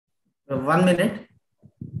1 minute.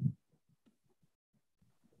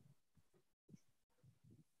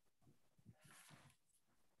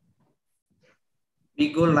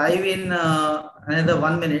 We go live in another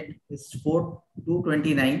 1 minute. It's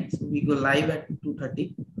 2:29. So we go live at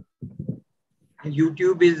 2:30.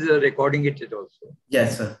 YouTube is recording it also.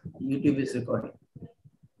 Yes, sir. YouTube is recording.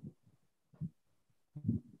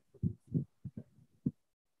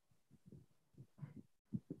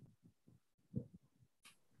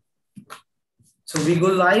 So we go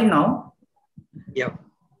live now. Yeah.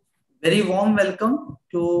 Very warm welcome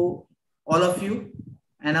to all of you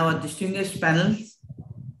and our distinguished panels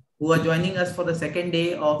who are joining us for the second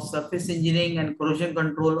day of Surface Engineering and Corrosion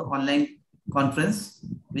Control online conference,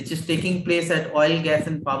 which is taking place at Oil, Gas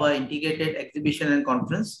and Power Integrated Exhibition and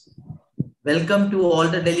Conference. Welcome to all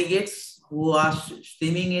the delegates who are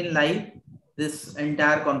streaming in live this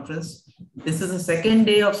entire conference. This is the second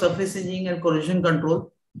day of Surface Engineering and Corrosion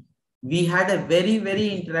Control. We had a very, very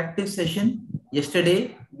interactive session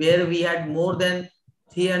yesterday where we had more than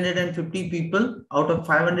 350 people out of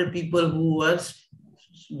 500 people who were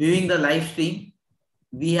viewing the live stream.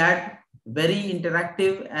 We had very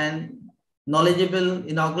interactive and knowledgeable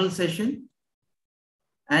inaugural session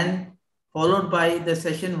and followed by the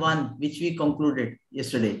session 1, which we concluded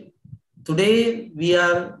yesterday. Today, we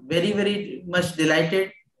are very, very much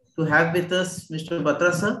delighted to have with us Mr.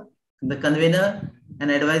 Batra sir, the convener and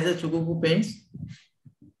advisor Chugoku Paints.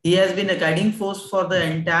 He has been a guiding force for the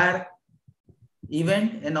entire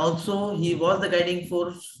event, and also he was the guiding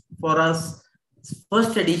force for us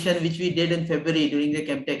first edition, which we did in February during the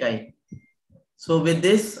Chemtech I. So with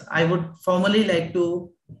this, I would formally like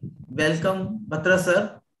to welcome Batra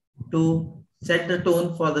sir to set the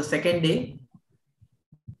tone for the second day.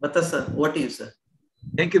 Batra sir, what do you, sir?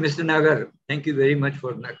 Thank you, Mr. Nagar. Thank you very much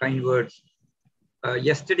for the kind words.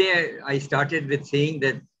 Yesterday, I started with saying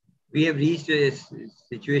that we have reached a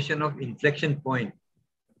situation of inflection point,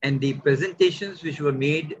 and the presentations which were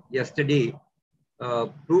made yesterday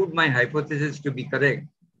proved my hypothesis to be correct.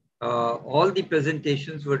 All the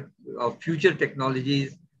presentations were of future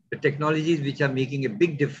technologies, the technologies which are making a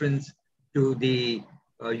big difference to the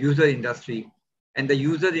user industry. And the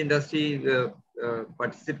user industry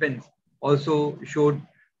participants also showed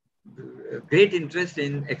great interest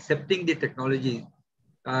in accepting the technologies.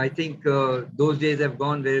 I think those days have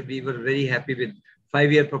gone where we were very happy with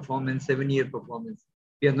 5-year performance, 7-year performance.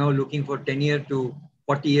 We are now looking for 10-year to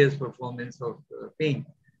 40 years performance of paint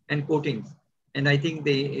and coatings. And I think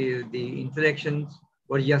the interactions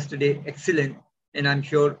were yesterday excellent, and I'm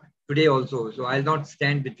sure today also. So I'll not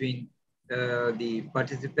stand between the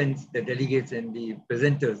participants, the delegates, and the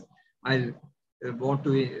presenters. I'll want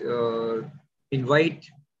to invite,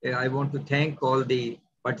 I want to thank all the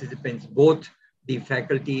participants, both the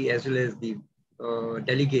faculty as well as the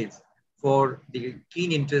delegates, for the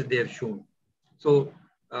keen interest they have shown. So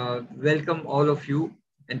welcome all of you,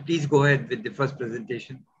 and please go ahead with the first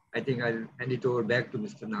presentation. I think I'll hand it over back to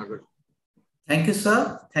Mr. Nagar. Thank you,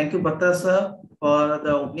 sir. Thank you, Batra sir, for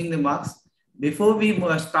the opening remarks. Before we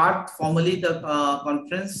start formally the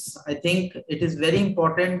conference, I think it is very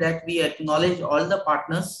important that we acknowledge all the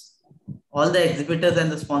partners, all the exhibitors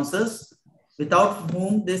and the sponsors, without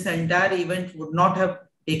whom this entire event would not have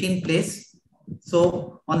taken place.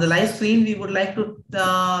 So on the live screen, we would like to,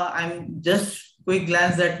 I'm just quick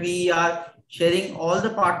glance that we are sharing all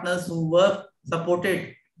the partners who were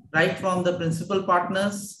supported, right from the principal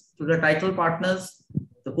partners to the title partners,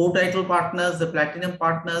 the co-title partners, the platinum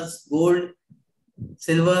partners, gold,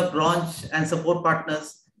 silver, bronze, and support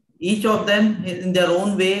partners. Each of them in their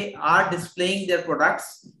own way are displaying their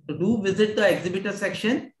products. So do visit the exhibitor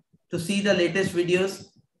section to see the latest videos,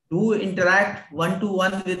 do interact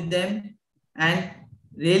one-to-one with them, and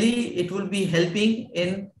really it will be helping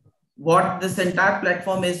in what this entire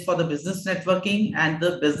platform is for the business networking and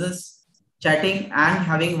the business chatting and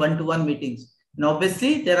having one-to-one meetings. And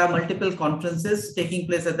obviously there are multiple conferences taking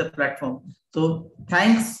place at the platform. So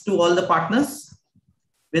thanks to all the partners.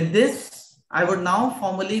 With this, I would now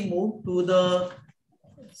formally move to the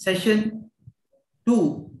session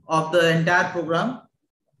 2 of the entire program.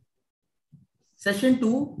 Session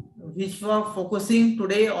 2, which we are focusing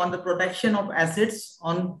today on the protection of assets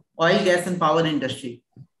on oil, gas and power industry.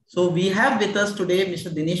 So we have with us today Mr.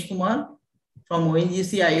 Dinesh Kumar from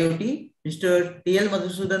ONGC IoT, Mr. TL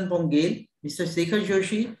Madhusudan from GAIL, Mr. Shekhar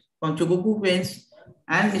Joshi from Chugoku Paints,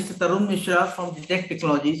 and Mr. Tarun Mishra from Detect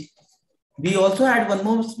Technologies. We also had one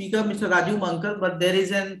more speaker, Mr. Raju Mankar, but there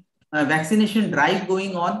is a vaccination drive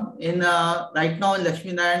going on in right now in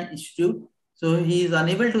Lakshmi Narayan Institute. So he is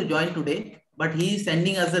unable to join today, but he is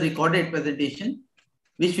sending us a recorded presentation,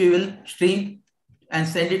 which we will stream and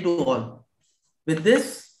send it to all. With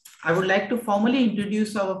this, I would like to formally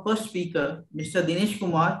introduce our first speaker, Mr. Dinesh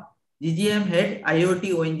Kumar, GGM Head,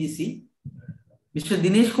 IoT ONGC. Mr.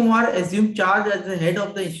 Dinesh Kumar assumed charge as the head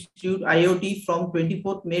of the Institute IoT from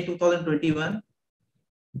 24th May 2021.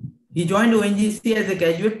 He joined ONGC as a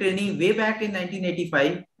graduate trainee way back in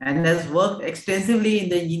 1985 and has worked extensively in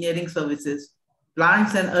the engineering services,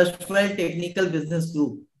 plants and erstwhile technical business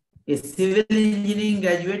group. A civil engineering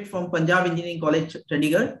graduate from Punjab Engineering College,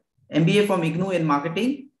 Chandigarh, MBA from IGNOU in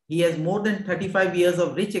marketing. He has more than 35 years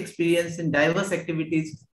of rich experience in diverse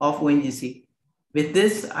activities of ONGC. With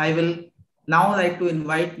this, I will now like to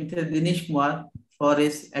invite Mr. Dinesh Kumar for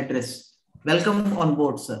his address. Welcome on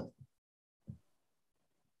board, sir.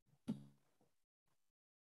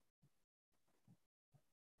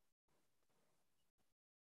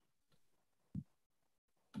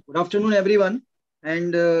 Good afternoon, everyone,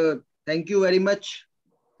 and thank you very much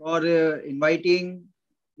for inviting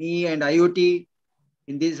me and IoT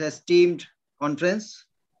in this esteemed conference.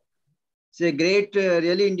 It's a great,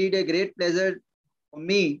 really indeed a great pleasure for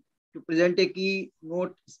me to present a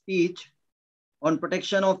keynote speech on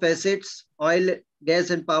protection of assets, oil, gas,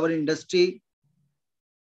 and power industry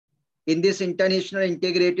in this international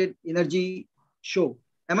integrated energy show.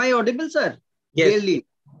 Am I audible, sir? Yes. Clearly.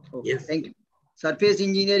 Oh, yes. Thank you. Surface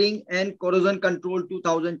Engineering and Corrosion Control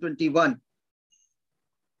 2021.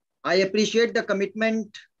 I appreciate the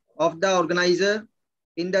commitment of the organizer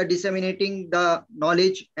in the disseminating the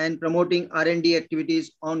knowledge and promoting R&D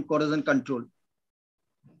activities on corrosion control.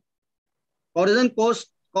 Corrosion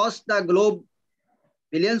costs the globe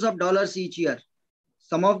billions of dollars each year.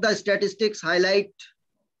 Some of the statistics highlight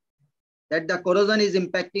that the corrosion is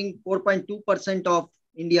impacting 4.2% of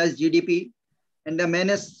India's GDP, and the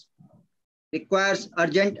menace requires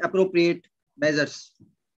urgent appropriate measures.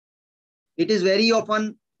 It is very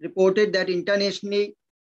often reported that internationally,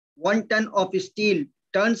 1 ton of steel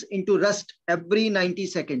turns into rust every 90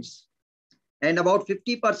 seconds. And about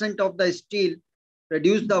 50% of the steel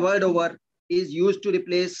produced the world over is used to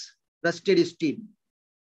replace rusted steel.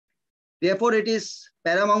 Therefore, it is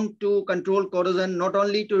paramount to control corrosion not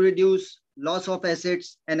only to reduce loss of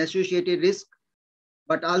assets and associated risk,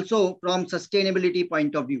 but also from sustainability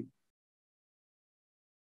point of view.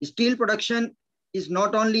 Steel production is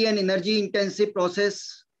not only an energy-intensive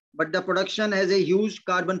process, but the production has a huge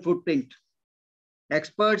carbon footprint.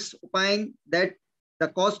 Experts opine that the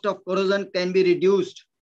cost of corrosion can be reduced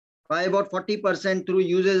by about 40% through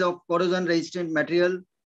usage of corrosion-resistant material,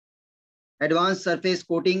 advanced surface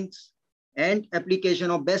coatings, and application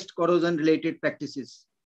of best corrosion-related practices.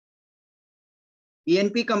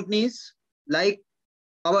 E&P companies like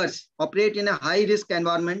ours operate in a high-risk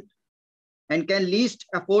environment and can least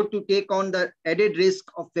afford to take on the added risk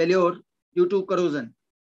of failure due to corrosion.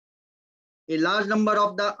 A large number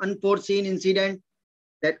of the unforeseen incidents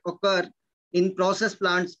that occur in process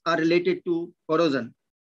plants are related to corrosion.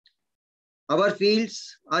 Our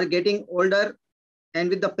fields are getting older, and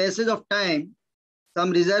with the passage of time,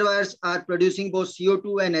 some reservoirs are producing both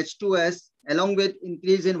CO2 and H2S along with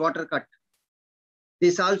increase in water cut.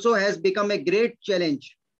 This also has become a great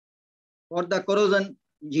challenge for the corrosion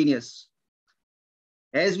engineers.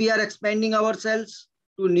 As we are expanding ourselves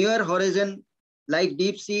to newer horizon like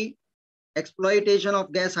deep sea, exploitation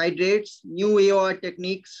of gas hydrates, new AOR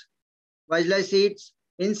techniques, visualizations,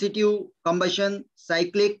 in situ combustion,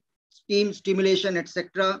 cyclic, steam stimulation,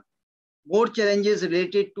 etc., more challenges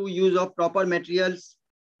related to use of proper materials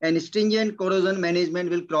and stringent corrosion management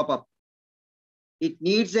will crop up. It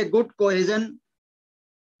needs a good cohesion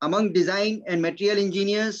among design and material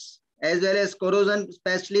engineers as well as corrosion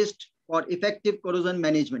specialists for effective corrosion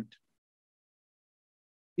management.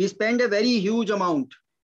 We spend a very huge amount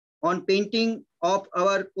on painting of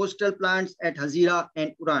our coastal plants at Hazira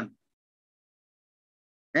and Uran.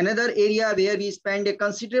 Another area where we spend a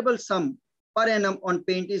considerable sum per annum on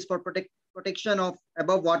paint is for protection of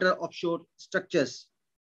above water offshore structures.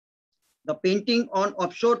 The painting on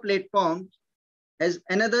offshore platforms has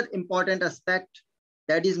another important aspect,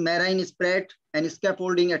 that is marine spread and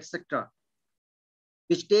scaffolding, etc.,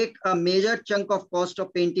 which take a major chunk of cost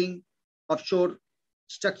of painting offshore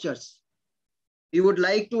structures. We would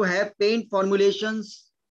like to have paint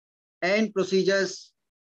formulations and procedures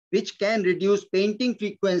which can reduce painting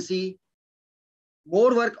frequency.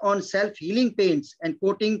 More work on self-healing paints and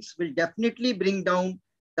coatings will definitely bring down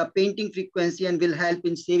the painting frequency and will help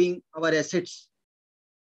in saving our assets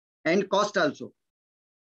and cost also.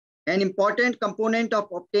 An important component of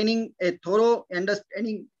obtaining a thorough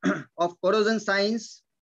understanding of corrosion science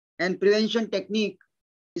and prevention technique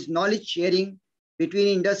is knowledge sharing between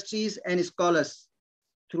industries and scholars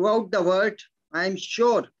throughout the world I am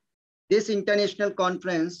sure this international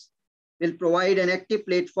conference will provide an active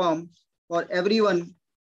platform for everyone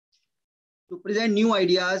to present new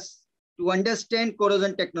ideas, to understand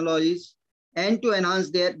corrosion technologies, and to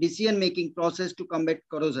enhance their decision-making process to combat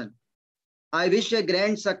corrosion. I wish a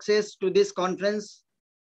grand success to this conference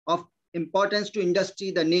of importance to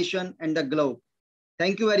industry, the nation, and the globe.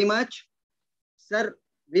 Thank you very much. Sir,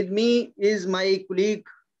 with me is my colleague,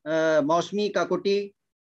 Mausmi Kakoti.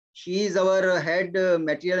 She is our head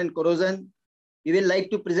material and corrosion. We will like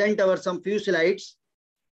to present our some few slides.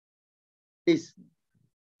 Please.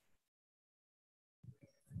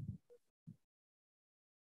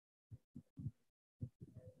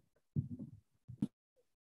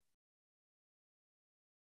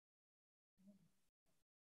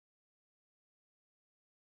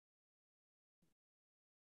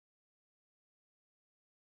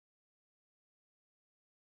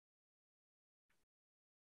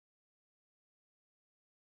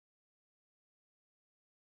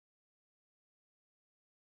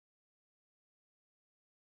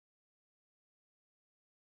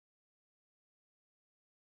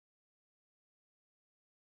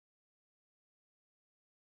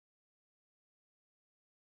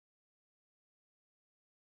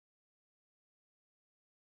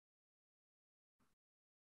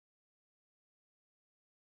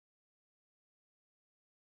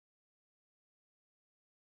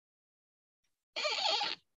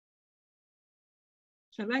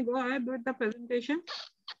 Shall I go ahead with the presentation?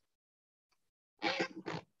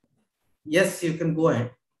 Yes, you can go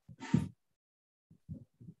ahead.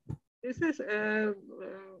 This is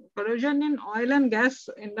corrosion in oil and gas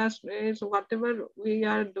industry. So whatever we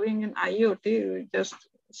are doing in IoT, just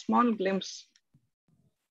small glimpse.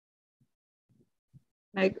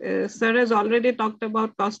 Like sir has already talked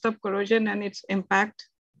about cost of corrosion and its impact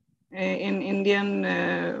in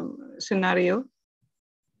Indian scenario.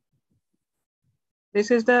 This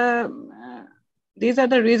is these are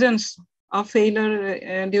the reasons of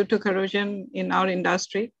failure due to corrosion in our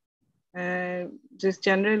industry. This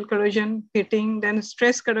general corrosion, pitting, then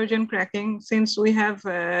stress corrosion cracking. Since we have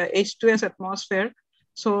H2S atmosphere,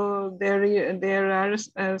 so there are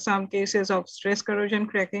some cases of stress corrosion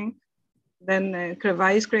cracking, then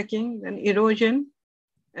crevice cracking, then erosion,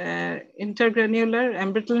 intergranular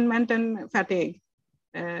embrittlement and fatigue.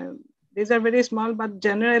 These are very small, but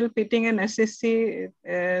general pitting and SSC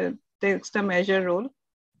takes the major role.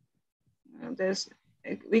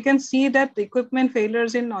 We can see that the equipment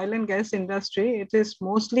failures in oil and gas industry, it is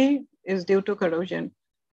mostly due to corrosion,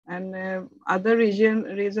 and other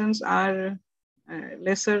reasons are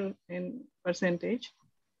lesser in percentage.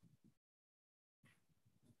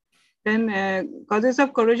 Then causes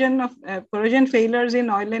of corrosion failures in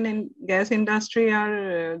oil and gas industry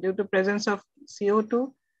are due to presence of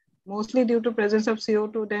CO2, mostly due to presence of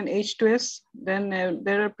CO2, then H2S, then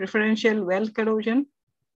there are preferential well corrosion,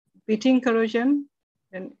 pitting corrosion,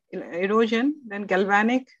 then erosion, then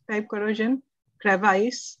galvanic type corrosion,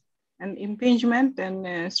 crevice, and impingement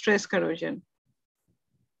and stress corrosion.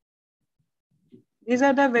 These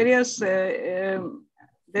are the various, there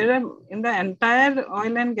are in the entire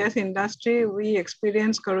oil and gas industry, we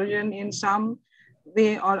experience corrosion in some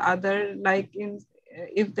way or other, like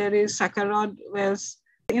if there is Sakharov wells.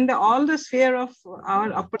 In all the sphere of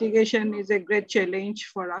our application is a great challenge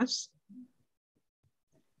for us.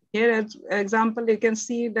 Here, as example, you can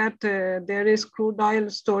see that there is crude oil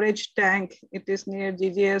storage tank. It is near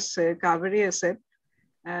GGS Kaveri asset,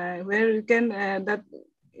 where you can, that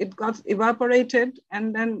it got evaporated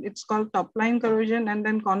and then it's called top line corrosion, and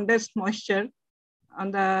then condensed moisture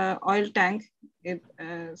on the oil tank, it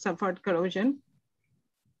suffered corrosion.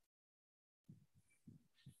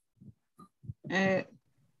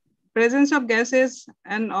 Presence of gases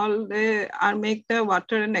and all, they make the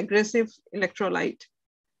water an aggressive electrolyte.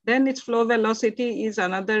 Then its flow velocity is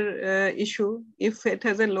another issue. If it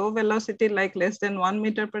has a low velocity, like less than 1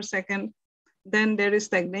 meter per second, then there is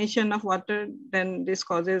stagnation of water, then this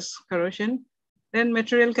causes corrosion. Then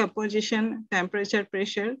material composition, temperature,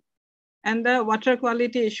 pressure, and the water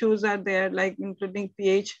quality issues are there, like including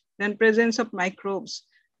pH, then presence of microbes.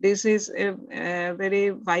 This is a very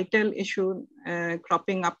vital issue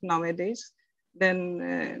cropping up nowadays.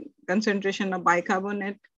 Then concentration of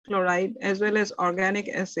bicarbonate, chloride, as well as organic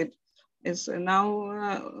acid. Is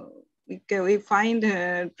now we find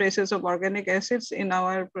traces of organic acids in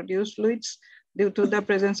our produced fluids due to the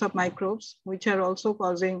presence of microbes, which are also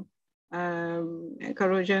causing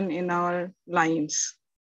corrosion in our lines.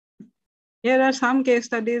 Here are some case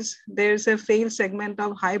studies. There's a failed segment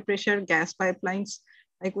of high pressure gas pipelines.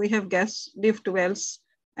 Like we have gas lift wells,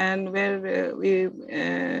 and where we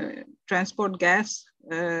transport gas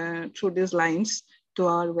through these lines to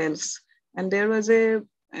our wells. And there was a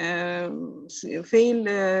fail,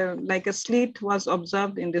 like a slit was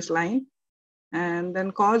observed in this line. And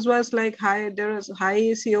then cause was like there was high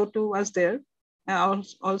CO2 was there.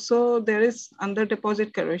 Also, there is under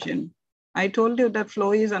deposit corrosion. I told you that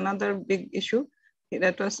flow is another big issue.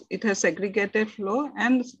 It has segregated flow,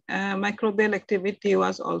 and microbial activity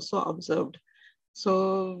was also observed.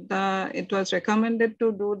 So it was recommended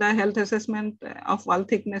to do the health assessment of wall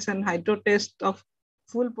thickness and hydro test of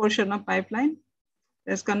full portion of pipeline.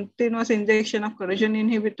 As continuous injection of corrosion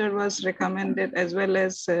inhibitor was recommended, as well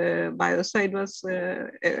as biocide was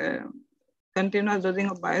continuous dosing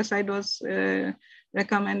of biocide was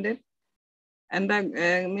recommended. And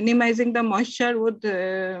minimizing the moisture would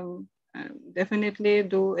definitely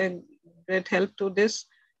do a great help to this,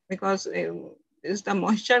 because it's the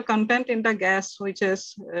moisture content in the gas which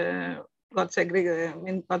has got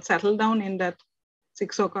settled down in that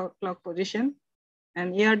 6 o'clock position.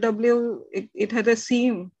 And ERW, it had a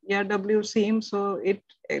seam, ERW seam, so it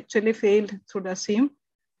actually failed through the seam,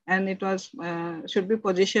 and it was should be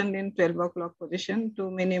positioned in 12 o'clock position to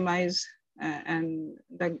minimize and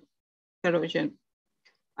the corrosion.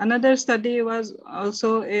 Another study was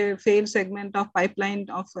also a failed segment of pipeline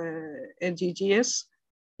of a GGS.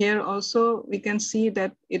 Here also we can see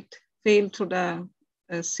that it failed through the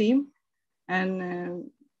seam, and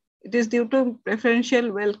it is due to preferential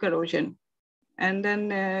well corrosion. And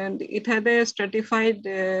then it had a stratified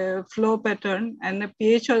flow pattern, and the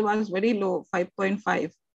pH was very low,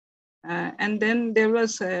 5.5. And then there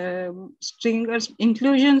was stringers,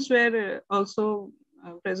 inclusions were also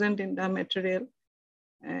present in the material,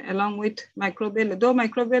 along with microbial, though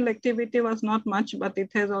microbial activity was not much, but it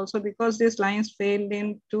has also, because these lines failed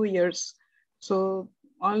in 2 years. So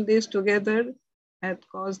all these together had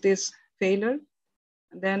caused this failure.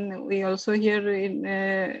 Then we also here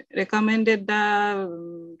recommended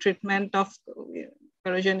the treatment of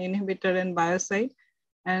corrosion inhibitor and biocide,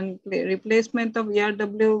 and replacement of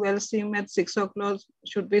ERW well seam at 6 o'clock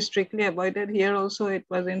should be strictly avoided. Here also it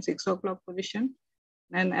was in 6 o'clock position.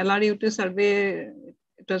 And LRUT survey,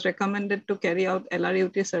 it was recommended to carry out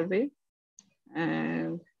LRUT survey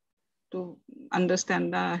to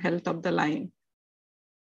understand the health of the line.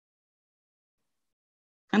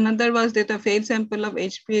 Another was that a failed sample of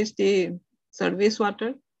HPHT service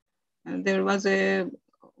water. And there was a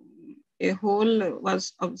hole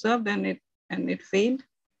was observed, and it failed.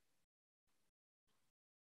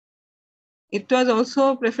 It was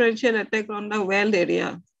also preferential attack on the well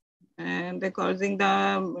area, and causing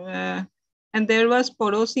the and there was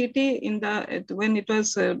porosity in the when it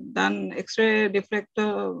was done X-ray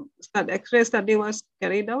diffractor X-ray study was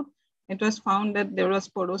carried out. It was found that there was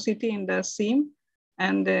porosity in the seam.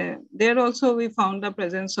 And there also we found the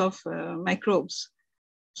presence of microbes.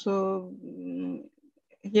 So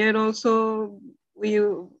here also we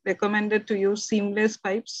recommended to use seamless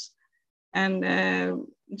pipes, and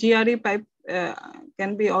GRE pipe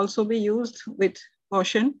can also be used with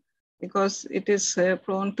caution, because it is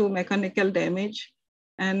prone to mechanical damage,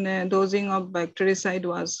 and dosing of bactericide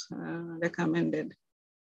was recommended.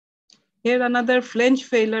 Here another flange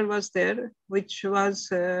failure was there, which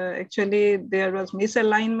was actually there was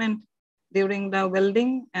misalignment during the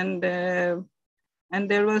welding, and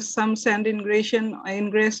there was some sand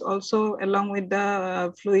ingress also along with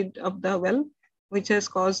the fluid of the well, which has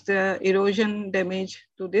caused erosion damage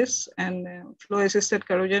to this, and flow assisted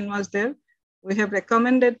corrosion was there. We have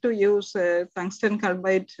recommended to use tungsten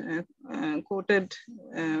carbide coated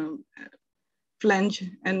flange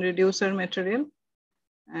and reducer material.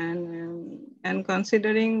 And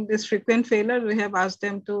considering this frequent failure, we have asked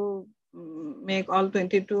them to make all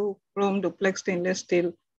 22 chrome duplex stainless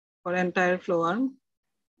steel for entire flow arm,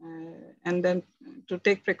 and then to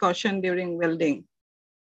take precaution during welding,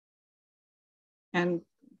 and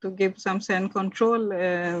to give some sand control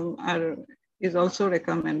is also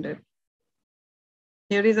recommended.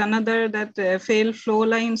 Here is another that failed flow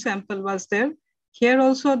line sample was there. Here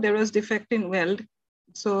also there was defect in weld.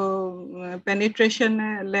 So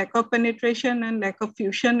penetration, lack of penetration and lack of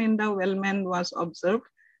fusion in the wellman was observed,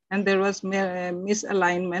 and there was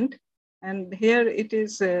misalignment. And here it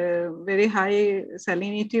is very high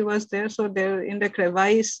salinity was there. So there in the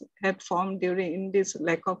crevice had formed in this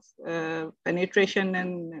lack of penetration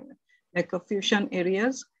and lack of fusion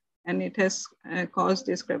areas, and it has caused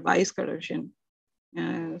this crevice corrosion.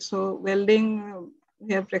 So welding,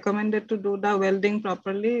 we have recommended to do the welding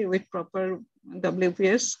properly with proper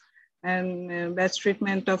WPS, and batch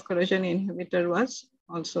treatment of corrosion inhibitor was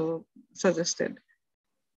also suggested.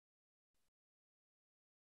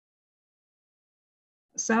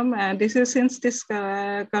 This is since this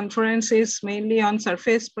conference is mainly on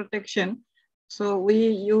surface protection. So we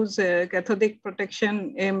use cathodic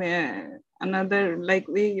protection, like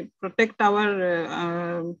we protect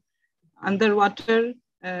our underwater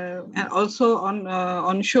and also on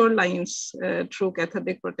onshore lines through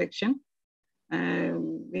cathodic protection.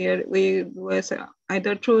 We was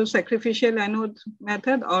either through sacrificial anode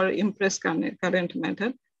method or impressed current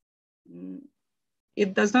method.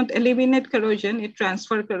 It does not eliminate corrosion. It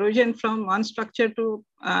transfers corrosion from one structure to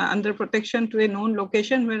under protection to a known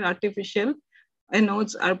location where artificial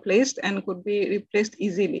anodes are placed and could be replaced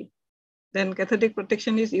easily. Then cathodic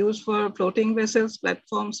protection is used for floating vessels,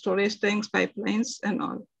 platforms, storage tanks, pipelines, and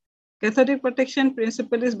all. Cathodic protection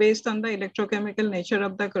principle is based on the electrochemical nature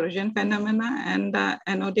of the corrosion phenomena, and the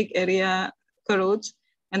anodic area corrodes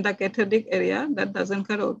and the cathodic area that doesn't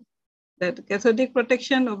corrode. That cathodic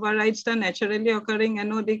protection overrides the naturally occurring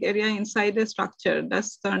anodic area inside a structure,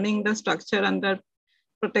 thus turning the structure under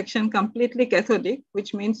protection completely cathodic,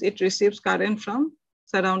 which means it receives current from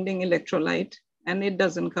surrounding electrolyte and it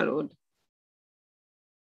doesn't corrode.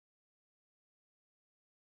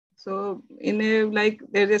 So in a, like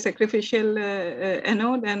there's a sacrificial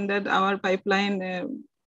anode, and that our pipeline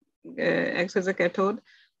acts as a cathode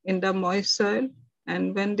in the moist soil.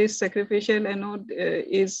 And when this sacrificial anode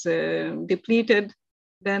is depleted,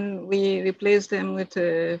 then we replace them with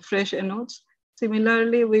fresh anodes.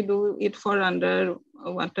 Similarly, we do it for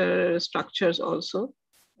underwater structures also,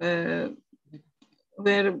 where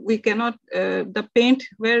we cannot, where the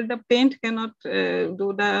paint cannot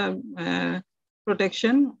do the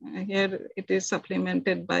protection. Here it is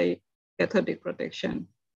supplemented by cathodic protection.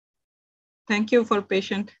 Thank you for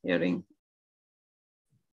patient hearing.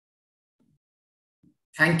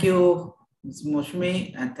 Thank you, Ms.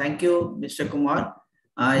 Moshmi, and thank you, Mr. Kumar.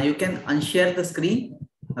 You can unshare the screen.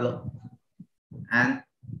 Hello. And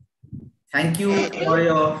thank you for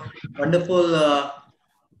your wonderful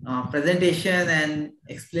presentation and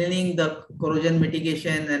explaining the corrosion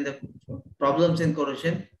mitigation and the problems in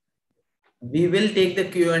corrosion. We will take the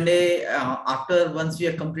Q&A after once we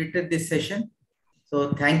have completed this session.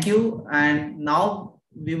 So thank you. And now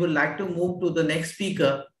we would like to move to the next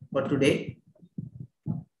speaker for today.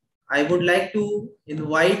 I would like to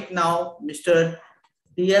invite now Mr.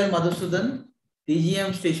 T.L. Madhusudan,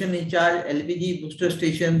 DGM Station in Charge, LPG Booster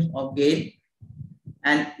Station of GAIL,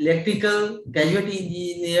 an electrical casualty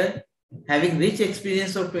engineer having rich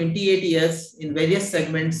experience of 28 years in various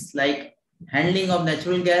segments like handling of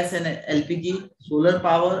natural gas and LPG, solar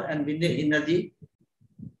power and wind energy.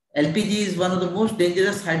 LPG is one of the most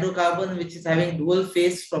dangerous hydrocarbon which is having dual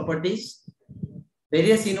phase properties.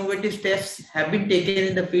 Various innovative steps have been taken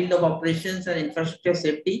in the field of operations and infrastructure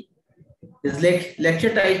safety. His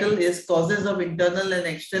lecture title is Causes of Internal and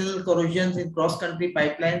External Corrosions in Cross-Country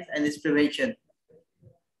Pipelines and its Prevention.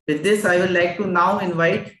 With this, I would like to now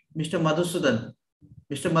invite Mr. Madhusudan.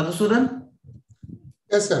 Mr. Madhusudan?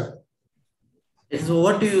 Yes, sir. It's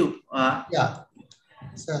over to you. Yeah.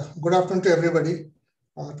 So, good afternoon to everybody,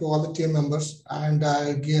 to all the team members. And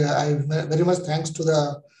I very much thanks to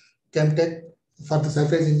the Chemtech for the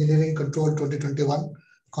Surface Engineering Control 2021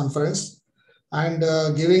 conference, and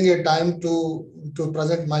giving a time to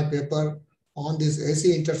present my paper on this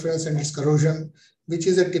AC interference and its corrosion, which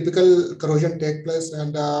is a typical corrosion take place.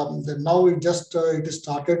 And now it is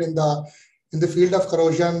started in the field of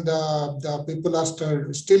corrosion. The people are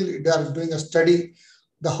still they are doing a study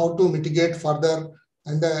how to mitigate further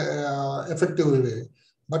and the effective way.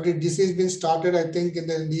 But this has been started, I think, in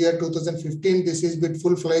the year 2015. This is been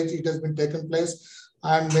full-fledged. It has been taken place,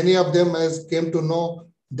 and many of them has came to know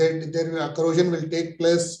that their corrosion will take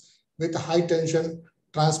place with high tension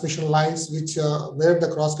transmission lines, which where the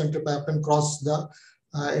cross-country pipeline cross the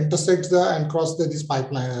intersects and cross this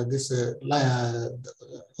pipeline,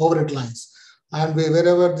 overhead lines, and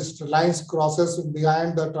wherever this lines crosses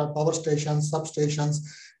behind the power stations, substations,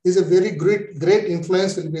 is a very great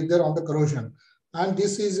influence will be there on the corrosion. And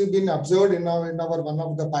this is been observed in our one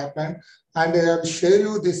of the pipeline. And I will share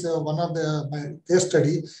you this one of my case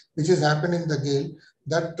study which has happened in the GAIL,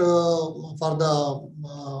 that for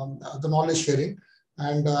the knowledge sharing.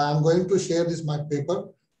 And I'm going to share this my paper.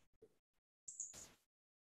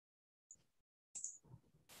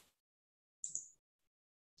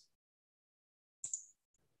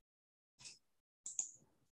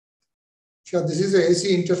 Sure, this is the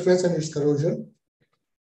AC interference and its corrosion.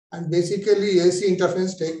 And basically, AC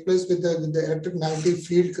interference takes place with the electric magnetic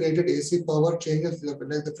field created. AC power changes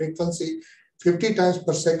the frequency 50 times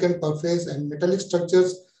per second per phase, and metallic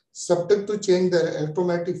structures subject to change the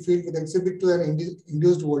electromagnetic field will exhibit to an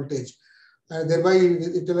induced voltage, and thereby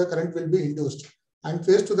the current will be induced. and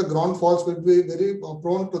face to the ground faults will be very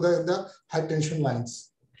prone to the high tension lines.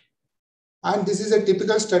 And this is a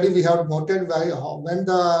typical study we have noted by when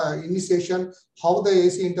the initiation, how the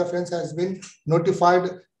AC interference has been notified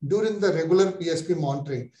during the regular PSP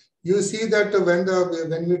monitoring. You see that when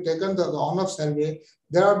we taken the on-off survey,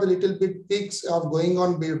 there are the little bit peaks of going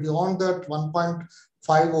on beyond that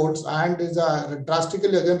 1.5 volts and is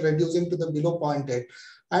drastically again reducing to the below 0.8.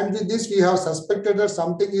 And with this, we have suspected that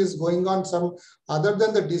something is going on. Some other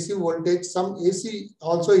than the DC voltage, some AC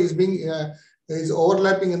also is being is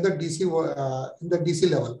overlapping in the DC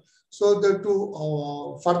level. So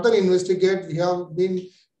to further investigate, we have been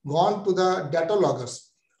gone to the data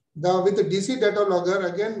loggers. With the DC data logger,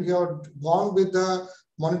 again, we have gone with the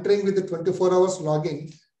monitoring with the 24 hours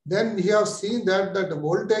logging. Then we have seen that the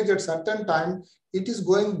voltage at certain time, it is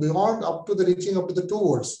going beyond reaching up to the 2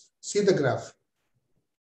 volts. See the graph.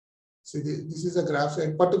 See, this is a graph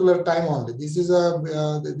at particular time only. This is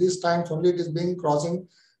this times only it is being crossing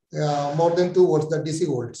more than 2 volts, the DC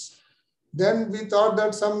volts. Then we thought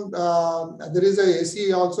that some there is a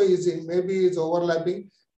AC also maybe is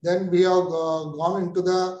overlapping. Then we have gone into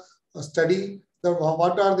the study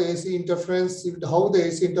what are the AC interference, how the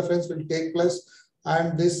AC interference will take place,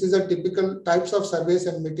 and this is a typical types of surveys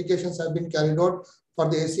and mitigations have been carried out for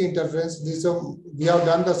the AC interference. We have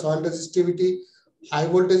done the soil resistivity, high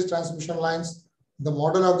voltage transmission lines, the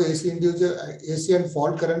model of the AC and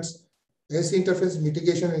fault currents, AC interference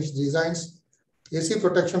mitigation designs, AC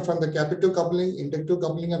protection from the capacitive coupling, inductive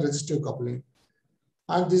coupling, and resistive coupling.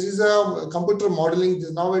 And this is a computer modeling.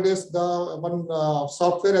 Nowadays, the one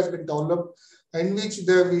software has been developed in which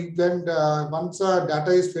once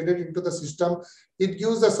data is fed into the system, it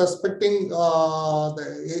gives the suspecting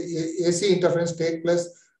the AC interference take place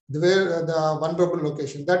where the vulnerable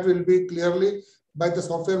location. That will be clearly by the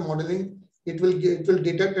software modeling. It will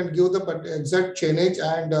detect and give the exact chainage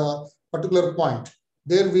and particular point.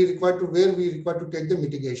 There we require to take the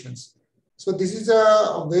mitigations. So this is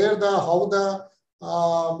how the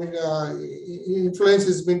influence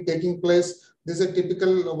has been taking place. This is a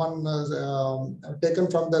typical one taken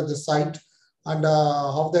from the site, and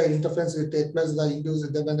how the interference will take place. The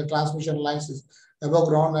induced when the transmission lines is above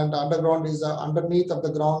ground and underground is underneath of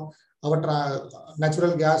the ground. Our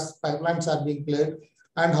natural gas pipelines are being played,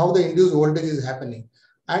 and how the induced voltage is happening.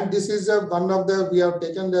 And this is one of the we have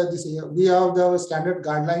taken we have the standard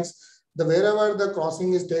guidelines. Wherever the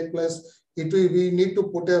crossing is take place, we need to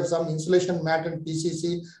put some insulation mat and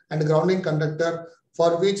PCC and grounding conductor,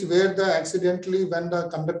 for which where the accidentally when the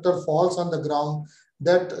conductor falls on the ground,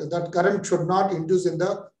 that current should not induce in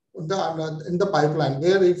the pipeline.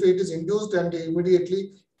 Where if it is induced and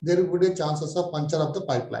immediately there would be chances of puncture of the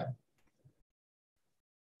pipeline.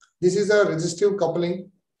 This is a resistive coupling,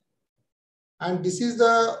 and this is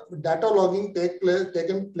the data logging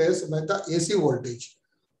taken place with the AC voltage.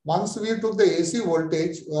 Once we took the AC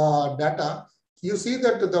voltage data, you see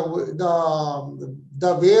that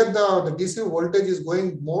where the DC voltage is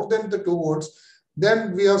going more than the 2 volts,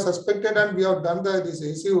 then we have suspected and we have done this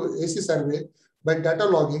AC survey by data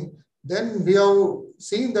logging. Then we have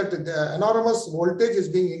seen that the enormous voltage is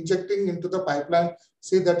being injecting into the pipeline.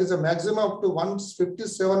 See, that is a maximum up to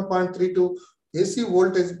 157.32 AC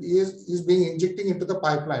voltage is being injecting into the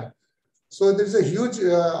pipeline. So there is a huge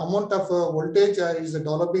amount of voltage is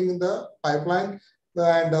developing in the pipeline,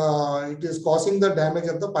 and it is causing the damage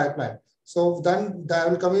of the pipeline. So then I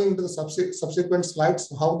will come into the subsequent slides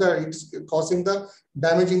how it's causing the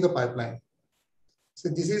damaging the pipeline. So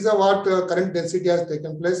this is what current density has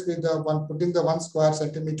taken place with putting the 1 square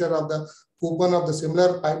centimeter of the coupon of the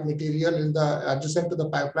similar pipe material in the adjacent to the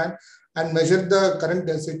pipeline and measure the current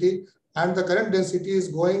density, and the current density is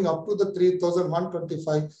going up to the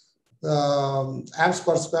 3125 amps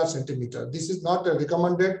per square centimeter. This is not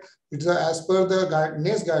recommended. It's as per the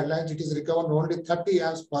NACE guidelines, it is recommended only 30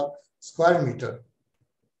 amps per square meter.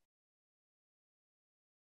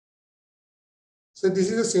 So this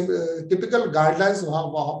is a typical guidelines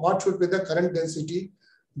of what should be the current density.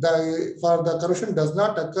 For the corrosion does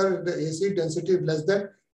not occur, the AC density less than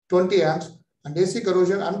 20 amps, and AC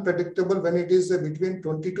corrosion unpredictable when it is between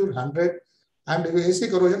 20 to 100, and AC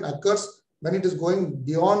corrosion occurs when it is going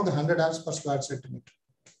beyond the 100 amps per square centimeter.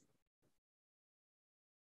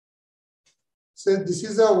 So this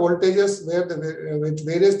is the voltages where with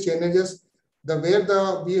various changes, during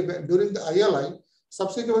the ILI,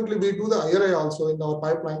 subsequently we do the ILI also in our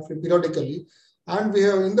pipeline periodically, and we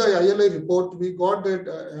have in the ILI report we got that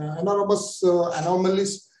enormous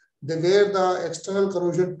anomalies where the external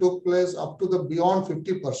corrosion took place up to the beyond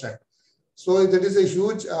 50%. So that is a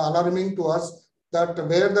huge alarming to us. that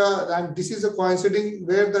where and this is a coinciding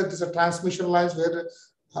where this transmission lines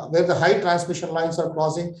where the high transmission lines are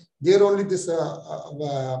crossing, there only this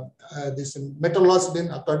metal loss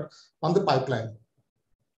been occurred on the pipeline.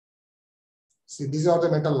 See, these are the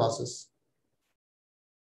metal losses.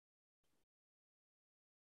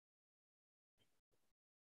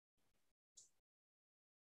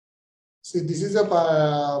 See, this is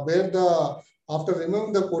where after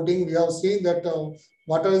removing the coating, we have seen that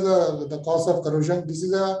what is the cause of corrosion. This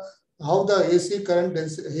is how the AC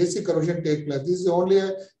corrosion take place. This is only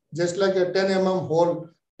just like a 10 mm hole,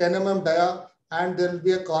 10 mm dia, and there will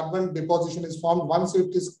be a carbon deposition is formed. Once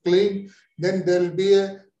it is cleaned, then there will be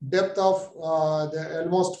a depth of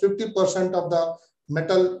almost 50% of the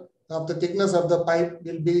metal of the thickness of the pipe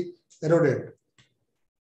will be eroded.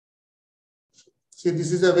 See,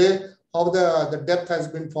 this is a way how the depth has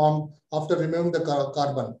been formed after removing the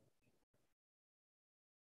carbon.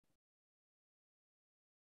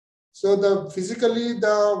 So typically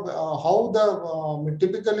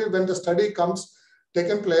when the study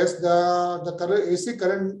taken place, the AC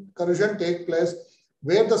corrosion take place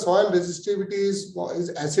where the soil resistivity is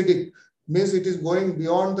acidic, means it is going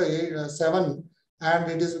beyond the 7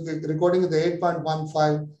 and it is recording the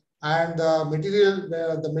 8.15, and the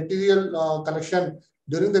material collection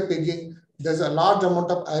during the pigging, there's a large amount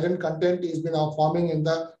of iron content is been forming in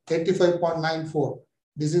the 85.94.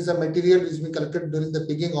 This is a material which is being collected during the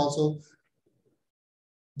pigging also.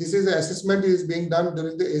 This is the assessment is being done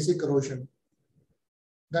during the AC corrosion.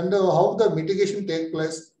 Then how the mitigation take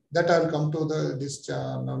place, that I will come to this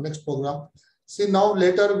next program. See, now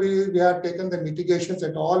later we have taken the mitigations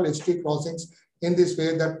at all HT crossings in this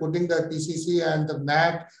way, that putting the PCC and the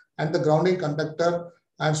mat and the grounding conductor,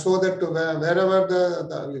 and so that wherever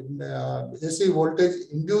the AC voltage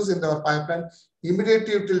induced in the pipeline,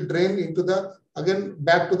 immediately it will drain into again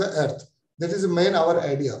back to the earth. That is the main our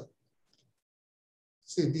idea.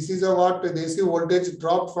 See, this is what the AC voltage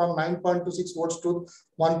dropped from 9.26 volts to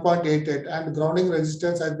 1.88, and grounding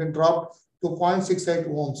resistance has been dropped to 0.68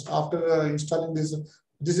 ohms after installing this.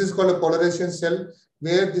 This is called a polarization cell,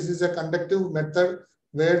 where this is a conductive method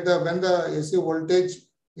where when the AC voltage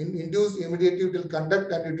induced, immediately it will conduct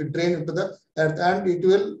and it will drain into the earth and it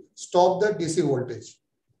will stop the DC voltage.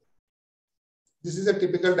 This is a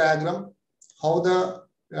typical diagram how the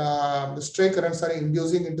stray currents are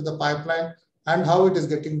inducing into the pipeline and how it is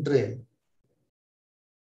getting drained.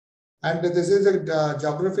 And this is a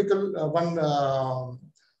geographical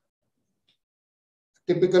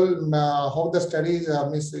typical how the studies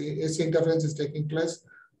AC interference is taking place.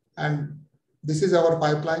 And this is our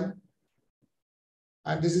pipeline.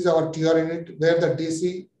 And this is our TR unit where the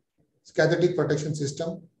DC cathodic protection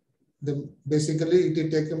system, basically it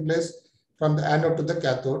is taking place from the anode to the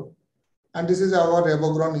cathode. And this is our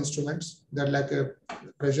above-ground instruments that like a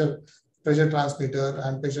pressure transmitter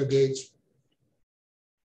and pressure gauge.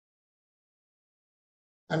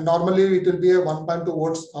 And normally it will be a 1.2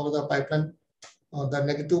 volts of the pipeline, the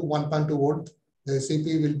negative 1.2 volt, the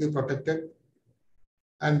CP will be protected.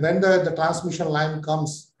 And when the transmission line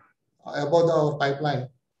comes above our pipeline,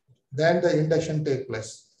 then the induction takes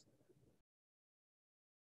place.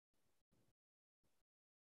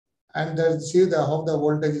 And then see how the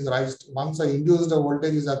voltage is raised. Once the induced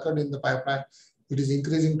voltage is occurred in the pipeline, it is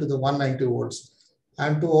increasing to the 190 volts.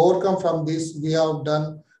 And to overcome from this, we have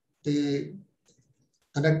done the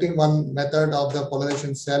connecting one method of the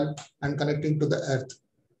polarization cell and connecting to the earth,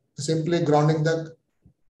 simply grounding the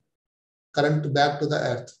current back to the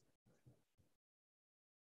earth.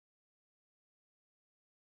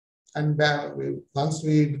 And once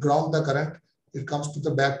we ground the current, it comes to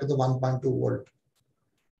the back to the 1.2 volt.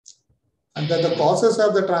 And then the causes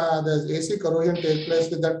of the AC corrosion take place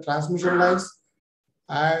with the transmission lines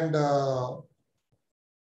and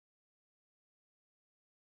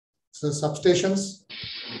so substations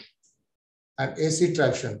and AC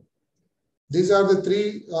traction. These are the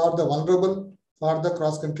three are the vulnerable for the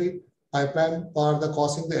cross-country pipeline for the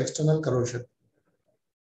causing the external corrosion.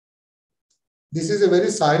 This is a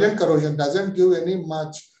very silent corrosion, doesn't give any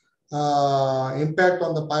much impact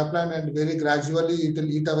on the pipeline, and very gradually it will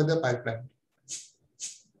eat away the pipeline.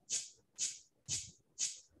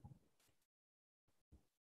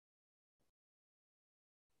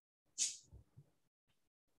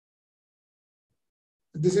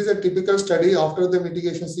 This is a typical study after the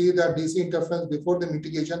mitigation. See the DC interference before the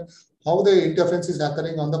mitigation, how the interference is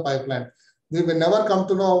occurring on the pipeline. We will never come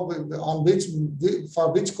to know on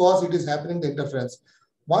for which cause it is happening, the interference.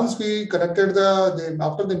 Once we connected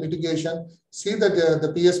after the mitigation, see that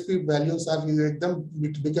the PSP values are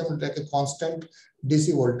it become like a constant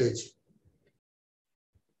DC voltage.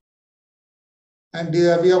 And we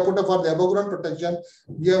have put up for the above ground protection,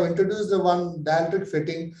 we have introduced the one dielectric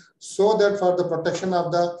fitting, so that for the protection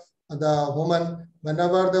of the woman,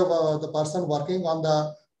 whenever the person working on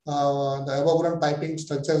the above ground piping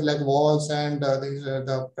structures like walls and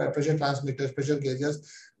the pressure transmitters, pressure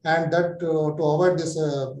gauges, and that to avoid this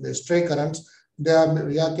stray currents,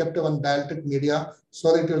 we have kept one dielectric media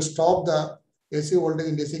so that it will stop the AC voltage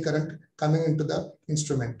and AC current coming into the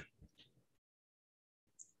instrument.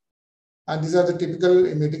 And these are the typical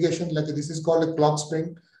mitigation, like this is called a clock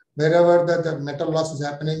spring. Wherever the metal loss is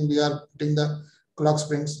happening, we are putting the clock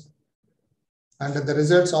springs. And the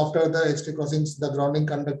results after the extra crossings, the grounding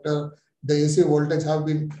conductor, the AC voltage have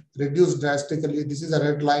been reduced drastically. This is a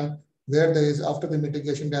red line where there is after the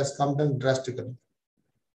mitigation, it has come down drastically.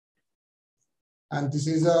 And this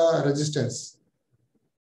is a resistance.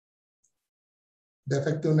 The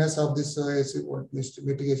effectiveness of this AC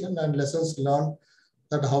mitigation and lessons learned,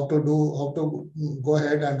 that how to go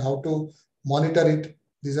ahead and how to monitor it.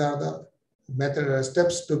 These are the method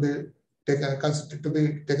steps to be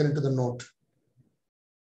taken into the note.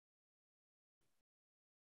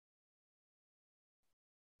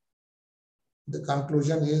 The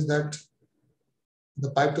conclusion is that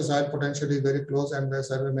the pipe to soil potential is very close, and the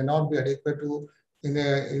survey may not be adequate to in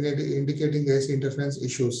indicating AC interference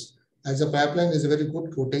issues, as the pipeline is a very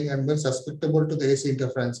good coating and very susceptible to the AC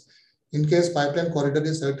interference. In case pipeline corridor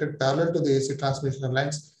is selected parallel to the AC transmission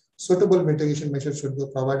lines, suitable mitigation measures should be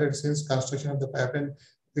provided since construction of the pipeline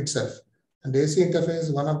itself. And AC interference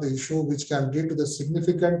is one of the issues which can lead to the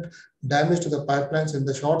significant damage to the pipelines in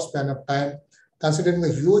the short span of time, considering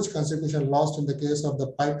the huge contribution lost in the case of the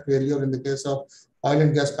pipe failure in the case of oil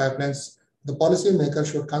and gas pipelines. The policymaker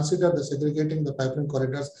should consider the segregating the pipeline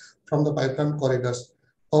corridors from the pipeline corridors,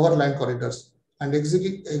 power line corridors, and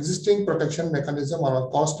existing protection mechanism are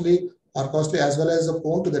costly as well as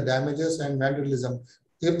prone to the damages and vandalism.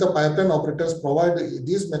 If the pipeline operators provide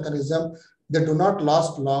these mechanisms, they do not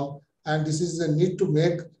last long, and this is a need to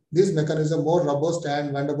make this mechanism more robust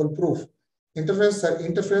and vandal proof. Interference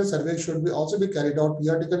survey should also be carried out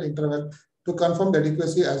periodical interval to confirm the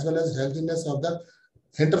adequacy as well as healthiness of the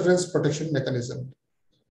interference protection mechanism.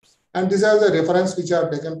 And these are the reference which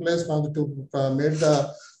have taken place from to make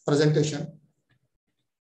the presentation.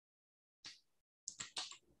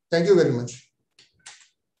 Thank you very much.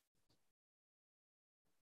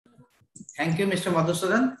 Thank you, Mr.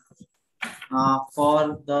 Madhusudan,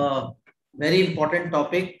 for the very important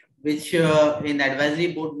topic, which in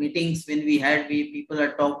advisory board meetings when people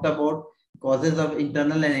had talked about causes of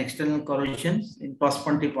internal and external corrosions in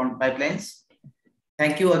cross-country pipelines.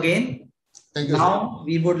 Thank you again. Thank you. Now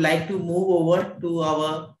we would like to move over to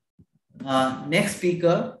our next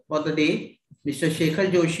speaker for the day, Mr.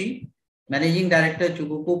 Shekhar Joshi, Managing Director,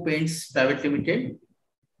 Chugoku Paints Private Limited.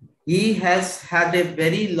 He has had a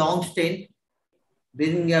very long stint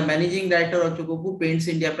being a Managing Director of Chugoku Paints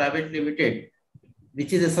India Private Limited,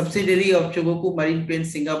 which is a subsidiary of Chugoku Marine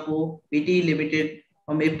Paints Singapore Pte Limited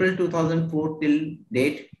from April 2004 till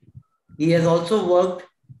date. He has also worked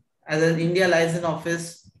as an India license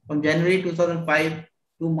office from January 2005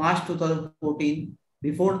 to March 2014.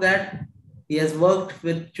 Before that, he has worked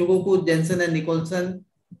with Chugoku, Jensen and Nicholson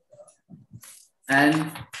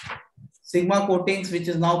and Sigma Coatings, which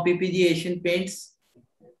is now PPG Asian Paints,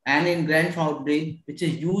 and in Grand Foundry, which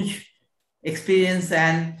is huge experience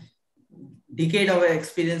and decade of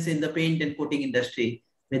experience in the paint and coating industry.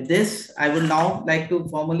 With this, I would now like to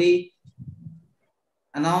formally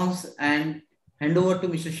announce and hand over to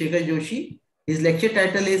Mr. Shekhar Joshi. His lecture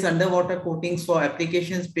title is Underwater Coatings for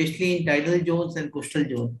Applications, especially in Tidal Zones and Coastal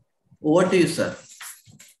Zone. Over to you, sir.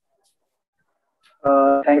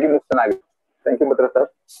 Thank you, Mr. Nag. Thank you, Mitra sir,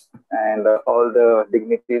 and all the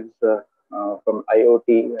dignitaries from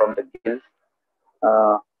IoT, from the guilds,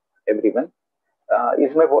 everyone.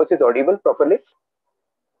 Is my voice audible properly?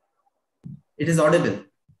 It is audible.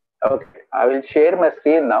 Okay, I will share my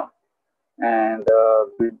screen now, and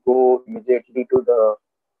we'll go immediately to the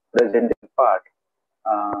presenting part.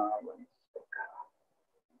 I'll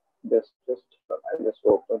just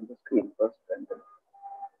open the screen first, and then.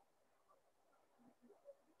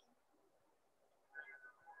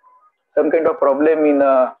 Some kind of problem in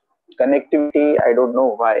connectivity. I don't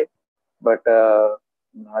know why, but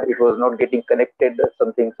it was not getting connected.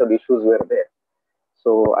 Some issues were there.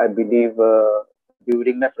 So I believe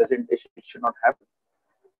during my presentation it should not happen.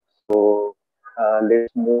 So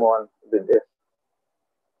let's move on with this.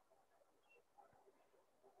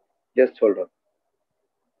 Just hold on.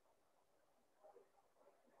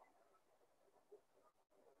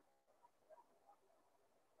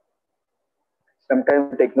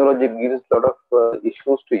 Sometimes technology gives a lot of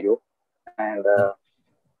issues to you, and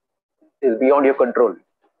is beyond your control.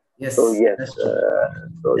 Yes. So yes, That's true.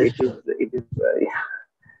 so That's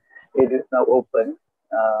it is now open.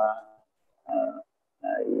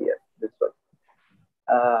 Yes, this one.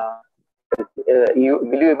 You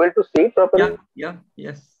will you able to see it properly?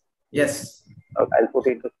 Yes. Yes. Okay, I'll put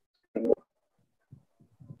it.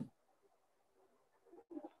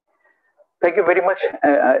 Thank you very much,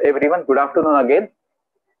 everyone. Good afternoon again.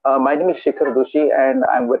 My name is Shekhar Doshi, and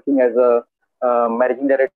I'm working as a managing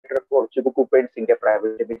director for Chibuku Paints India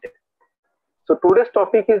Private Limited. So today's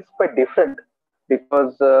topic is quite different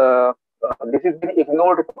because this is an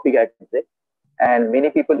ignored topic, I can say, and many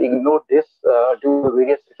people ignore this due to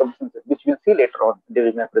various circumstances, which we'll see later on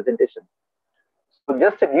during my presentation. So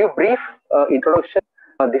just a new brief introduction.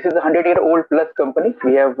 This is a 100-year-old plus company.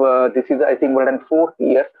 We have this is I think 104th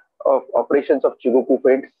year of operations of Chibuku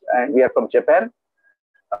Paints, and we are from Japan,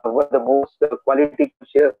 one of the most quality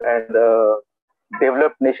conscious and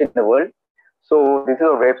developed nation in the world. So this is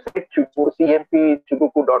our website,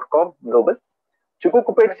 cmpchubuku.com global.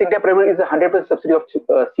 Chibuku Paints India Private is a 100% subsidiary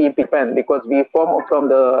of CMP Japan because we form from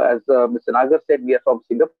the, as Mr. Nagar said, we are from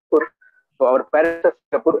Singapore. So our parents are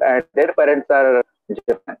Singapore and their parents are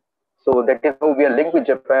Japan. So that is how we are linked with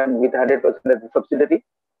Japan with 100% as a subsidiary.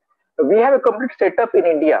 We have a complete setup in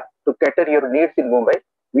India to cater your needs in Mumbai.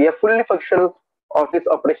 We have fully functional office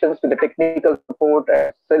operations with the technical support,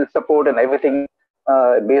 sales support, and everything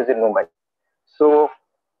based in Mumbai. So,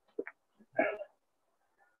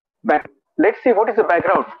 let's see what is the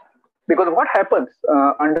background. Because what happens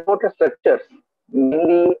underwater structures,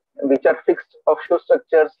 mainly which are fixed offshore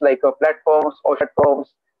structures like platforms, offshore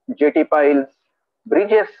platforms, jetty piles,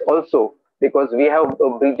 bridges also, because we have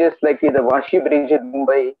bridges like the Vashi Bridge in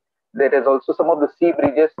Mumbai. There is also some of the sea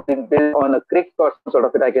bridges being built on a creek or some sort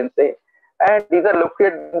of it, I can say. And these are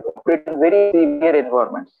located in very severe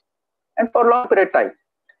environments and for long period of time.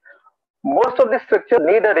 Most of these structures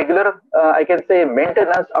need a regular, I can say,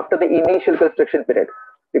 maintenance after the initial construction period.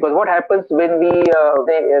 Because what happens when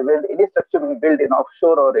when any structure we build in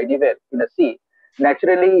offshore or anywhere in a sea,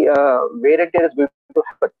 naturally wear and tear is going to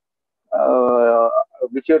happen,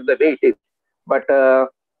 whichever the way it is. But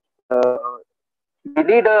we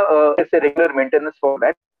need a regular maintenance for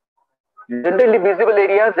that. Generally visible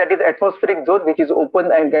areas, that is atmospheric zone, which is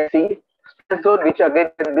open and can see, stress zone, which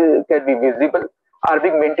again can be visible, are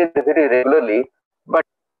being maintained very regularly, but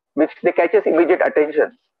which they catches immediate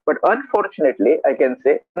attention. But unfortunately, I can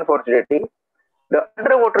say, unfortunately, the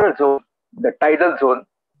underwater zone, the tidal zone,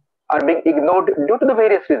 are being ignored due to the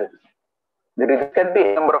various reasons. The reasons can be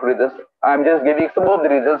a number of reasons. I'm just giving some of the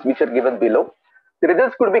reasons which are given below. The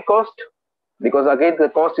reasons could be cost, because again, the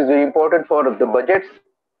cost is very important for the budgets.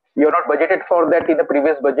 You're not budgeted for that in the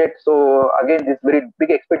previous budget. So again, this very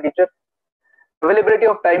big expenditure. Availability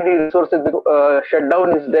of timely resources,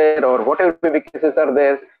 shutdown is there or whatever cases are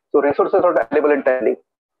there. So resources are not available entirely.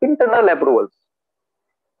 Internal approvals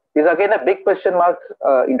is again a big question mark.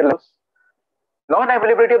 Internal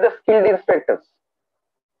non-availability of the skilled inspectors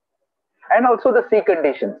and also the sea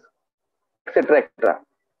conditions, etc., etc.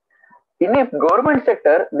 In a government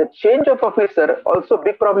sector, the change of officer also a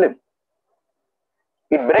big problem.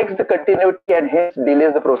 It breaks the continuity and hence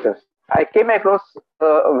delays the process. I came across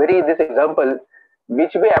this example,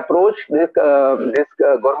 which we approached this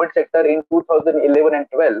government sector in 2011 and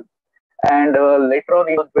 12, and later on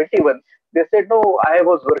in 21, they said, no, I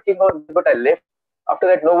was working on this, but I left. After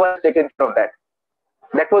that, no one has taken care of that.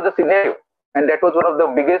 That was the scenario, and that was one of the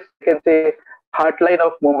biggest, I can say, heartline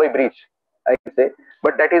of Mumbai breach, I can say.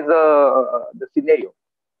 But that is the scenario.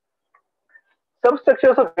 Some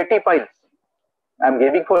structures of jetty piles. I'm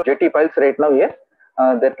giving for jetty piles right now here.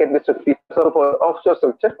 There can be features of offshore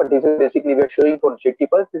structure, but this is basically we are showing for jetty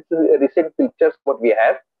piles. This is a recent pictures what we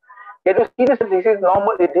have. Can you see this? This is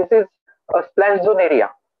normal. This is a splash zone area.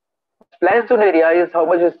 Splash zone area is how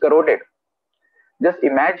much is corroded. Just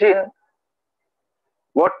imagine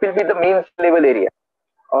what will be the mean sea level area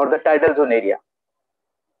or the tidal zone area.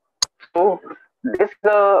 So this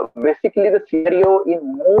is basically the scenario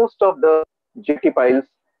in most of the jetty piles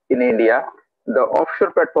in India, the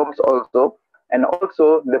offshore platforms also, and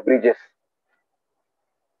also the bridges.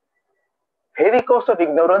 Heavy cost of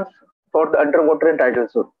ignorance for the underwater and tidal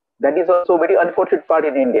zone. That is also a very unfortunate part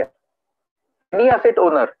in India. Any asset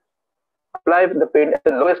owner apply the paint at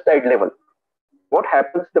the lowest tide level. What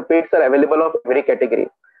happens? The paints are available of every category.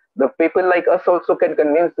 The people like us also can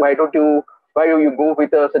convince, why do you go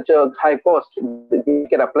with such a high cost? You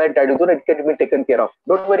can apply tidal zone, it can be taken care of.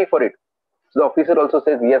 Don't worry for it. So the officer also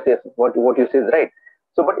says, yes, what you say is right.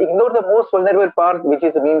 So, but ignore the most vulnerable part, which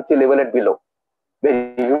is the mean sea level and below,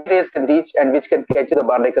 where UV rays can reach and which can catch the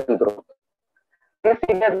barnacle growth. this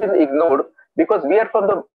thing has been ignored because we are from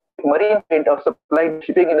the marine paint or supply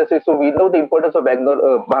shipping industry, so we know the importance of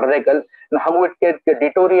barnacle and how it can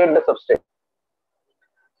deteriorate the substrate.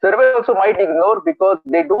 Survey also might ignore because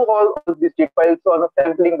they do all these data files on a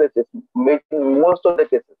sampling basis, making most of the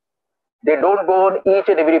cases. They don't go on each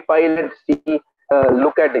and every file and see,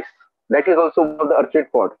 look at this. That is also one of the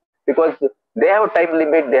urgent part because they have a time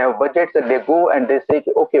limit, they have budgets, and they go and they say,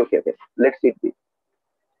 okay, let's see it.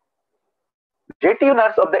 Jet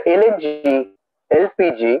owners of the LNG,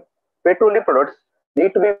 LPG, petroleum products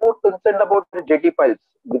need to be more concerned about the jetty piles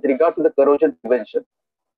with regard to the corrosion prevention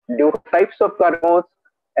due to types of cargoes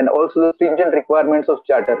and also the stringent requirements of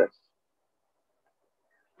charterers.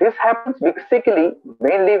 This happens basically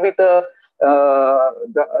mainly with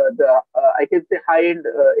I can say high-end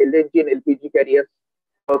LNG and LPG carriers,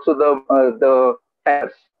 also the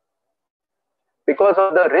tankers, because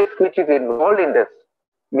of the risk which is involved in this,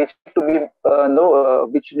 which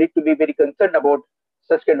need to be very concerned about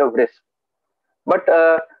such kind of risk. But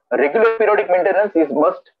regular periodic maintenance is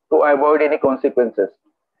must to avoid any consequences.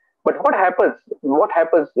 But what happens,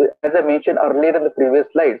 as I mentioned earlier in the previous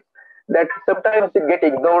slides, that sometimes it get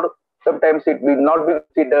ignored, sometimes it will not be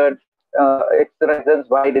considered, extra reasons,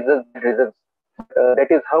 why reasons.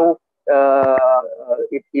 That is how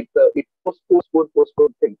it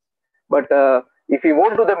postpone things. But if you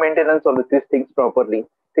won't do the maintenance of these things properly,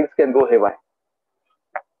 things can go haywire.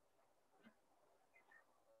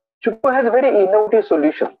 Chuko has a very innovative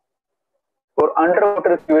solution for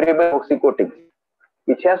underwater curable epoxy coatings,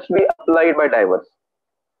 which has to be applied by divers.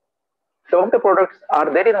 Some of the products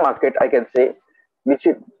are there in market, I can say, which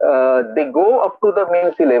they go up to the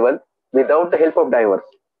main sea level without the help of divers,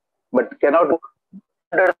 but cannot go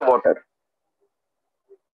under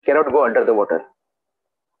the water.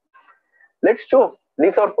 Let's show.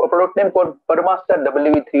 These are product name called Permaster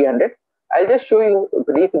WE300. I'll just show you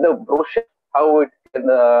brief the brochure, how it can,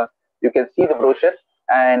 you can see the brochure,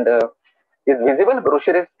 and is visible.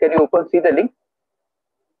 Brochure is, can you see the link?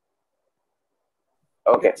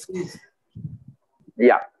 Okay.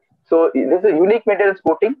 Yeah. So this is a unique maintenance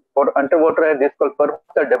coating for underwater, and this is called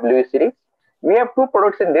Permaster WE series. We have two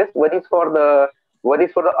products in this. One is for the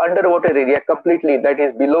underwater area completely, that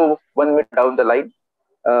is below 1 meter down the line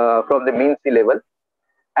from the mean sea level,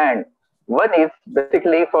 and one is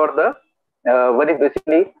basically for the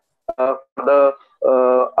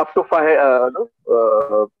up to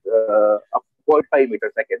 0.5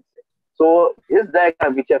 meters, I can say. So this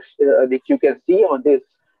diagram which you can see on this,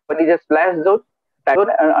 one is a splash zone, tide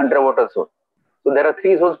zone, and underwater zone. So there are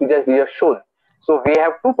three zones which we have shown. So we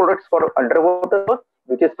have two products for underwater zone,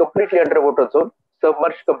 which is completely underwater zone,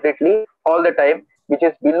 submerged completely all the time, which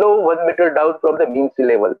is below 1 meter down from the mean sea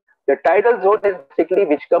level. The tidal zone is basically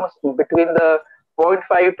which comes between the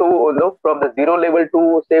 0.5 to from the zero level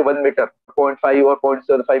to say 1 meter, 0.5 or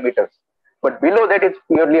 0.75 meters. But below that is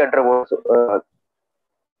purely underwater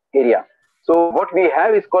area. So what we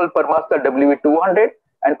have is called Permaster WE200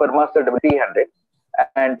 and Permaster WE300,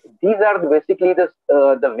 and these are basically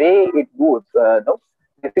the way it goes.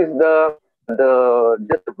 This is just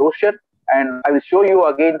the brochure, and I will show you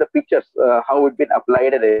again the pictures how it's been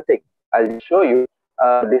applied and everything. I'll show you.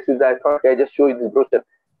 This is, I thought I just show you this brochure.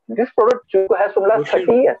 This product Chuko has from last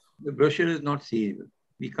 30 years. The brochure is not seeable.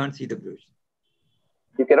 We can't see the brochure.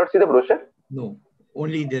 You cannot see the brochure? No,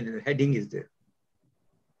 only the heading is there.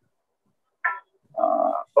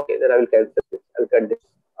 Okay, then I will cancel this. I'll cut this.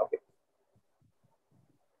 Okay.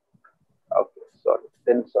 Okay, sorry,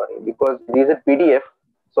 because this is a PDF.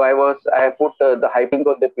 So I put the hyperlink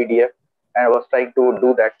on the PDF, and I was trying to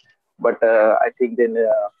do that, but I think then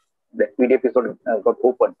the PDF is not got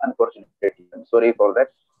open, unfortunately. I'm sorry for that.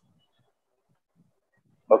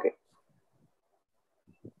 Okay.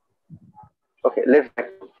 Okay, let's back.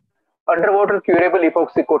 Underwater curable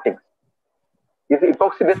epoxy coatings. These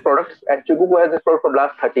epoxy-based products, and Chugoku has this product from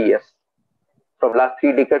last 30 years. From last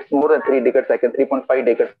 3 decades, more than 3 decades, 3.5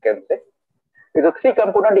 decades, I can say. It's a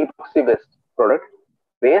 3-component epoxy-based product: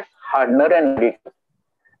 base, hardener, and editor.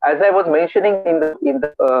 As I was mentioning in the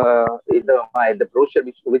brochure,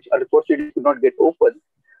 which unfortunately could not get open,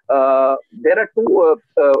 there are two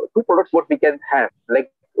products what we can have,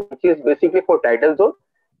 like, which is basically for tidal zone,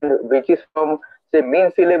 which is from say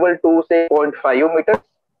mean sea level to say 0.5 meters,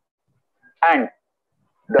 and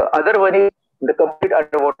the other one is the complete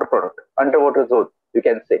underwater zone, you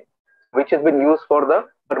can say, which has been used for the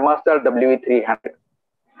Permaster WE300.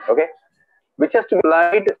 Okay, which has to be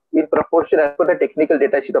applied in proportion as per the technical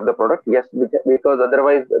data sheet of the product. Yes, because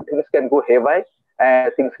otherwise things can go haywire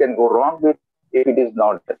and things can go wrong with if it is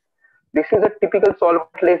not done. This is a typical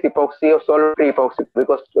solventless epoxy or solvent-free epoxy,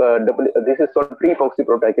 because this is solvent-free epoxy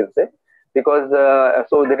product, I can say, because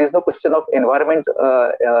so there is no question of environment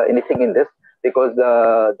anything in this, because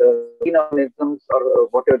the marine organisms or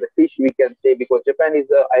whatever the fish we can say, because Japan is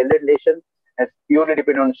an island nation and purely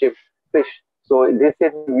dependent on fish. So this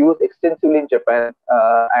is used extensively in Japan,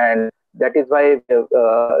 and that is why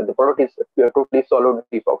the product is totally solid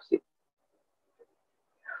epoxy.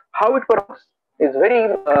 How it performs is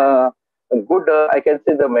very good. I can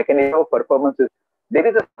say the mechanism of performance is, there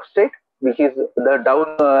is a substrate which is the down,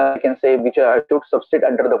 I can say, which are should substrate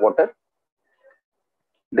under the water.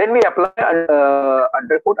 Then we apply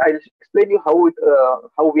undercoat. I'll explain you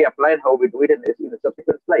how we apply and how we do it in the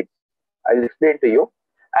subsequent slides. I'll explain to you,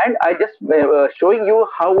 and I just showing you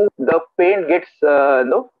how the paint gets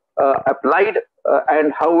applied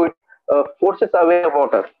and how it forces away the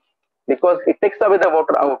water, because it takes away the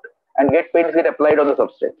water out and paints get applied on the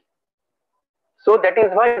substrate. So that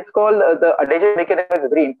is why it's called the adhesion mechanism is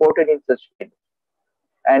very important in such paint.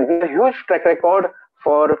 And we have a huge track record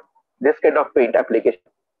for this kind of paint application.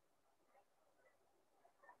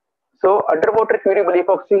 So underwater curable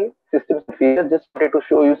epoxy systems features, just wanted to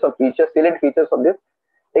show you some features, salient features of this.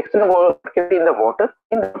 Excellent workability in the water,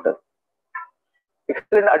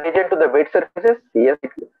 Excellent adhesion to the wet surfaces. Yes,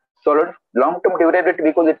 solid long-term durability,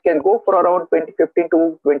 because it can go for around 15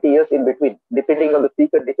 to 20 years in between, depending on the sea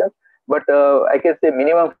conditions. But I can say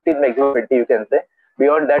minimum 15, maximum 20, you can say.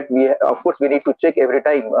 Beyond that, of course we need to check every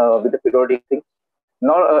time with the periodic thing.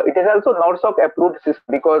 Now, it is also NORSOC approved system,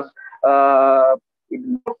 because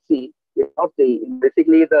in North Sea,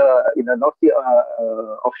 basically in the North Sea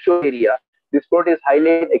offshore area, this product is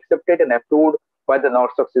highly accepted and approved by the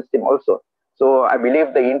NORSOC system also. So I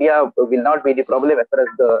believe the India will not be the problem as far as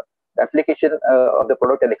the application of the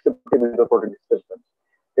product and acceptability of the product is concerned.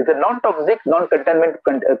 It's a non-toxic, non-contaminant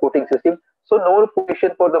coating system, so no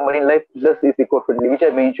pollution for the marine life, plus is eco-friendly, which I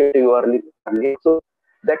mentioned to you earlier. So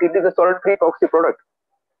that it is a solid-free epoxy product.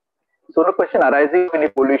 So no question arising any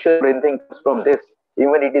pollution or anything from this,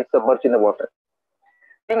 even it is submerged in the water.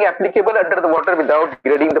 Being applicable under the water without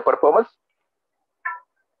degrading the performance.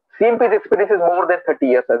 CMP's experience is more than 30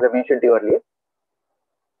 years, as I mentioned to you earlier.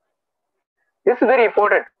 This is very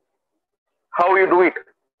important. How you do it.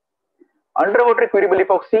 Underwater curable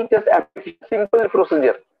epoxy, just simple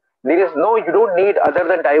procedure. There is no, you don't need other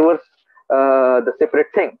than divers, the separate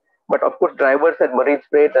thing. But of course, drivers and marine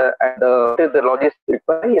spray and the logistics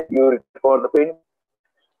require you for the paint.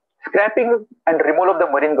 Scrapping and removal of the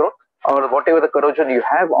marine growth or whatever the corrosion you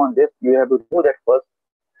have on this, you have to remove that first.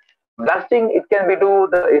 Blasting, it can be do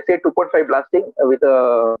the SA 2.5 blasting with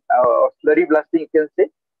a slurry blasting, you can say,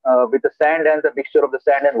 with the sand and the mixture of the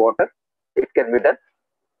sand and water. It can be done.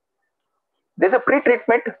 There's a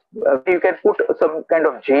pre-treatment. You can put some kind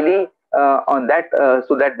of jelly on that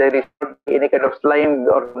so that there is any kind of slime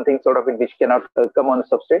or something sort of which cannot come on the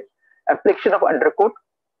substrate. Application of undercoat.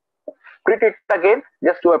 Pre-treat again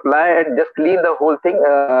just to apply and just clean the whole thing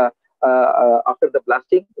after the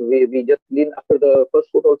blasting. We just clean after the first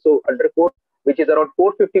coat also undercoat, which is around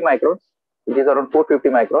 450 microns. Which is around 450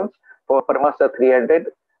 microns for Permasa 300.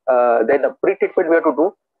 Then the pre-treatment we have to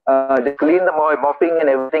do. Just clean the mopping and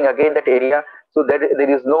everything again that area, so that there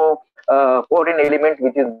is no foreign element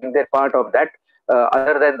which is in that part of that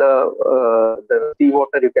other than the sea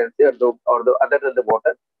water, you can say, or the other than the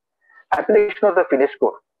water. Application of the finish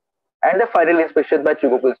coat and the final inspection by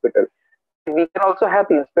Chugoku inspector. We can also have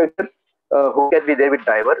the inspector who can be there with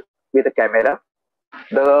diver with a camera.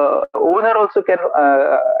 The owner also can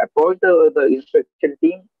appoint the inspection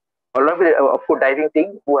team along with a diving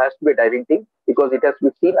team, who has to be a diving team, because it has to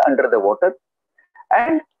be seen under the water.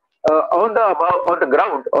 And on the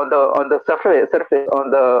ground, on the surface,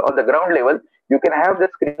 on the ground level, you can have the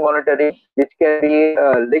screen monitoring, which can be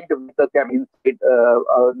linked with the cam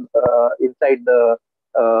inside the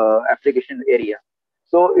application area.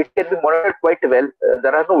 So it can be monitored quite well.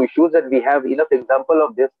 There are no issues, and we have enough example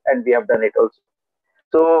of this, and we have done it also.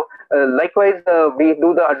 So likewise, we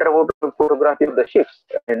do the underwater photography of the ships,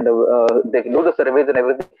 and they do the surveys and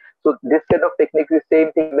everything. So this kind of technique, the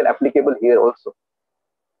same thing will applicable here also.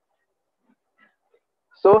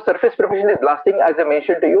 So surface preparation is blasting, as I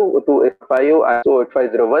mentioned to you, to FIO ISO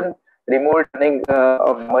 8501, removing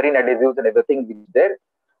of marine adhesives and everything which is there.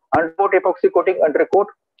 Undercoat epoxy coating, undercoat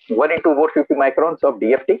 1 into 450 microns of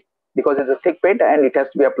DFT, because it's a thick paint and it has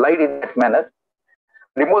to be applied in that manner.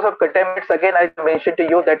 Removal of contaminants, again, I mentioned to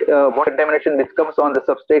you that what contamination which comes on the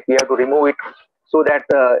substrate, we have to remove it so that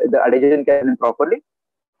the adhesion can be properly.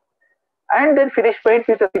 And then finish paint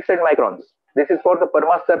with 600 microns. This is for the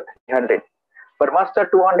Permasa 300. Permaster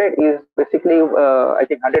 200 is basically, I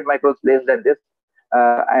think, 100 microns less than this.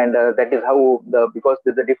 And that is how because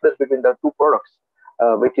there's a difference between the two products,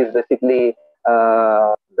 which is basically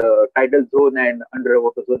the tidal zone and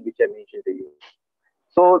underwater zone, which I mentioned to you.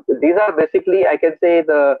 So these are basically, I can say,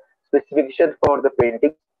 the specifications for the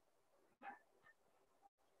painting.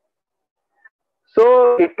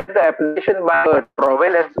 So it is the application by a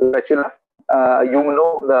trowel and spatula.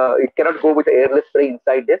 It cannot go with airless spray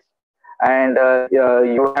inside this, and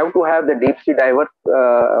you have to have the deep sea diver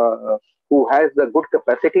who has the good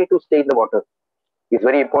capacity to stay in the water. It's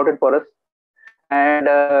very important for us. And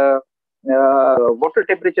water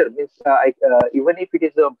temperature means even if it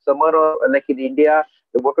is summer or like in India,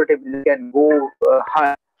 the water temperature can go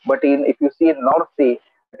high. But if you see in North Sea,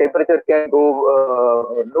 the temperature can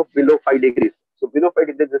go below 5 degrees. So below 5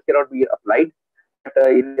 degrees, this cannot be applied. But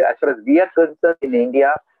as far as we are concerned in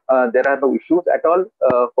India, there are no issues at all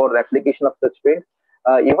for the application of such paint.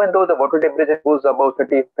 Even though the water temperature goes above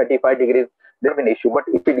 30, 35 degrees, there will be an issue. But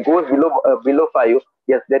if it goes below 5,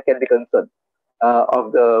 yes, there can be concern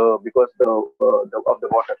because of the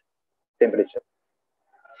water temperature.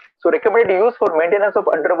 So recommended use for maintenance of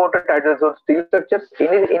underwater tidal zone steel structures.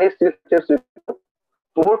 Any steel structures,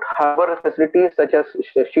 port harbor facilities such as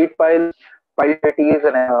sheet piles, pile jetties,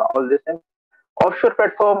 and all this things. Offshore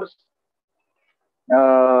platforms,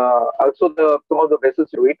 also some of the vessels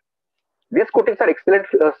do it. These coatings are excellent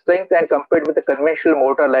strength and compared with the conventional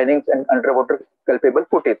mortar linings and underwater culpable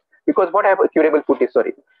putties. Because what happens, curable putties,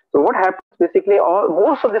 sorry. So what happens basically,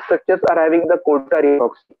 most of the structures are having the coal tar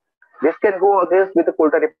epoxy. This can go against with the coal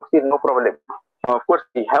tar epoxy, no problem. Of course,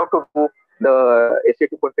 we have to do the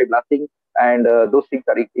SA2.5 blasting, and those things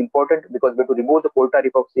are important because we have to remove the coal tar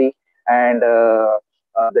epoxy and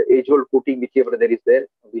the age-old coating, whichever there is there,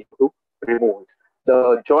 we have to remove it.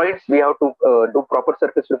 The joints, we have to do proper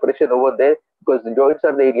surface preparation over there because the joints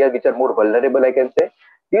are the areas which are more vulnerable, I can say.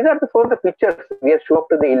 These are some of the pictures we have shown up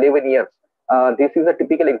to the 11 years. This is a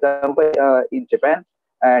typical example in Japan,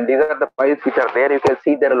 and these are the piles which are there. You can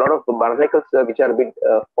see there are a lot of barnacles which are being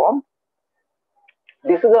formed.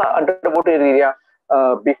 This is the underwater area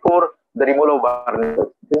before the removal of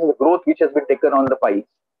barnacles. This is the growth which has been taken on the piles.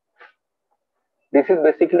 This is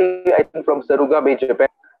basically, I think, from Saruga Bay, Japan.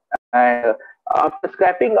 And after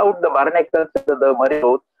scraping out the barnacles, the marine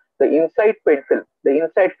growth, the inside paint film, the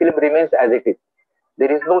inside film remains as it is.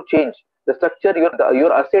 There is no change. The structure,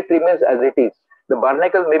 your asset remains as it is. The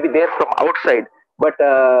barnacle may be there from outside, but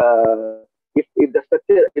if the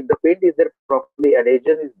structure, if the paint is there properly,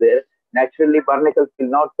 adhesion is there, naturally barnacles will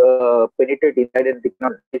not penetrate inside and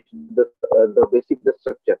cannot reach the basic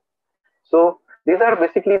structure. So these are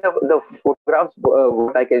basically the photographs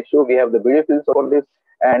what I can show. We have the video films for this,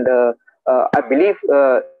 and I believe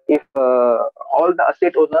if all the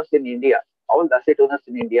asset owners in India,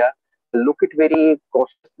 look it very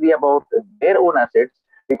cautiously about their own assets,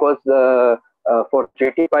 because for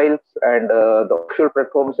jetty piles and the offshore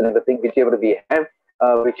platforms and everything, whichever we have,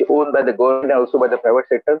 which owned by the government and also by the private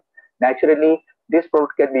sector, naturally this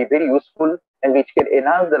product can be very useful and which can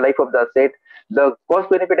enhance the life of the asset. The cost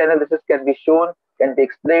benefit analysis can be shown, can be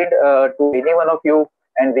explained to any one of you,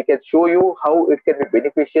 and we can show you how it can be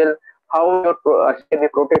beneficial, how your asset can be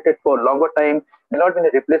protected for longer time, may not be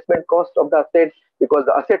the replacement cost of the asset, because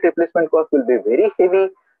the asset replacement cost will be very heavy.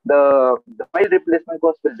 The pile replacement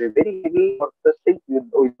cost will be very heavy for such things. You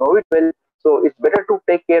know it well. So it's better to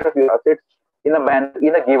take care of your assets in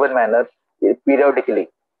a given manner periodically.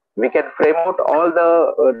 We can frame out all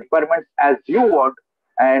the requirements as you want,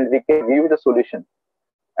 and we can give you the solution.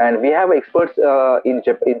 And we have experts in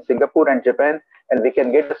Singapore and Japan, and we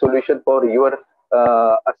can get the solution for your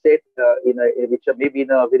asset which may be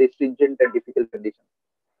in a very stringent and difficult condition.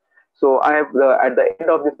 So I have at the end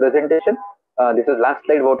of this presentation, this is last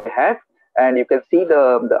slide what I have, and you can see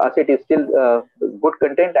the asset is still good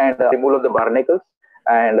content and removal of the barnacles.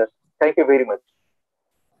 And thank you very much.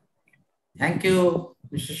 Thank you,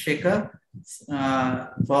 Mr. Shekhar,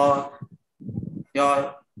 for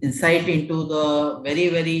your insight into the very,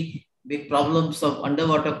 very big problems of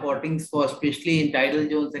underwater coatings, for especially in tidal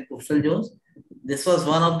zones and coastal zones. This was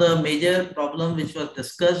one of the major problems which was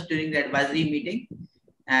discussed during the advisory meeting.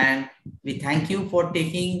 And we thank you for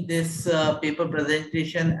taking this paper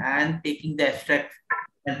presentation and taking the abstract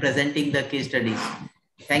and presenting the case studies.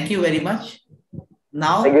 Thank you very much.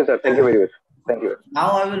 Now, thank you, sir. Thank you very much. Thank you.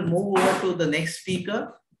 Now I will move over to the next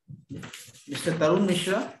speaker, Mr. Tarun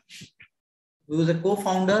Mishra, who is a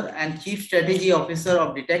co-founder and Chief Strategy Officer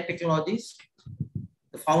of Detect Technologies.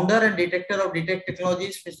 The founder and director of Detect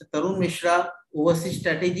Technologies, Mr. Tarun Mishra, oversees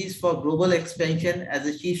strategies for global expansion as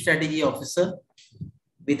a Chief Strategy Officer.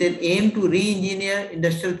 with an aim to re-engineer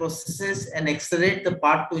industrial processes and accelerate the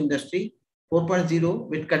path to Industry 4.0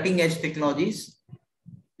 with cutting-edge technologies.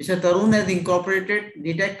 Mr. Tarun has incorporated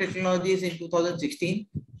Day-2 technologies in 2016.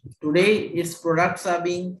 Today, its products are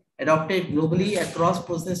being adopted globally across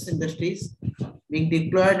process industries, being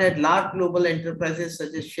deployed at large global enterprises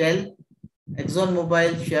such as Shell,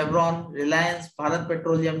 ExxonMobil, Chevron, Reliance, Bharat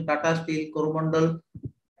Petroleum, Tata Steel, Coromandel,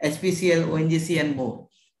 HPCL, ONGC, and more.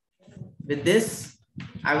 With this,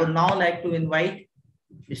 I would now like to invite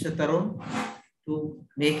Mr. Tarun to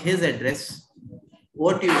make his address.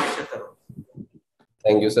 Over to you, Mr. Tarun.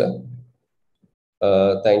 Thank you, sir.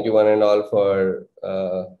 Thank you one and all for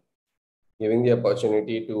giving the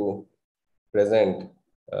opportunity to present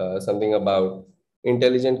something about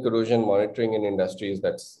intelligent corrosion monitoring in industries.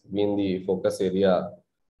 That's been the focus area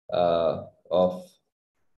of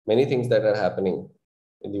many things that are happening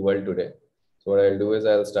in the world today. So what I'll do is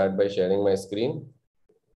I'll start by sharing my screen.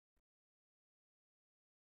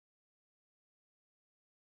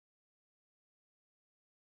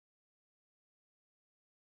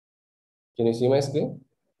 Can you see my screen?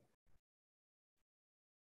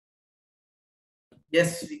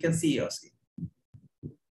 Yes, we can see your screen.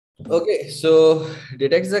 Okay, so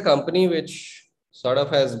Detect is a company which sort of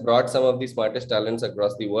has brought some of the smartest talents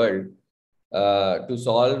across the world to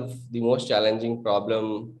solve the most challenging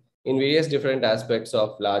problem in various different aspects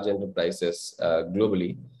of large enterprises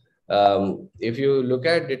globally. If you look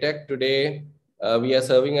at Detect today, we are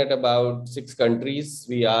serving at about 6 countries.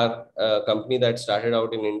 We are a company that started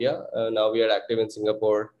out in India. Now we are active in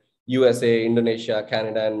Singapore, USA, Indonesia,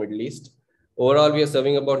 Canada, and Middle East. Overall, we are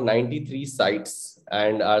serving about 93 sites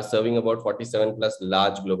and are serving about 47 plus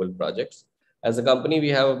large global projects. As a company, we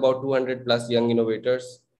have about 200 plus young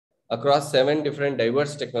innovators across 7 different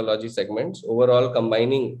diverse technology segments. Overall,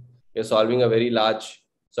 combining, we're solving a very large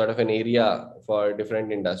sort of an area for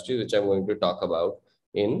different industries, which I'm going to talk about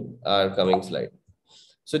in our coming slide.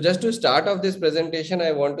 So just to start off this presentation,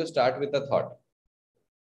 I want to start with a thought.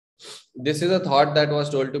 This is a thought that was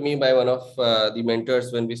told to me by one of the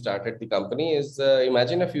mentors when we started the company is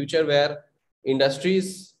imagine a future where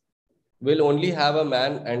industries will only have a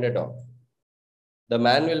man and a dog. The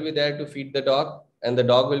man will be there to feed the dog and the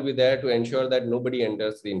dog will be there to ensure that nobody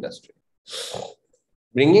enters the industry.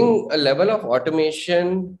 Bringing a level of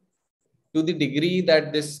automation to the degree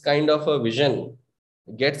that this kind of a vision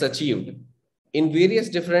gets achieved in various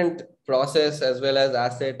different process as well as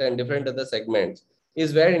asset and different other segments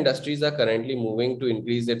is where industries are currently moving to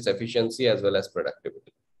increase its efficiency as well as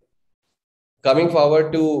productivity. Coming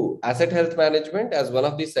forward to asset health management as one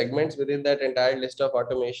of the segments within that entire list of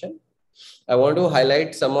automation, I want to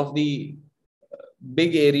highlight some of the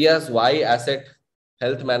big areas why asset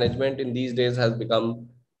health management in these days has become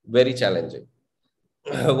very challenging.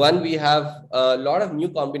 One, we have a lot of new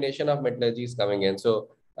combination of metallurgies coming in. So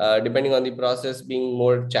depending on the process being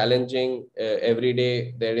more challenging, every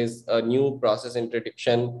day there is a new process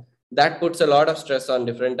introduction that puts a lot of stress on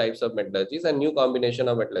different types of metallurgies, and new combination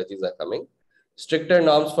of metallurgies are coming. Stricter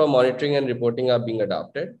norms for monitoring and reporting are being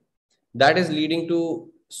adopted. That is leading to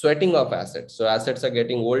sweating of assets. So assets are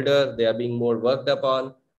getting older, they are being more worked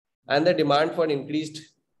upon, and the demand for increased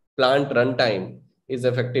plant runtime is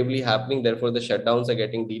effectively happening. Therefore, the shutdowns are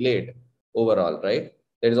getting delayed overall, right?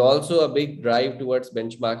 There is also a big drive towards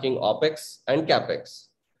benchmarking OPEX and CAPEX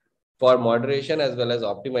for moderation as well as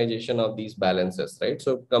optimization of these balances, right?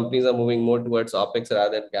 So companies are moving more towards OPEX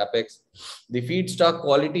rather than CAPEX. The feedstock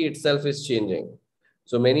quality itself is changing.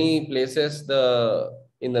 So many places,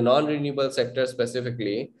 in the non-renewable sector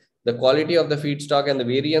specifically, the quality of the feedstock and the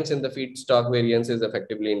variance in the feedstock variance is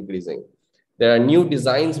effectively increasing. There are new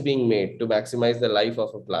designs being made to maximize the life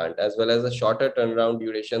of a plant, as well as the shorter turnaround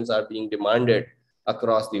durations are being demanded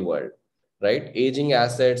across the world, right? Aging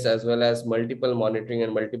assets as well as multiple monitoring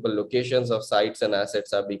and multiple locations of sites and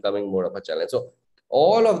assets are becoming more of a challenge. So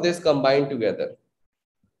all of this combined together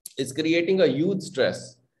is creating a huge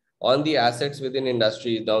stress on the assets within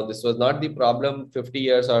industry. Now, this was not the problem 50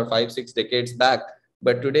 years or 5-6 decades back,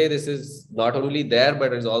 but today this is not only there,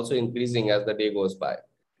 but it's also increasing as the day goes by.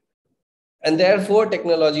 And therefore,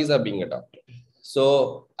 technologies are being adopted.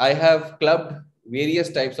 So I have clubbed various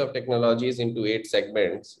types of technologies into 8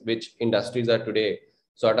 segments, which industries are today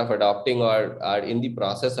sort of adopting or are in the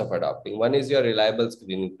process of adopting. One is your reliable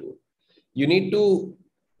screening tool. You need to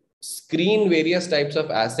screen various types of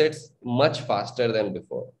assets much faster than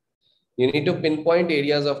before. You need to pinpoint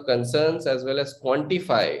areas of concerns as well as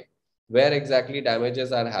quantify where exactly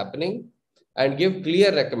damages are happening and give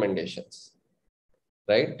clear recommendations,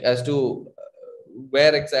 right, as to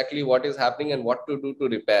where exactly what is happening and what to do to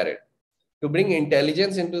repair it. to bring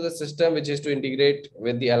intelligence into the system, which is to integrate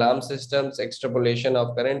with the alarm systems, extrapolation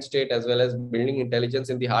of current state, as well as building intelligence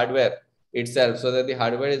in the hardware itself, so that the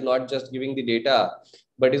hardware is not just giving the data,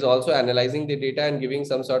 but is also analyzing the data and giving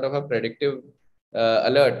some sort of a predictive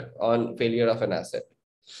alert on failure of an asset.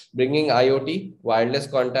 Bringing IoT, wireless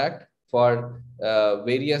contact for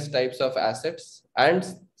various types of assets. And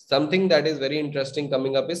something that is very interesting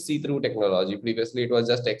coming up is see-through technology. Previously, it was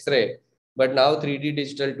just X-ray, but now 3D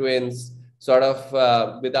digital twins, sort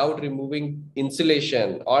of without removing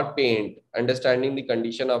insulation or paint, understanding the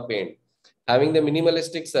condition of paint, having the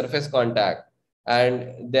minimalistic surface contact,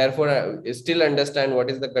 and therefore still understand what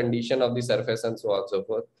is the condition of the surface and so on and so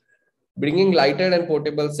forth. Bringing lighter and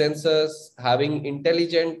portable sensors, having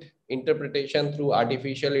intelligent interpretation through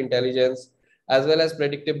artificial intelligence, as well as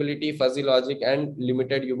predictability, fuzzy logic, and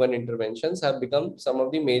limited human interventions have become some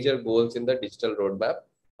of the major goals in the digital roadmap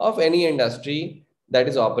of any industry that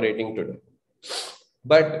is operating today.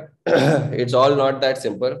 But it's all not that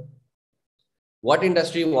simple. What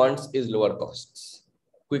industry wants is lower costs,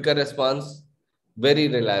 quicker response, very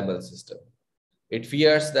reliable system. It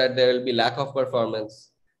fears that there will be lack of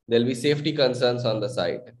performance, there will be safety concerns on the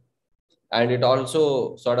site, and it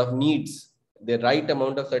also sort of needs the right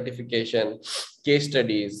amount of certification, case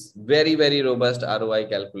studies, very, very robust ROI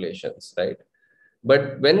calculations, right?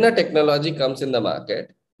 But when the technology comes in the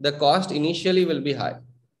market, the cost initially will be high.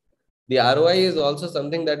 The ROI is also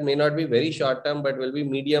something that may not be very short term, but will be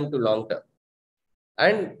medium to long term.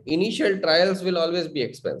 And initial trials will always be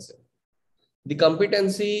expensive. The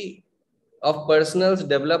competency of personals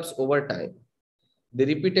develops over time. The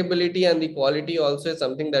repeatability and the quality also is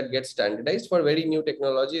something that gets standardized. For very new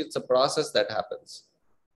technology, it's a process that happens.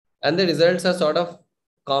 And the results are sort of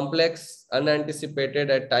complex, unanticipated.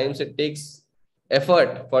 At times, it takes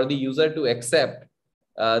effort for the user to accept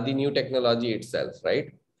the new technology itself,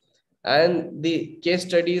 right? And the case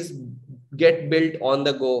studies get built on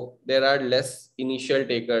the go. There are less initial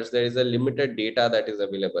takers. There is a limited data that is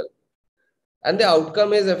available. And the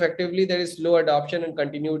outcome is effectively there is slow adoption and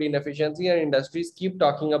continued inefficiency, and industries keep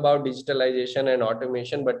talking about digitalization and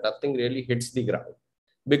automation, but nothing really hits the ground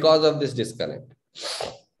because of this disconnect.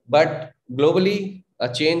 But globally,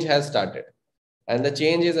 a change has started, and the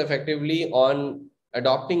change is effectively on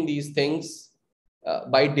adopting these things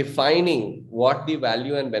by defining what the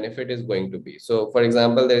value and benefit is going to be. So, for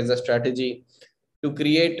example, there is a strategy to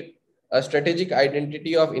create a strategic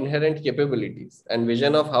identity of inherent capabilities and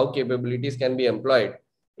vision of how capabilities can be employed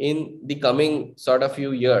in the coming sort of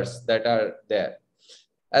few years that are there,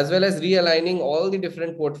 as well as realigning all the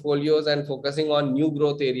different portfolios and focusing on new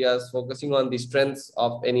growth areas, focusing on the strengths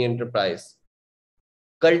of any enterprise,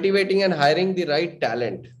 cultivating and hiring the right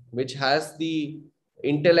talent, which has the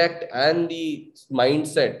intellect and the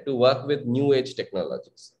mindset to work with new age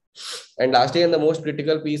technologies. And lastly, and the most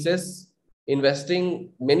critical piece is investing.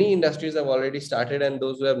 Many industries have already started, and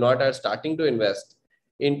those who have not are starting to invest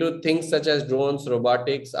into things such as drones,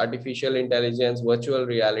 robotics, artificial intelligence, virtual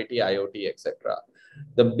reality, IoT, etc.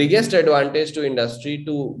 The biggest advantage to industry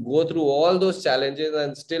to go through all those challenges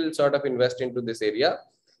and still sort of invest into this area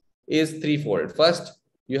is threefold. First,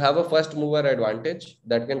 you have a first mover advantage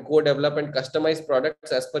that can co-develop and customize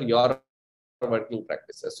products as per your working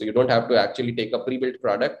practices. So you don't have to actually take a pre-built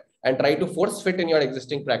product and try to force fit in your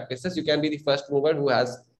existing practices. You can be the first mover who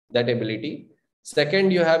has that ability.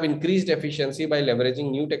 Second, you have increased efficiency by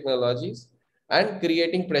leveraging new technologies and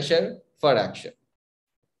creating pressure for action.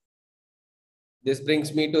 This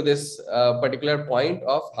brings me to this particular point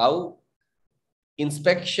of how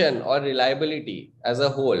inspection or reliability as a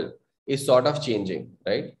whole is sort of changing,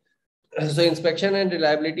 right? So inspection and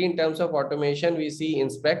reliability in terms of automation, we see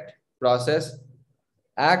inspect, process,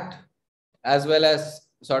 act, as well as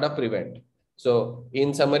sort of prevent. So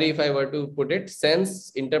in summary, if I were to put it,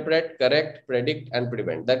 sense, interpret, correct, predict, and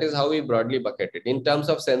prevent. That is how we broadly bucket it. In terms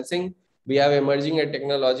of sensing, we have emerging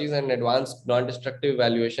technologies and advanced non-destructive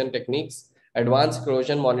evaluation techniques, advanced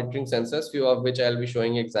corrosion monitoring sensors, few of which I'll be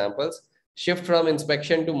showing examples, shift from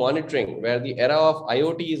inspection to monitoring, where the era of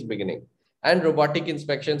IoT is beginning, and robotic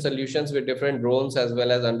inspection solutions with different drones as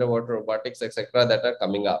well as underwater robotics, etc., that are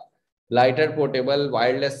coming up. Lighter, portable,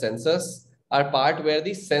 wireless sensors are part where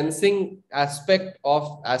the sensing aspect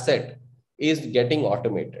of asset is getting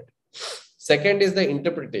automated. Second is the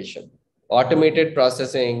interpretation, automated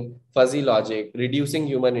processing, fuzzy logic, reducing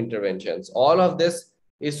human interventions. All of this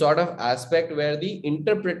is sort of aspect where the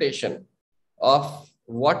interpretation of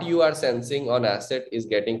what you are sensing on asset is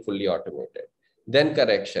getting fully automated. Then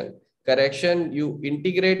correction. Correction, you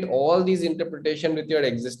integrate all these interpretation with your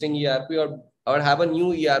existing ERP or have a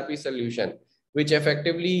new ERP solution which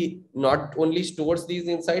effectively not only stores these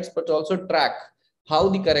insights, but also track how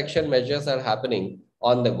the correction measures are happening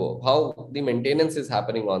on the go, how the maintenance is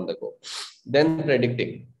happening on the go. Then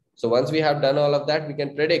predicting. So once we have done all of that, we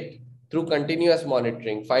can predict through continuous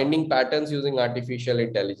monitoring, finding patterns using artificial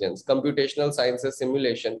intelligence. Computational sciences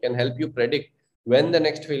simulation can help you predict when the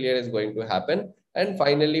next failure is going to happen, and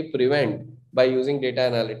finally prevent by using data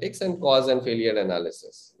analytics and cause and failure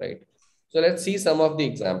analysis, right? So let's see some of the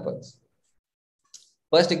examples.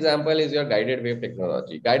 First example is your guided wave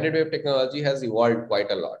technology. Guided wave technology has evolved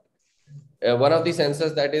quite a lot. One of the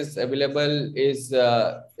sensors that is available is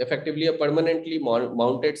effectively a permanently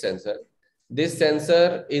mounted sensor. This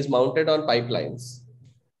sensor is mounted on pipelines,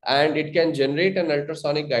 and it can generate an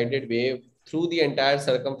ultrasonic guided wave through the entire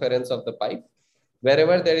circumference of the pipe.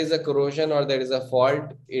 Wherever there is a corrosion or there is a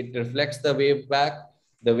fault, it reflects the wave back.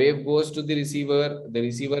 The wave goes to the receiver. The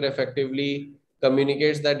receiver effectively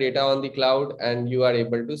communicates that data on the cloud, and you are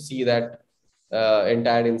able to see that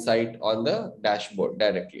entire insight on the dashboard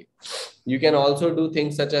directly. You can also do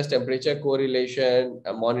things such as temperature correlation,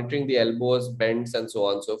 monitoring the elbows, bends, and so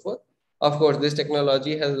on and so forth. Of course, this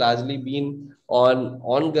technology has largely been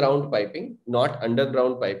on ground piping, not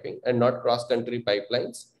underground piping, and not cross-country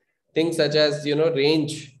pipelines. Things such as,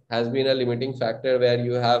 range has been a limiting factor, where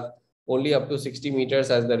you have only up to 60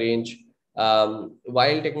 meters as the range.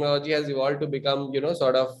 While technology has evolved to become,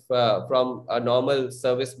 from a normal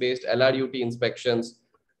service-based LRUT inspections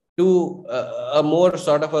to a more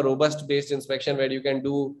sort of a robust based inspection, where you can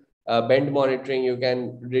do bend monitoring, you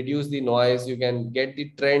can reduce the noise, you can get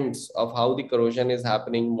the trends of how the corrosion is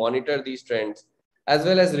happening, monitor these trends, as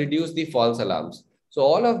well as reduce the false alarms. So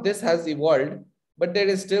all of this has evolved, but there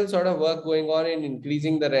is still sort of work going on in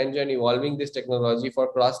increasing the range and evolving this technology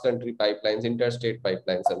for cross-country pipelines, interstate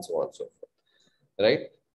pipelines, and so on and so forth,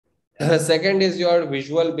 right? Second is your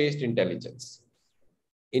visual-based intelligence.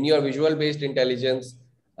 In your visual-based intelligence,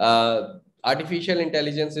 artificial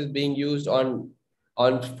intelligence is being used on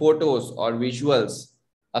photos or visuals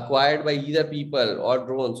acquired by either people or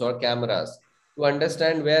drones or cameras to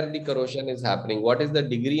understand where the corrosion is happening, what is the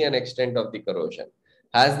degree and extent of the corrosion.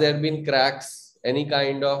 Has there been cracks, any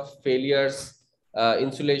kind of failures,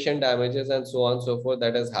 insulation damages, and so on and so forth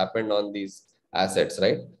that has happened on these assets,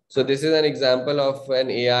 right? So this is an example of an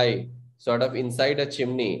AI sort of inside a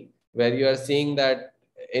chimney, where you are seeing that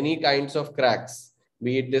any kinds of cracks,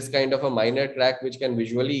 be it this kind of a minor crack which can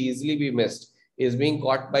visually easily be missed, is being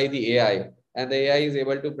caught by the AI, and the AI is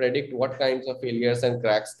able to predict what kinds of failures and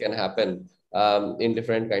cracks can happen in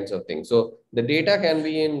different kinds of things. So the data can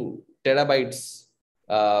be in terabytes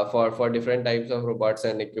for different types of robots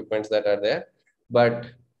and equipments that are there, but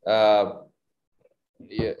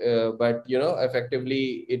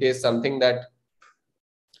effectively it is something that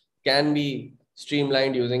can be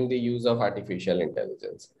streamlined using the use of artificial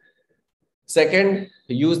intelligence. Second,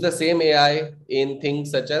 use the same AI in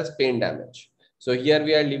things such as paint damage. So here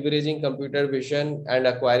we are leveraging computer vision and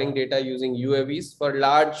acquiring data using UAVs for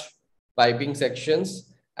large piping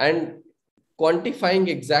sections and quantifying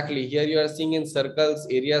exactly. Here you are seeing in circles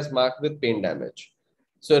areas marked with paint damage.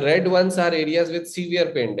 So red ones are areas with severe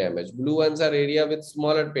paint damage. Blue ones are area with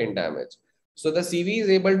smaller paint damage. So the CV is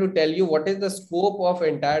able to tell you what is the scope of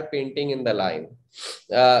entire painting in the line,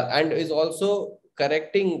 and is also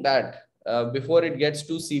correcting that before it gets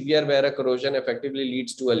too severe, where a corrosion effectively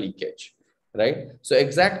leads to a leakage, right? So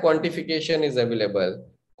exact quantification is available.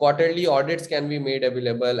 Quarterly audits can be made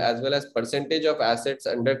available, as well as percentage of assets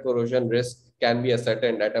under corrosion risk can be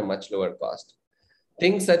ascertained at a much lower cost.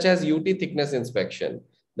 Things such as UT thickness inspection.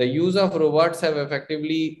 The use of robots have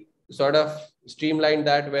effectively sort of streamlined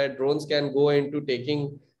that, where drones can go into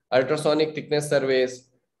taking ultrasonic thickness surveys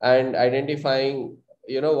and identifying,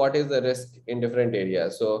 what is the risk in different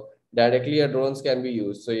areas. So directly a drones can be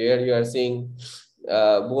used. So here you are seeing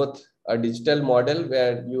both a digital model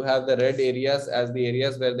where you have the red areas as the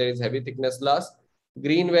areas where there is heavy thickness loss,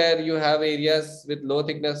 green where you have areas with low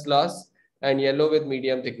thickness loss, and yellow with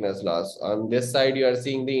medium thickness loss. On this side, you are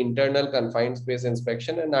seeing the internal confined space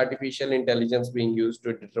inspection and artificial intelligence being used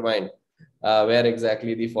to determine where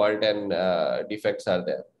exactly the fault and defects are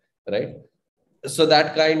there, right? So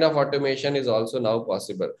that kind of automation is also now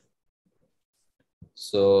possible.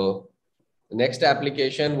 So next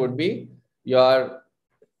application would be your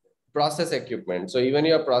process equipment. So even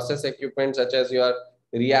your process equipment, such as your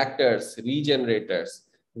reactors, regenerators,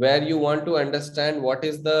 where you want to understand what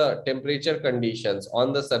is the temperature conditions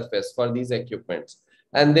on the surface for these equipments,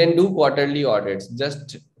 and then do quarterly audits.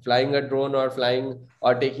 Just flying a drone or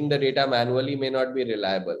taking the data manually may not be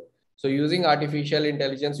reliable. So using artificial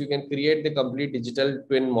intelligence, you can create the complete digital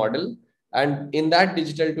twin model. And in that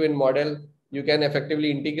digital twin model, you can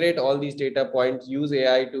effectively integrate all these data points, use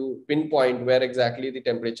AI to pinpoint where exactly the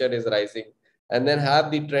temperature is rising, and then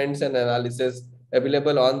have the trends and analysis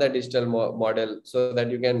available on the digital model so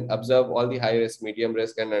that you can observe all the high risk, medium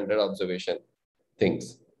risk, and under observation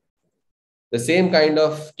things. The same kind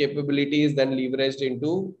of capability is then leveraged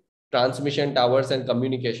into transmission towers and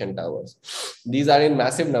communication towers. These are in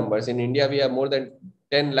massive numbers. In India, we have more than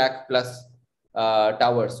 10 lakh plus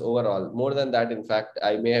towers overall. More than that, in fact,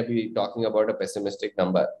 I may be talking about a pessimistic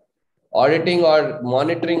number. Auditing or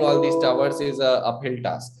monitoring all these towers is an uphill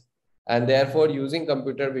task. And therefore, using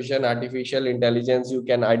computer vision, artificial intelligence, you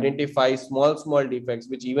can identify small defects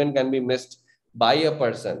which even can be missed by a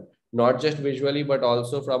person, not just visually, but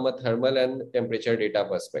also from a thermal and temperature data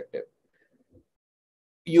perspective.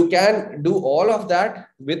 You can do all of that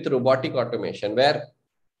with robotic automation, where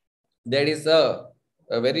there is a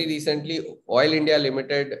very recently Oil India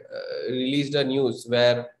Limited released a news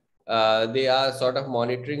where they are sort of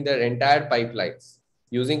monitoring their entire pipelines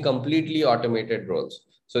using completely automated drones.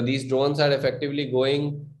 So these drones are effectively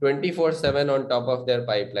going 24/7 on top of their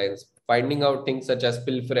pipelines, finding out things such as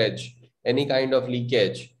pilferage, any kind of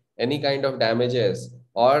leakage, any kind of damages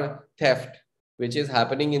or theft, which is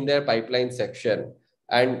happening in their pipeline section.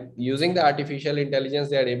 And using the artificial intelligence,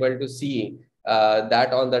 they are able to see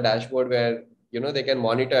that on the dashboard where, you know, they can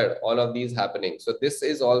monitor all of these happening. So this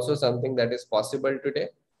is also something that is possible today.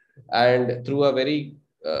 And through a very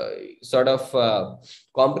sort of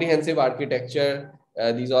comprehensive architecture,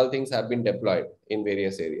 these all things have been deployed in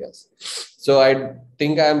various areas. So I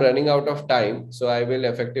think I am running out of time. So I will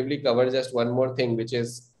effectively cover just one more thing, which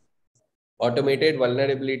is automated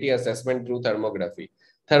vulnerability assessment through thermography.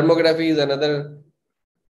 Thermography is another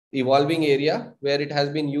evolving area where it has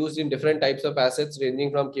been used in different types of assets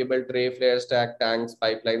ranging from cable tray, flare stack, tanks,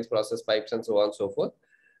 pipelines, process pipes, and so on and so forth,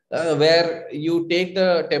 where you take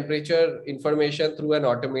the temperature information through an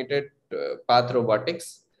automated path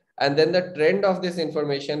robotics, and then the trend of this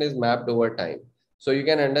information is mapped over time. So you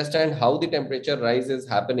can understand how the temperature rise is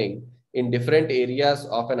happening in different areas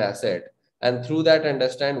of an asset, and through that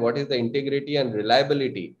understand what is the integrity and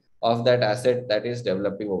reliability of that asset that is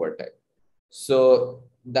developing over time. So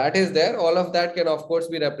that is there. All of that can, of course,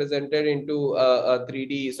 be represented into a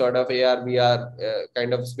 3D sort of AR, VR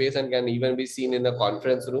kind of space, and can even be seen in the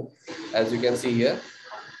conference room, as you can see here.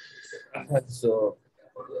 So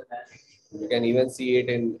you can even see it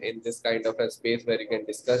in this kind of a space where you can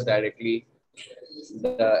discuss directly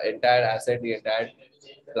the entire asset, the entire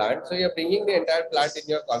plant. So you're bringing the entire plant in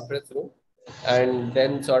your conference room and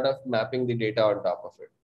then sort of mapping the data on top of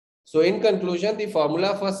it. So in conclusion, the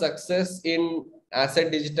formula for success in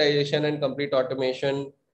asset digitization and complete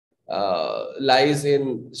automation lies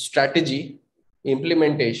in strategy,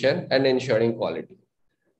 implementation, and ensuring quality.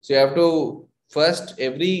 So you have to, first,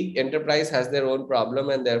 every enterprise has their own problem,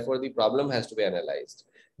 and therefore the problem has to be analyzed.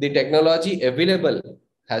 The technology available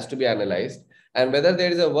has to be analyzed, and whether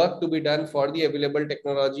there is a work to be done for the available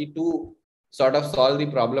technology to sort of solve the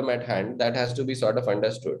problem at hand, that has to be sort of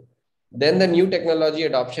understood. Then the new technology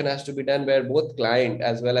adoption has to be done, where both client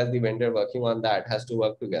as well as the vendor working on that has to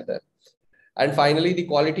work together. And finally, the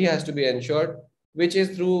quality has to be ensured, which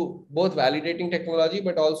is through both validating technology,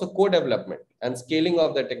 but also co-development and scaling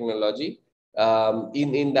of the technology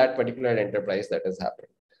in that particular enterprise that is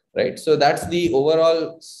happening, right? So that's the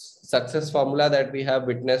overall success formula that we have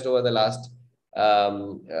witnessed over the last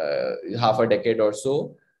half a decade or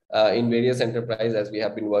so in various enterprises as we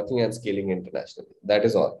have been working and scaling internationally. That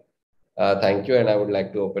is all. Thank you, and I would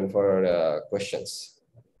like to open for questions.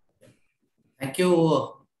 Thank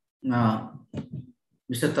you,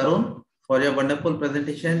 Mr. Tarun, for your wonderful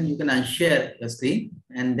presentation. You can unshare your screen,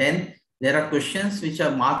 and then there are questions which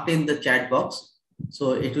are marked in the chat box.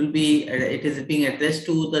 So it is being addressed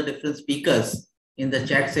to the different speakers in the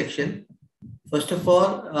chat section. First of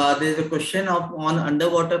all, there is a question on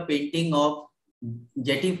underwater painting of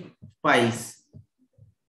jetty piles.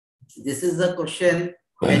 This is the question.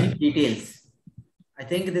 Any details? I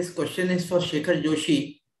think this question is for Shekhar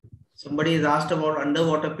Joshi. Somebody has asked about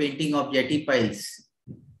underwater painting of jetty piles.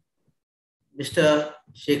 Mr.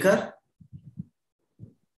 Shekhar,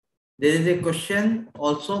 there is a question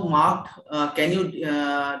also marked. Can you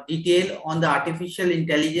detail on the artificial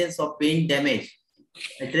intelligence of paint damage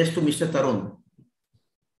addressed to Mr. Tarun?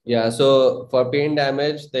 Yeah, so for paint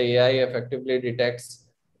damage, the AI effectively detects,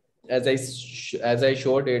 as I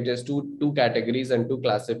showed, it is two categories and two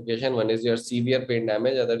classification. One is your severe paint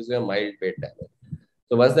damage, other is your mild paint damage.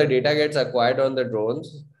 So once the data gets acquired on the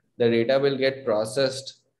drones, the data will get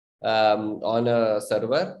processed on a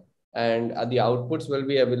server, and the outputs will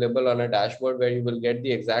be available on a dashboard where you will get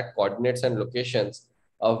the exact coordinates and locations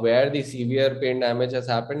of where the severe paint damage has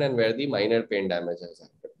happened and where the minor paint damage has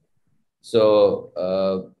happened.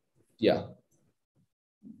 So, yeah.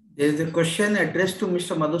 There is a question addressed to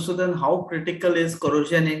Mr. Madhusudan. How critical is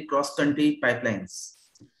corrosion in cross-country pipelines?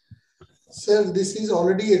 Sir, this is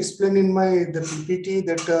already explained in the PPT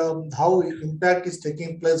that how impact is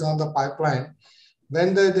taking place on the pipeline.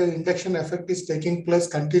 When the induction effect is taking place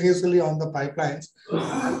continuously on the pipelines,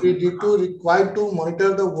 and we need to require to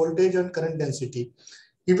monitor the voltage and current density.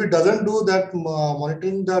 If it doesn't do that,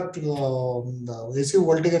 monitoring the AC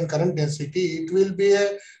voltage and current density, it will be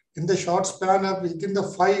in the short span of within the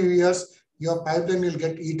 5 years, your pipeline will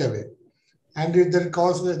get eat away. And it will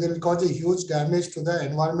cause a huge damage to the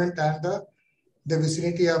environment and the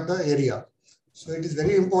vicinity of the area. So it is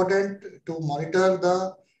very important to monitor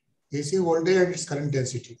the AC voltage and its current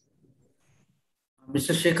density.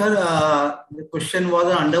 Mr. Shekhar, the question was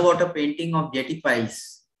on underwater painting of jetty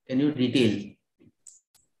piles. Can you detail?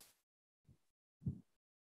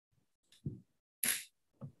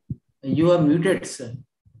 You are muted, sir.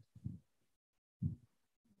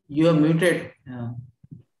 You are muted.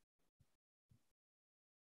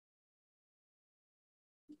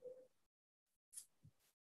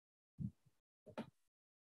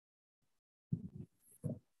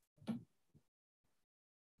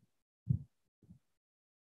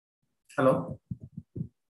 Hello?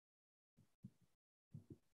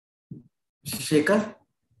 Shekhar?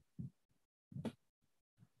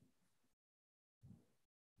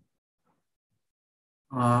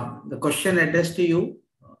 The question addressed to you.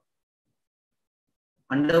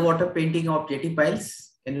 Underwater painting of jetty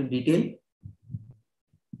piles. Can you detail?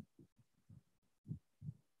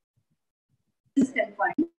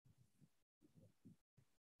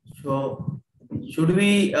 So, should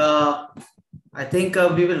we, I think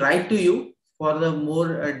we will write to you for the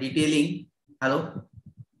more detailing. Hello?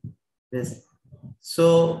 Yes.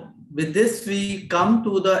 So, with this, we come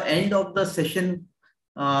to the end of the session,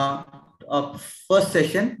 of first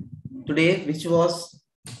session today, which was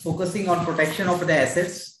focusing on protection of the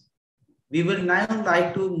assets. We will now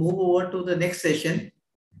like to move over to the next session,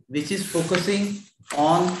 which is focusing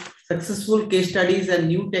on successful case studies and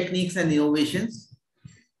new techniques and innovations.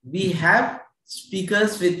 We have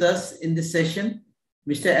speakers with us in this session,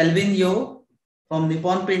 Mr. Alvin Yeo from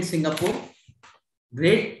Nippon Paint Singapore.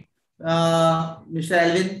 Great, Mr.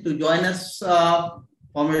 Alvin, to join us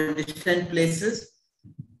from different places.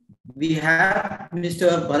 We have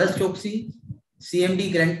Mr. Bharat Chokshi,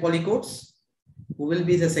 CMD Grand Polycoats, who will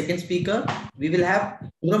be the second speaker. We will have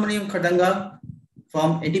Subramaniam Khadanga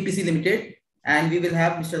from NTPC Limited, and we will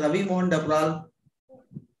have Mr. Ravi Mohan Dabral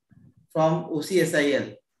from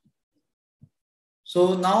OCSIL.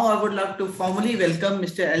 So now I would like to formally welcome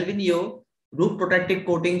Mr. Alvin Yeo, Roof Protective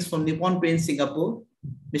Coatings from Nippon Paint Singapore.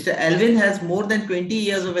 Mr. Alvin has more than 20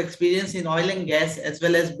 years of experience in oil and gas as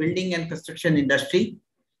well as building and construction industry,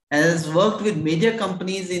 and has worked with major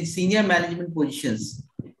companies in senior management positions.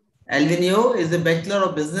 Alvin Yeo is a Bachelor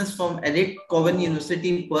of Business from Edith Cowan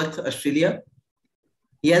University, Perth, Australia.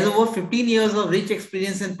 He has over 15 years of rich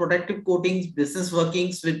experience in protective coatings, business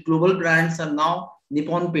workings with global brands, and now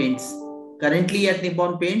Nippon Paints. Currently at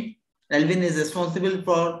Nippon Paint, Alvin is responsible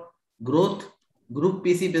for growth, group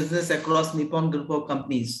PC business across Nippon Group of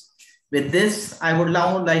companies. With this, I would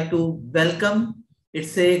now like to welcome.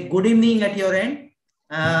 It's a good evening at your end.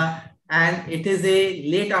 And it is a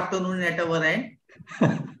late afternoon at our end.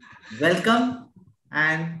 Welcome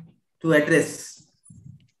and to address.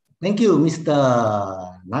 Thank you,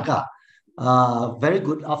 Mr. Naga. Very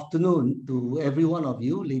good afternoon to every one of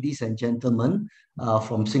you, ladies and gentlemen,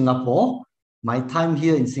 from Singapore. My time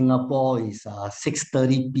here in Singapore is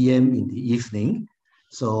 6:30 p.m. in the evening.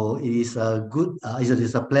 So it is it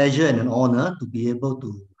is a pleasure and an honor to be able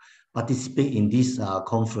to participate in this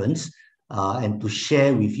conference. And to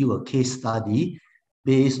share with you a case study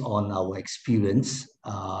based on our experience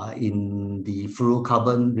in the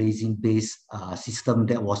fluorocarbon resin-based system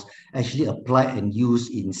that was actually applied and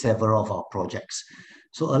used in several of our projects.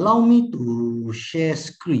 So allow me to share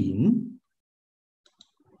screen.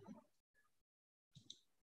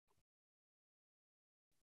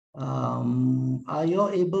 Are you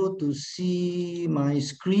able to see my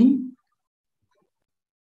screen?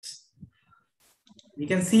 We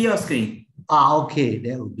can see your screen. Okay,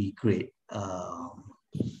 that would be great. All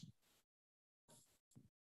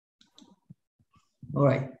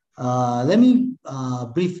right. Let me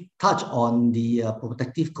brief touch on the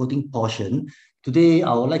protective coating portion. Today,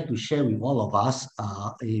 I would like to share with all of us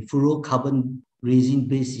a fluorocarbon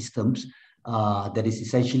resin-based systems that is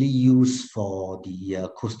essentially used for the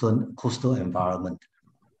coastal environment.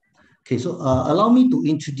 Okay, so allow me to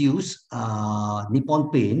introduce Nippon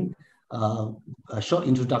Paint, a short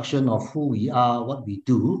introduction of who we are, what we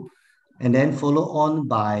do, and then follow on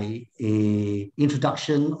by a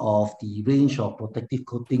introduction of the range of protective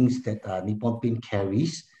coatings that Nippon Paint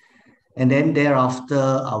carries. And then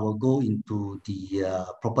thereafter, I will go into the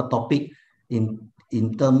proper topic in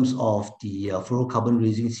terms of the fluorocarbon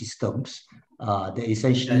resin systems that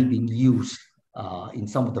essentially being used in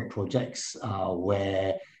some of the projects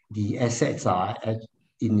where the assets are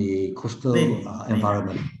in a coastal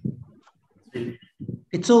environment.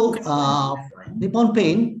 Okay, so Nippon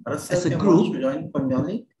Paint as a group,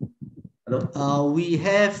 we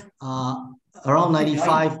have around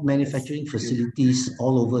 95 manufacturing facilities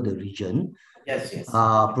all over the region,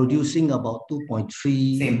 producing about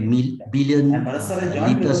 2.3 billion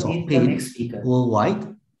liters of paint worldwide.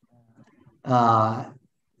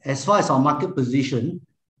 As far as our market position,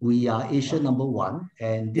 we are Asia #1,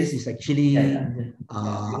 and this is actually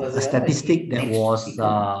a statistic that was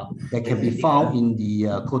that can be found in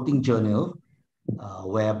the Coating Journal,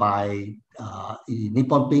 whereby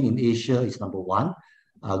Nippon Paint in Asia is #1.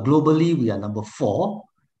 Globally, we are #4,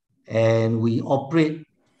 and we operate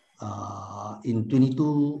in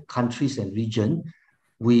 22 countries and regions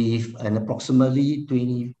with an approximately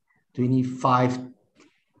 25,000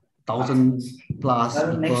 plus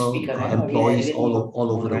people, employees all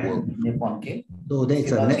over the world. So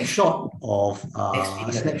that's a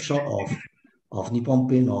snapshot of Nippon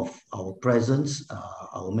Paint, of our presence,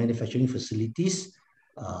 our manufacturing facilities,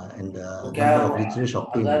 and the number of liters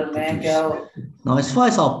of paint we produce. Now, as far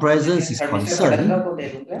as our presence is concerned,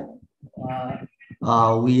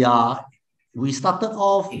 we started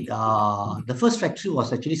off, the first factory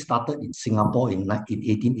was actually started in Singapore in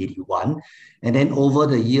 1881. And then over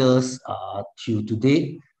the years till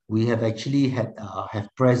today, we have actually have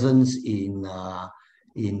presence in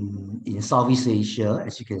Southeast Asia,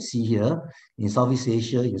 as you can see here, in Southeast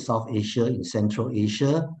Asia, in South Asia, in Central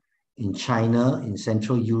Asia, in China, in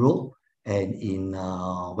Central Europe, and in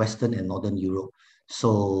Western and Northern Europe.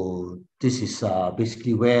 So this is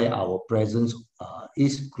basically where our presence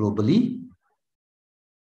is globally.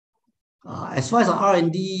 As far as our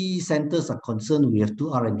R&D centers are concerned, we have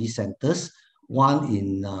 2 R&D centers. One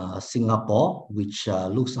in Singapore, which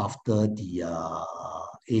looks after the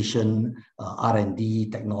Asian R&D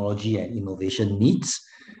technology and innovation needs.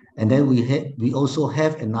 And then we also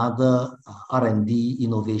have another R&D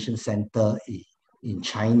innovation center in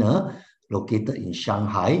China, located in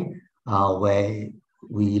Shanghai, where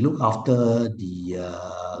we look after the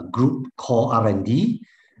group core R&D.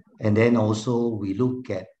 And then also we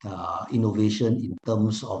look at innovation in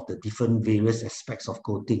terms of the different various aspects of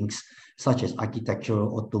coatings, such as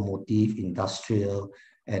architectural, automotive, industrial,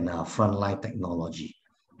 and frontline technology.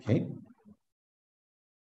 Okay.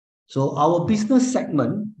 So our business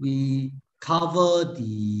segment, we cover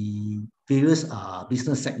the various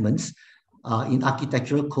business segments in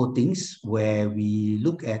architectural coatings, where we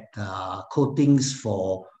look at coatings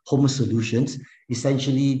for home solutions.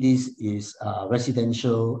 Essentially, this is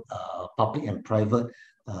residential, public and private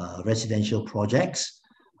residential projects.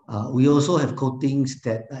 We also have coatings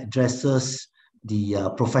that addresses the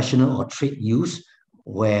professional or trade use,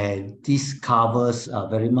 where this covers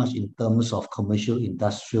very much in terms of commercial,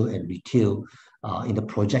 industrial, and retail in the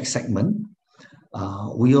project segment.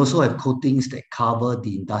 We also have coatings that cover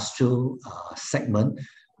the industrial segment,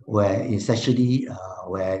 where essentially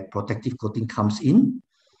where protective coating comes in.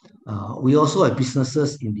 We also have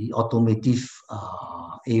businesses in the automotive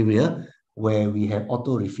area, where we have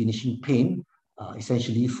auto refinishing paint,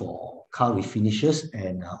 essentially for car refinishes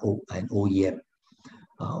and OEM.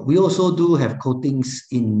 We also do have coatings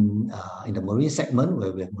in the marine segment,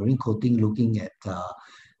 where we have marine coating looking at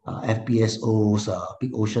FPSOs,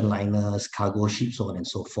 big ocean liners, cargo ships, so on and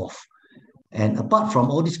so forth. And apart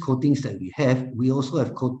from all these coatings that we have, we also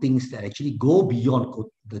have coatings that actually go beyond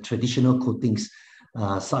the traditional coatings,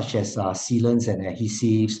 such as sealants and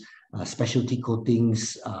adhesives, specialty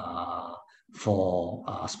coatings for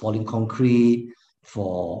spalling concrete,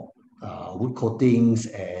 for wood coatings,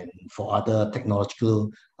 and for other technological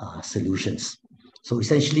solutions. So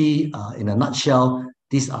essentially, in a nutshell,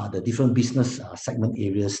 these are the different business segment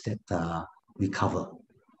areas that we cover.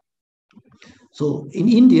 So in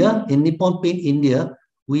India, in Nippon Paint India,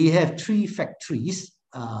 we have 3 factories.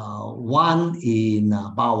 One in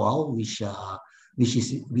Bawal, which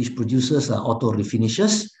produces auto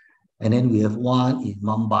refinishes, and then we have one in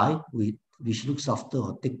Mumbai, which looks after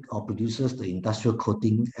or produces the industrial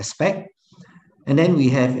coating aspect. And then we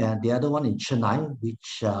have the other one in Chennai,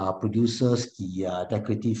 which produces the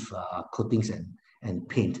decorative coatings and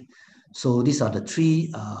paint. So these are the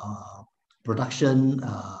three production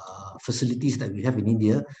facilities that we have in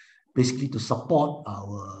India, basically to support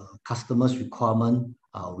our customers' requirement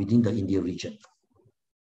within the India region.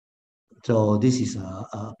 So this is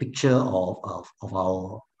a picture of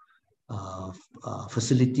our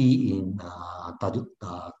facility in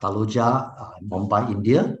Taloja, Mumbai,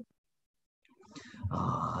 India.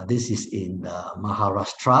 This is in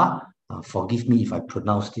Maharashtra. Forgive me if I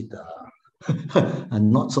pronounced it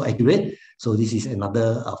not so accurate. So this is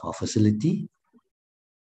another of our facility.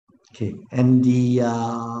 Okay, and the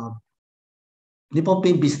Nippon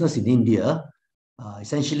Paint business in India,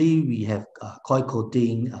 essentially we have coil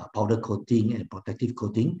coating, powder coating, and protective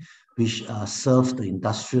coating, which serve the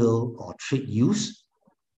industrial or trade use.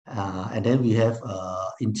 And then we have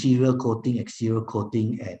interior coating, exterior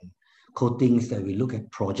coating, and coatings that we look at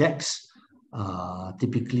projects,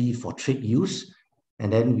 typically for trade use.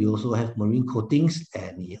 And then we also have marine coatings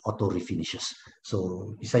and the auto refinishes.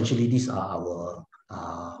 So essentially, these are our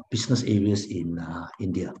business areas in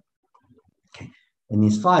India. Okay. And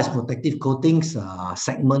as far as protective coatings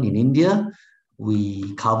segment in India,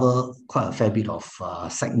 we cover quite a fair bit of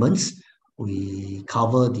segments. We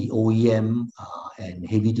cover the OEM and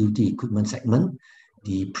heavy-duty equipment segment,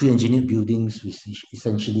 the pre-engineered buildings, which is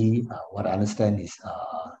essentially what I understand is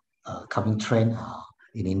a coming trend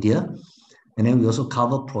in India. And then we also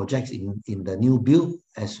cover projects in the new build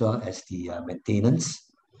as well as the maintenance.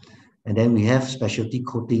 And then we have specialty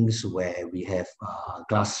coatings where we have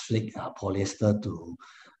glass flake polyester to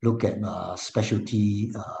look at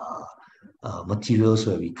specialty materials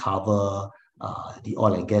where we cover the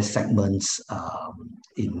oil and gas segments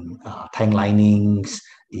in tank linings,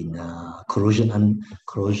 in corrosion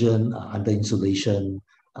under insulation,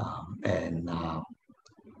 and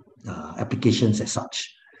applications as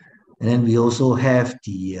such. And then we also have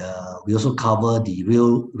we also cover the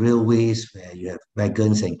railways where you have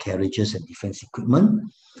wagons and carriages and defense equipment,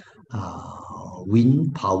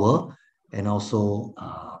 wind power, and also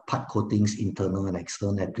part coatings, internal and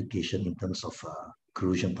external application in terms of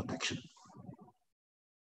corrosion protection.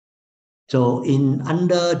 So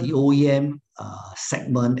under the OEM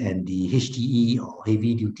segment and the HDE or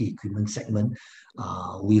heavy duty equipment segment,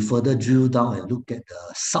 we further drill down and look at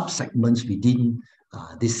the sub-segments within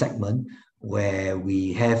this segment where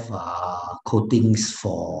we have coatings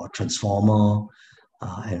for transformer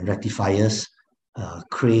and rectifiers,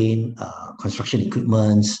 crane, construction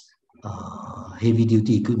equipments, heavy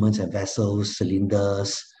duty equipments and vessels,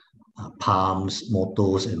 cylinders, pumps,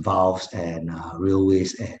 motors and valves, and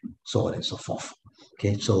railways, and so on and so forth.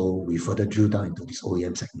 Okay, so we further drill down into these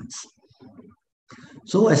OEM segments.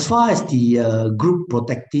 So as far as the group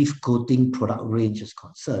protective coating product range is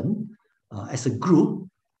concerned, as a group,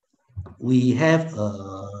 we have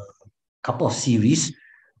a couple of series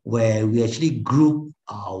where we actually group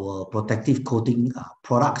our protective coating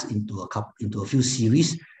products into a few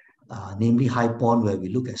series, namely High Pond, where we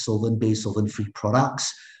look at solvent-based, solvent-free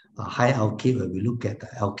products, High Alkyd, where we look at the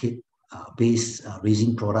alkyd-based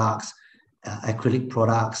resin products, acrylic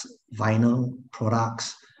products, vinyl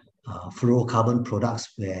products, fluorocarbon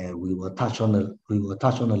products, where we will touch on a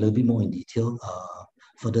little bit more in detail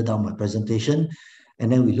further down my presentation.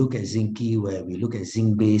 And then we look at Zinky, where we look at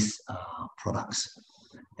zinc-based products.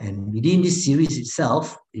 And within this series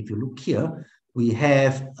itself, if you look here, we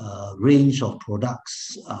have a range of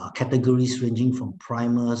products, categories ranging from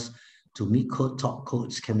primers to mid-coat, top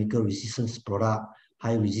coats, chemical resistance product,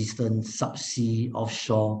 high resistance, subsea,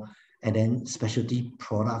 offshore, and then specialty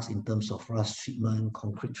products in terms of rust treatment,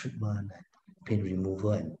 concrete treatment, paint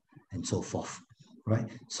removal, and so forth. Right?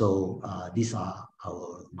 So these are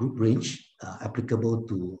our group range applicable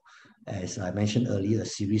to, as I mentioned earlier, a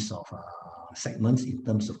series of segments in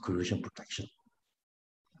terms of corrosion protection.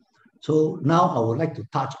 So now I would like to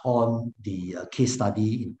touch on the case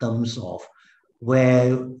study in terms of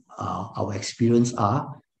where our experience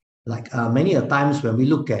are. Like many a times when we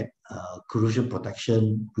look at corrosion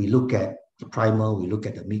protection, we look at the primer, we look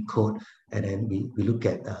at the mid coat, and then we look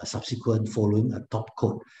at subsequent following a top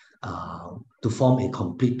coat to form a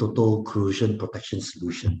complete total corrosion protection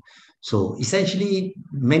solution. So essentially,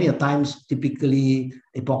 many a times, typically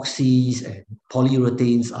epoxies and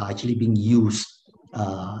polyurethanes are actually being used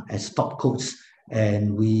as top coats,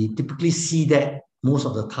 and we typically see that most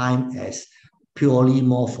of the time as purely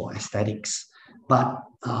more for aesthetics. But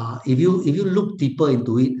if you look deeper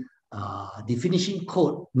into it, the finishing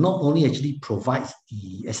coat not only actually provides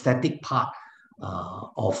the aesthetic part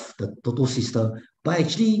of the total system, but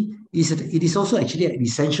actually it is also actually an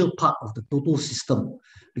essential part of the total system.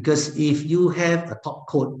 Because if you have a top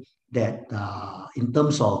coat that in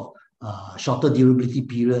terms of shorter durability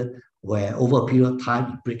period where over a period of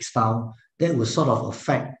time it breaks down, that will sort of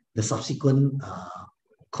affect the subsequent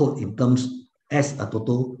coat in terms as a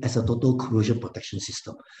total corrosion protection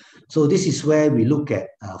system. So this is where we look at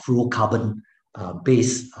fluorocarbon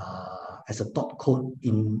base as a top coat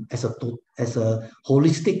as a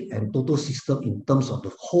holistic and total system in terms of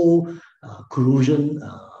the whole corrosion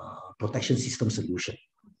protection system solution.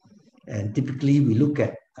 And typically we look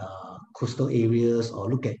at coastal areas or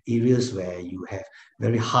look at areas where you have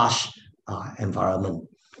very harsh environment.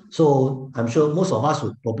 So I'm sure most of us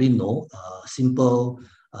would probably know a simple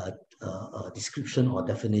description or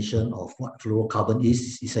definition of what fluorocarbon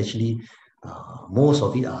is. Essentially, most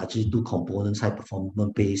of it are actually two components, high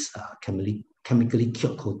performance based chemically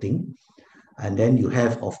cured coating. And then you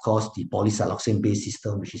have, of course, the polysiloxane based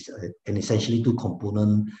system, which is an essentially two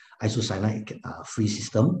component isocyanate free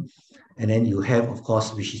system. And then you have, of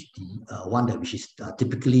course, which is the one that which is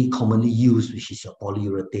typically commonly used, which is your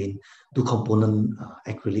polyurethane, two component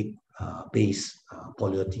acrylic based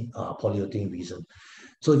polyurethane resin.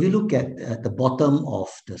 So if you look at the bottom of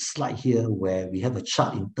the slide here, where we have a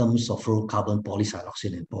chart in terms of fluorocarbon,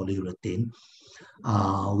 polysiloxane, and polyurethane,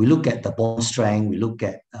 we look at the bond strength, we look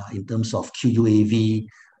at in terms of QUAV,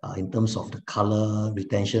 in terms of the color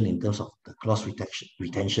retention, in terms of the gloss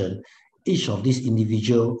retention. Each of these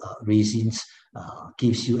individual resins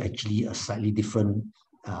gives you actually a slightly different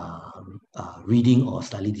reading or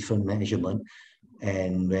slightly different measurement.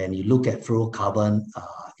 And when you look at fluorocarbon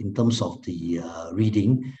in terms of the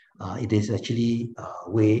reading, it is actually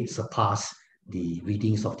way surpass the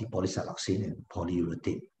readings of the polysiloxane and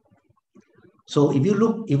polyurethane. So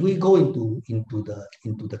if we go into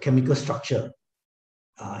the chemical structure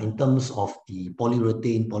in terms of the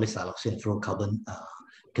polyurethane, polysiloxane, fluorocarbon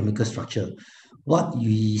chemical structure, what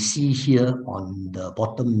we see here on the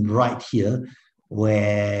bottom right here,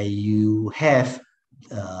 where you have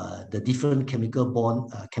the different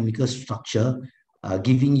chemical structure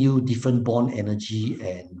giving you different bond energy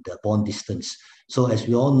and the bond distance. So as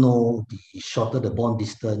we all know, the shorter the bond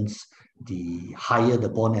distance, the higher the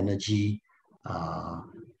bond energy.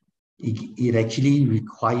 It actually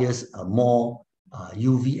requires a more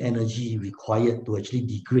UV energy required to actually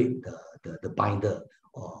degrade the binder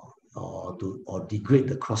or degrade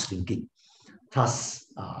the cross-linking. Thus,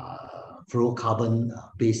 fluorocarbon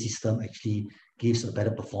based system actually gives a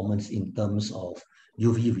better performance in terms of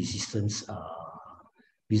UV resistance,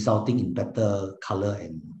 resulting in better color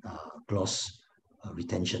and gloss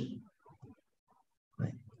retention.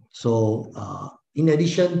 Right. So in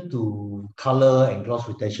addition to color and gloss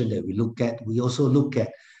retention that we look at, we also look at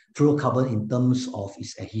fluorocarbon in terms of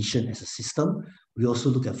its adhesion as a system. We also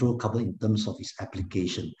look at fluorocarbon in terms of its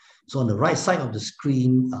application. So on the right side of the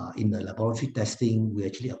screen, in the laboratory testing, we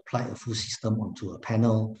actually apply a full system onto a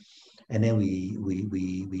panel, and then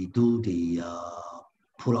we do the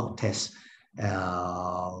pull-out test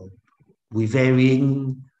with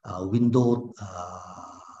varying window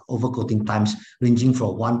overcoating times ranging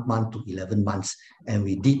from 1 month to 11 months. And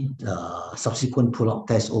we did subsequent pull-out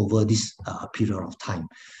tests over this period of time.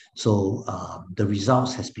 So the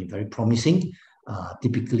results has been very promising,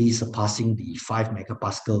 typically surpassing the 5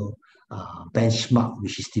 megapascal benchmark,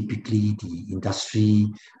 which is typically the industry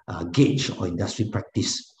gauge or industry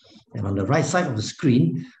practice. And on the right side of the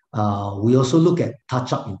screen, we also look at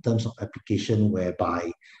touch-up in terms of application,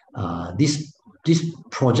 whereby this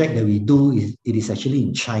project that we do, it is actually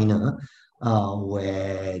in China,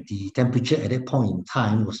 where the temperature at that point in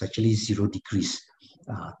time was actually 0 degrees,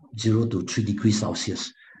 0 to 3 degrees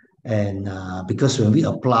Celsius. And because when we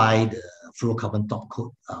apply the fluorocarbon top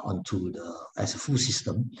coat onto as a full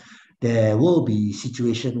system, there will be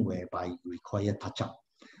situation whereby you require touch-up.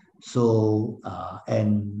 So,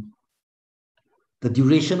 and the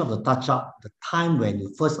duration of the touch-up, the time when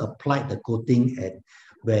you first applied the coating and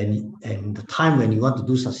the time when you want to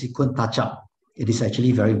do subsequent touch-up, it is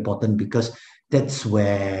actually very important, because that's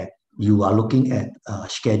where you are looking at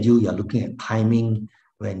schedule, you are looking at timing,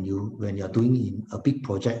 when you're doing in a big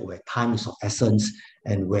project where time is of essence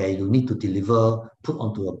and where you need to deliver, put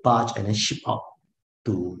onto a barge and then ship out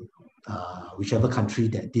to whichever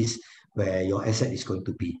country where your asset is going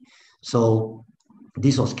to be. So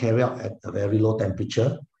this was carried out at a very low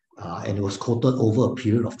temperature, and it was coated over a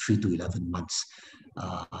period of 3 to 11 months.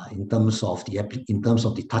 In terms of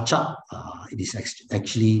the touch-up, it is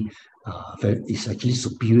actually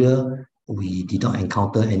superior. We did not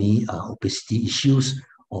encounter any opacity issues,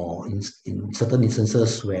 or in certain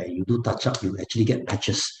instances where you do touch-up, you actually get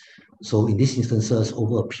patches. So in these instances,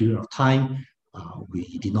 over a period of time,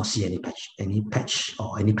 we did not see any patch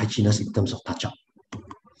or any patchiness in terms of touch-up.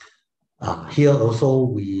 Here also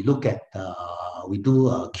we look at we do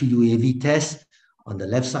a QUAV test. On the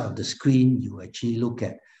left side of the screen, we actually look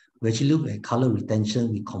at color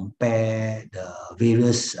retention. We compare the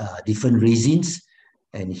various different resins.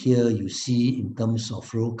 And here you see in terms of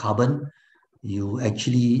fluorocarbon,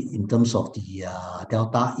 in terms of the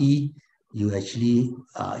delta E,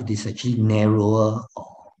 it is actually narrower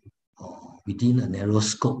or within a narrow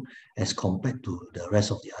scope as compared to the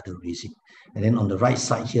rest of the other resin. And then on the right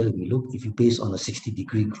side here, if you base on a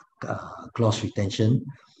 60-degree gloss retention,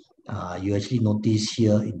 you actually notice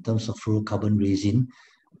here in terms of fluorocarbon resin,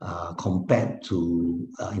 compared to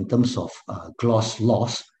in terms of gloss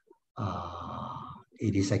loss,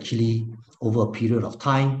 it is actually over a period of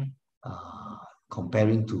time,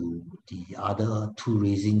 comparing to the other two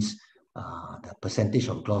resins, the percentage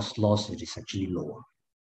of gloss loss, it is actually lower.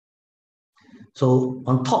 So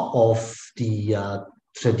on top of the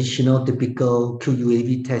traditional typical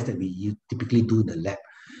QUAV test that we typically do in the lab,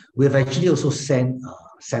 we have actually also sent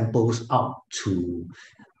samples out to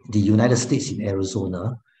the United States in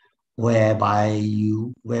Arizona, whereby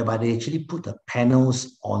they actually put the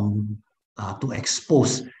panels on to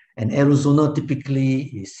expose. And Arizona typically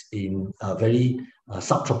is in very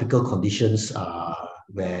subtropical conditions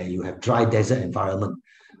where you have dry desert environment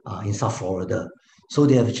in South Florida. So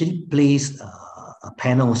they have actually placed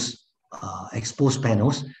panels, exposed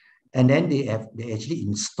panels, and then they actually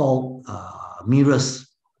installed mirrors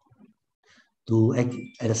at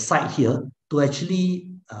the site here to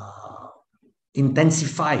actually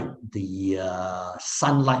intensify the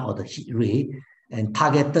sunlight or the heat ray and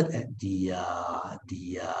targeted at the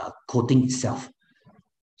coating itself.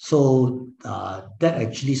 So that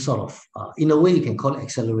actually sort of, in a way you can call it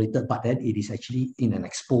accelerated, but then it is actually in an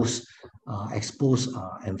exposed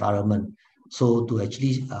environment. So to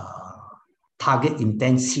actually target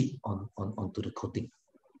intense heat onto the coating.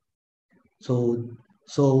 So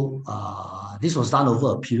this was done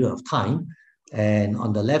over a period of time. And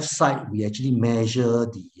on the left side, we actually measure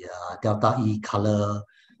the delta E color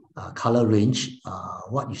range.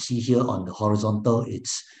 What you see here on the horizontal,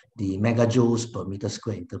 it's the megajoules per meter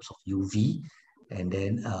square in terms of UV. And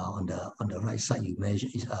then on the right side, you measure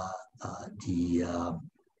the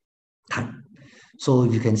time. So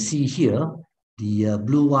you can see here, the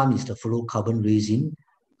blue one is the fluorocarbon resin.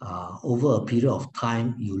 Over a period of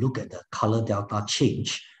time, you look at the color delta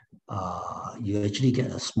change, you actually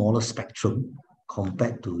get a smaller spectrum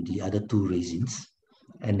compared to the other two resins.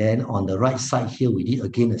 And then on the right side here, we did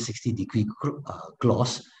again a 60-degree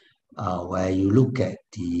gloss, where you look at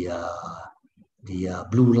the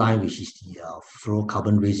blue line, which is the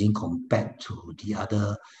fluorocarbon resin compared to the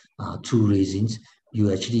other two resins.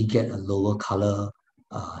 You actually get a lower color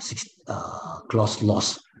gloss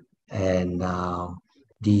loss. And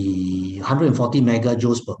the 140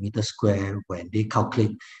 megajoules per meter square, when they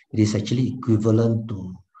calculate, it is actually equivalent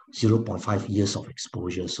to 0.5 years of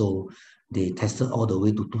exposure. So they tested all the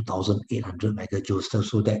way to 2,800 megajoules,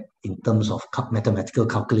 so that in terms of mathematical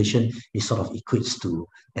calculation, it sort of equates to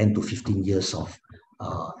 10 to 15 years of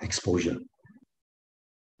exposure.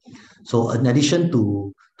 So in addition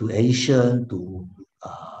to addition, to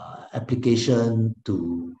application,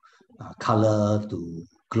 to color, to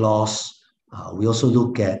gloss, we also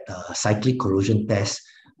look at cyclic corrosion tests,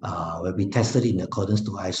 where we tested in accordance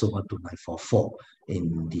to ISO 12944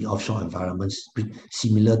 in the offshore environments,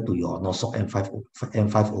 similar to your NORSOC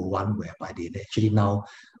M501, whereby they actually now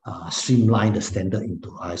streamline the standard into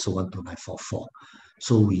ISO 12944.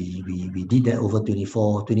 So we did that over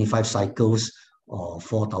 25 cycles or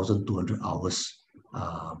 4,200 hours,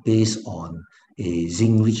 based on a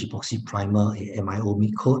zinc-rich epoxy primer, a MIO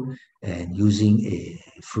mid coat, and using a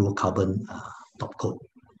fluorocarbon top coat.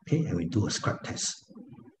 Okay, and we do a scrap test.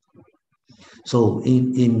 So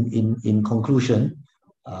in conclusion,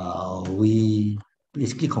 we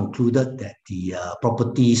basically concluded that the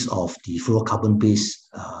properties of the fluorocarbon-based,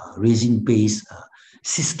 resin-based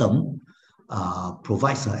system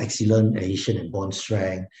provides an excellent adhesion and bond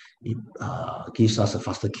strength. It gives us a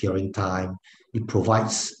faster curing time. It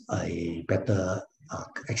provides a better,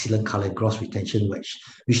 excellent color and gloss retention,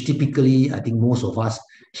 which typically I think most of us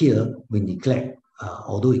here we neglect,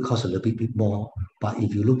 although it costs a little bit more. But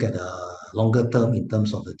if you look at the longer term in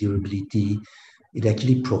terms of the durability, it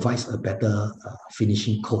actually provides a better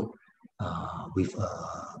finishing coat with a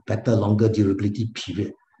better, longer durability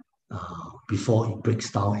period before it breaks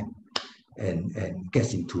down and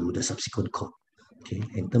gets into the subsequent coat. Okay,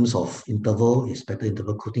 in terms of interval, it's better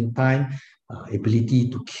interval coating time, ability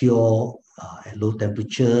to cure at low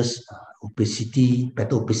temperatures, opacity,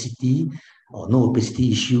 better opacity, or no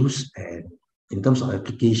opacity issues, and in terms of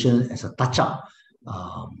application as a touch-up,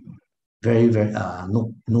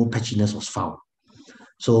 no patchiness was found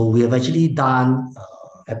So we have actually done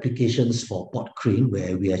applications for port crane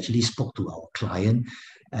where we actually spoke to our client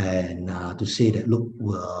and to say that, look,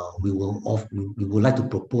 we would like to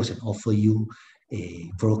propose and offer you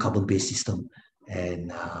a fluorocarbon-based system.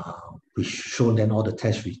 And we've shown them all the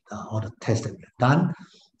tests that we have done.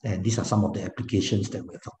 And these are some of the applications that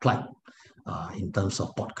we have applied in terms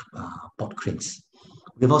of port cranes.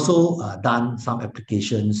 We've also done some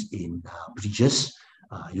applications in bridges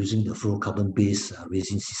using the fluorocarbon-based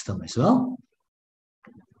resin system as well.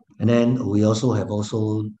 And then we also have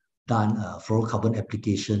done fluorocarbon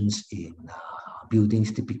applications in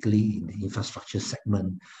buildings, typically in the infrastructure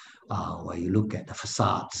segment, where you look at the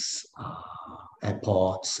facades,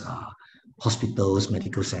 airports, hospitals,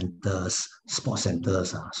 medical centers, sports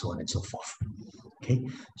centers, so on and so forth. Okay,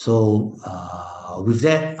 so with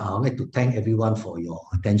that, I'd like to thank everyone for your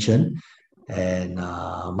attention. And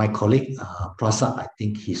my colleague Prasad, I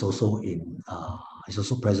think he's also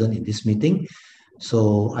present in this meeting.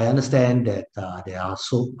 So I understand that there are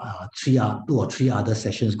two or three other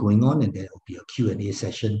sessions going on, and there will be a Q&A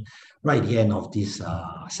session right at the end of this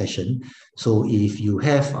session. So if you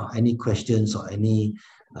have any questions or any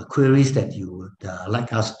queries that you would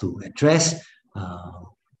like us to address,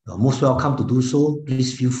 you're most welcome to do so.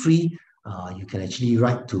 Please feel free. You can actually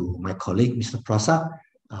write to my colleague, Mr. Prasad.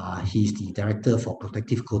 He's the Director for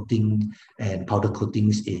Protective Coating and Powder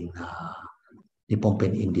Coatings in Nippon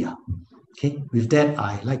Paint, India. Okay, with that,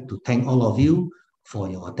 I'd like to thank all of you for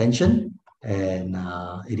your attention. And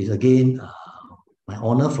it is again my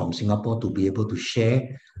honor from Singapore to be able to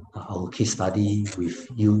share our case study with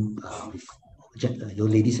you, with your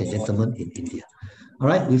ladies and gentlemen in India. All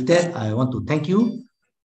right, with that, I want to thank you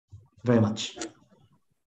very much.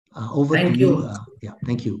 Over to you. Yeah,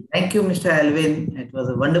 thank you. Thank you, Mr. Alvin. It was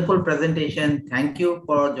a wonderful presentation. Thank you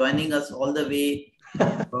for joining us all the way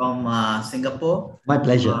from Singapore. My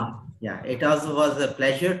pleasure. Yeah, it also was a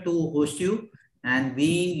pleasure to host you, and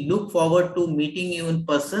we look forward to meeting you in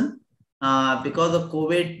person. Because of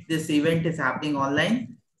COVID, this event is happening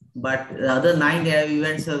online, but the other 9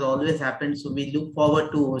 events has always happened. So we look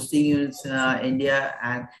forward to hosting you in India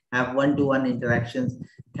and have one-to-one interactions.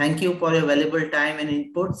 Thank you for your valuable time and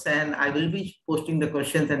inputs, and I will be posting the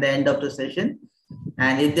questions at the end of the session.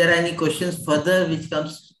 And if there are any questions further which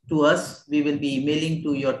comes to us, we will be emailing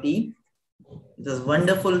to your team. It was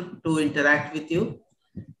wonderful to interact with you.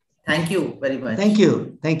 Thank you very much. Thank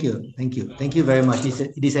you. Thank you. Thank you. Thank you very much.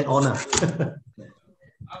 It is an honor.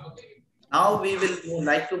 Now we will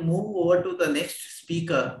like to move over to the next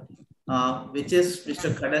speaker, which is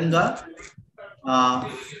Mr. Kadanga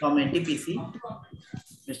from NTPC.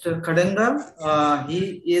 Mr. Kadanga,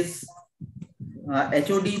 he is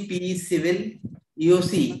HOD PE Civil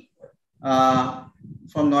EOC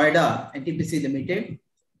from Noida, NTPC Limited.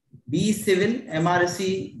 B Civil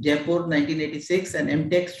MRC Jaipur 1986 and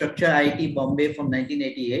MTech Structure IIT Bombay from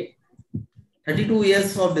 1988. 32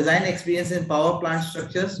 years of design experience in power plant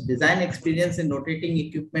structures, design experience in rotating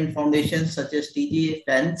equipment foundations such as TGA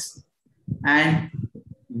fans. And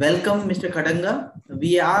welcome, Mr. Kadanga.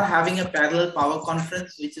 We are having a parallel power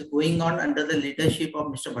conference which is going on under the leadership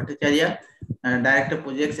of Mr. Bhattacharya, Director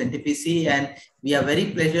Projects NTPC, and we are very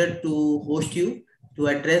pleased to host you to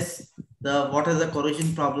address what is the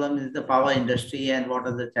corrosion problem in the power industry and what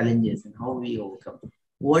are the challenges and how we overcome.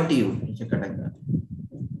 Over to you, Mr. Kadanga.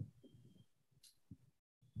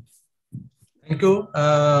 Thank you.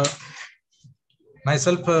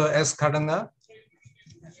 Myself, S. Kadanga.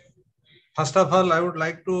 First of all, I would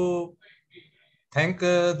like to thank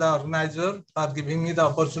the organizer for giving me the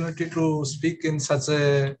opportunity to speak in such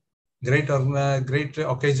a great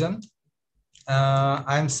occasion.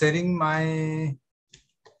 I am sharing my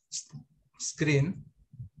screen.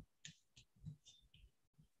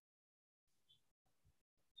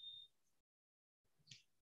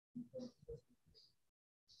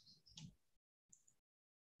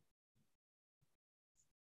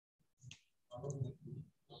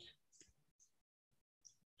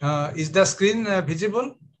 Is the screen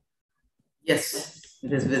visible? Yes,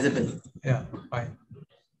 it is visible. Yeah, fine.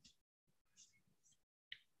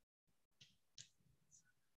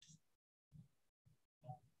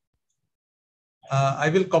 I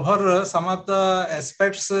will cover some of the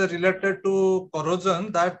aspects related to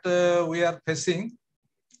corrosion that we are facing,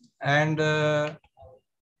 and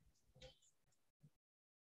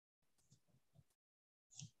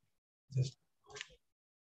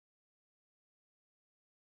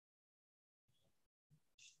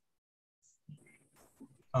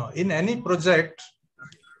in any project,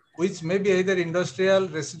 which may be either industrial,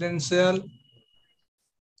 residential,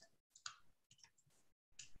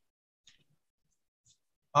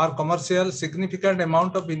 or commercial, significant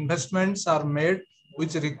amount of investments are made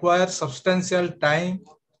which require substantial time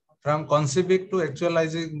from conceiving to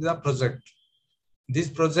actualizing the project. These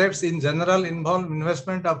projects in general involve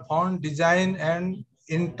investment of fund, design, and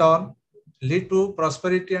in turn lead to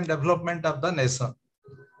prosperity and development of the nation.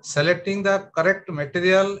 Selecting the correct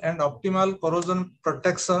material and optimal corrosion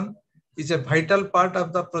protection is a vital part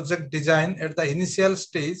of the project design at the initial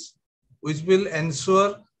stage, which will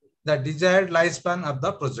ensure the desired lifespan of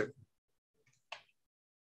the project.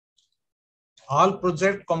 All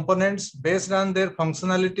project components based on their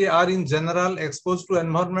functionality are in general exposed to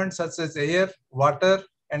environments such as air, water,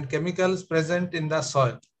 and chemicals present in the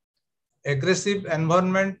soil. Aggressive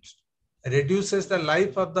environment reduces the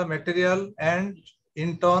life of the material and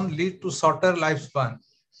in turn lead to shorter lifespan,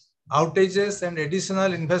 outages, and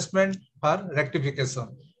additional investment for rectification.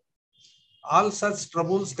 All such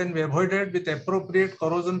troubles can be avoided with appropriate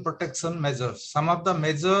corrosion protection measures. Some of the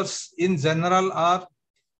measures in general are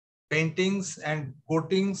paintings and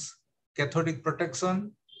coatings, cathodic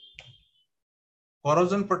protection.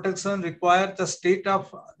 Corrosion protection requires the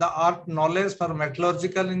state-of-the-art knowledge for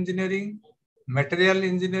metallurgical engineering, material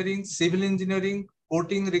engineering, civil engineering.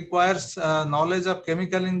 Coating requires knowledge of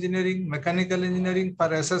chemical engineering, mechanical engineering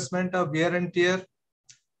for assessment of wear and tear.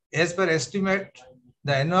 As per estimate,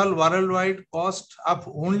 the annual worldwide cost of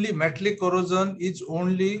only metallic corrosion is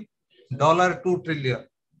only $2 trillion.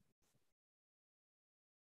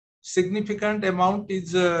 Significant amount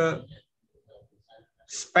is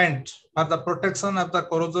spent for the protection of the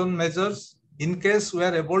corrosion measures. In case we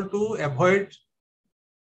are able to avoid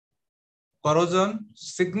corrosion,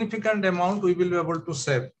 significant amount we will be able to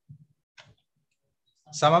save.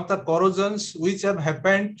 Some of the corrosions which have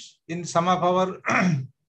happened in some of our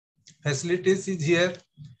facilities is here.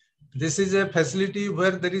 This is a facility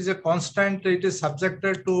where there is a constant, it is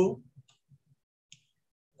subjected to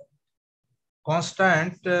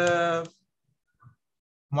constant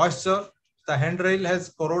moisture. The handrail has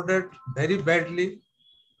corroded very badly,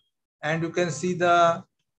 and you can see the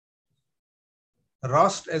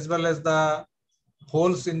rust as well as the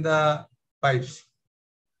holes in the pipes.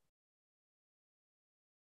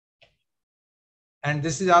 And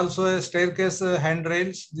this is also a staircase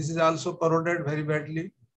handrails. This is also corroded very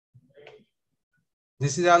badly.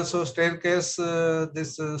 This is also staircase,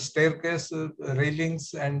 staircase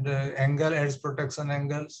railings and angle edge protection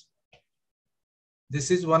angles. This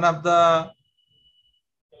is one of the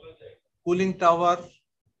cooling tower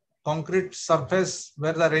concrete surface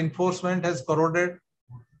where the reinforcement has corroded.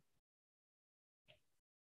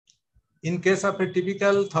 In case of a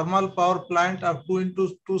typical thermal power plant of 2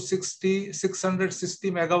 into 660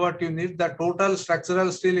 megawatt unit, the total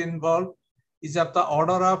structural steel involved is of the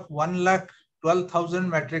order of 1,12,000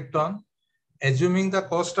 metric ton. Assuming the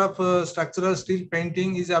cost of structural steel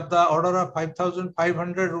painting is of the order of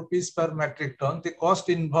 5,500 rupees per metric ton, the cost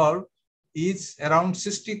involved is around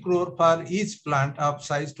 60 crore for each plant of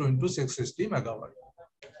size 2 into 660 megawatt.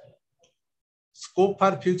 Scope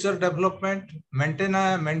for future development,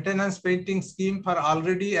 maintenance painting scheme for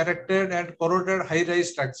already erected and corroded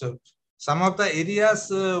high-rise structures. Some of the areas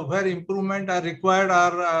where improvement are required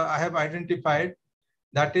are I have identified.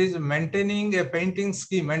 That is maintaining a painting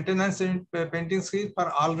scheme, maintenance and painting scheme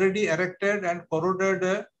for already erected and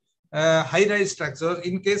corroded high-rise structure.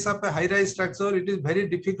 In case of a high-rise structure, it is very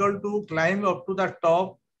difficult to climb up to the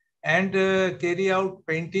top and carry out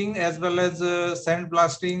painting as well as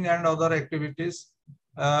sandblasting and other activities,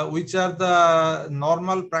 which are the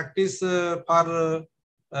normal practice for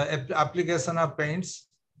application of paints.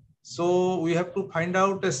 So we have to find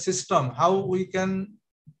out a system how we can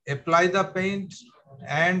apply the paint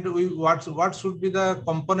and what should be the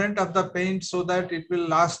component of the paint so that it will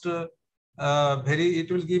last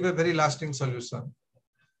it will give a very lasting solution.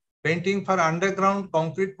 Painting for underground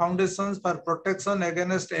concrete foundations for protection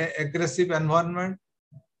against aggressive environment.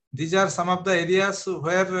 These are some of the areas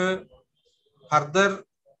where further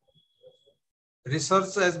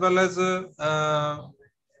research as well as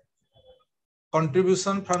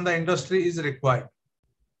contribution from the industry is required.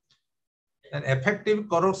 And effective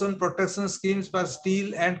corrosion protection schemes for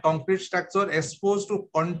steel and concrete structure exposed to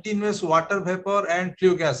continuous water vapor and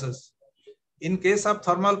flue gases. In case of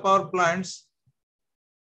thermal power plants,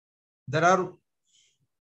 there are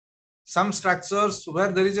some structures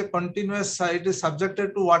where there is a continuous, it is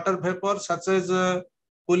subjected to water vapor, such as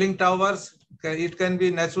cooling towers. It can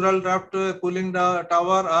be natural draft cooling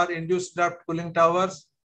tower or induced draft cooling towers.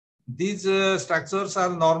 These structures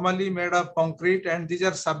are normally made of concrete and these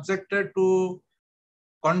are subjected to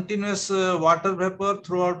continuous water vapor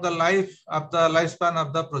throughout the life of the lifespan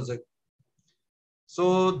of the project.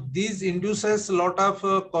 So these induces a lot of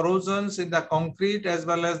corrosions in the concrete as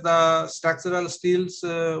well as the structural steels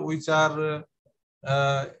which are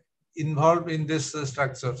involved in these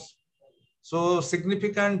structures. So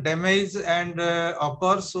significant damage and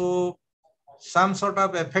occurs. So some sort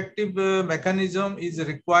of effective mechanism is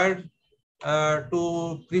required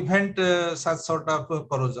to prevent such sort of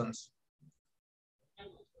corrosions.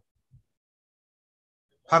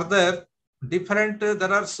 Further,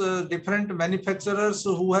 there are different manufacturers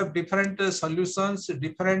who have different solutions,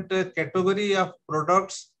 different category of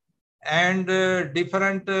products, and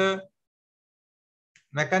different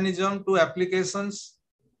mechanism to applications.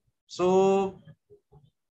 So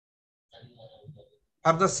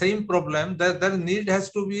for the same problem, there need has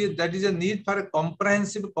to be, that is a need for a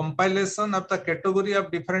comprehensive compilation of the category of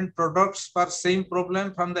different products for same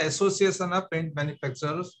problem from the association of paint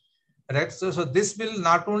manufacturers. Right? So this will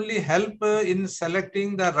not only help in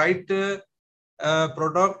selecting the right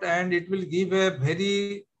product, and it will give a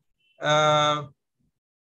very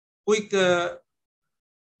quick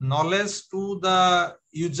knowledge to the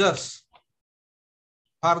users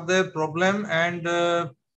for their problem and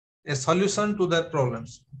a solution to their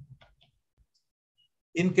problems.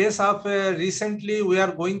 In case of recently, we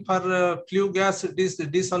are going for flue gas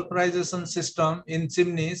desulfurization system in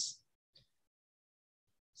chimneys.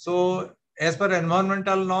 So as per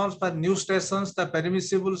environmental norms for new stations, the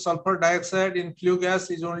permissible sulfur dioxide in flue gas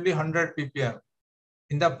is only 100 ppm.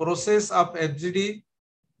 In the process of FGD,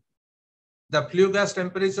 the flue gas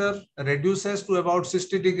temperature reduces to about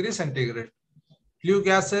 60 degrees centigrade. Flue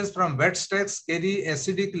gases from wet stacks carry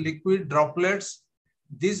acidic liquid droplets.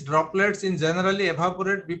 These droplets in generally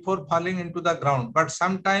evaporate before falling into the ground. But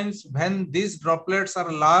sometimes when these droplets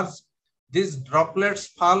are large, these droplets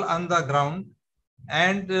fall on the ground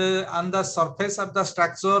and on the surface of the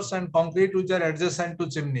structures and concrete which are adjacent to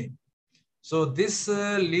chimney. So this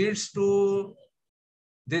leads to,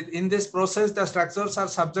 in this process, the structures are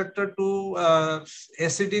subjected to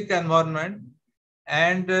acidic environment,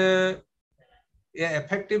 and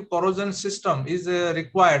effective corrosion system is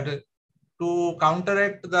required to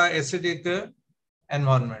counteract the acidic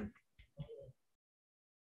environment.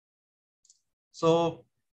 So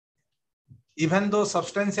even though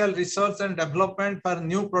substantial research and development for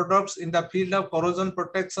new products in the field of corrosion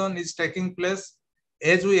protection is taking place,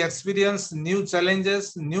 as we experience new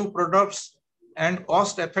challenges, new products and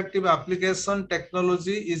cost-effective application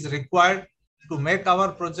technology is required to make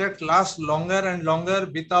our project last longer and longer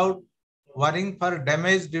without worrying for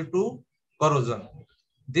damage due to corrosion.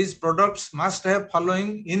 These products must have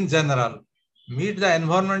following in general: meet the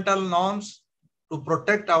environmental norms to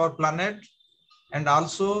protect our planet, and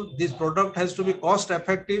also this product has to be cost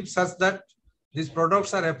effective such that these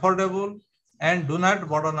products are affordable and do not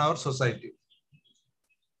burden our society.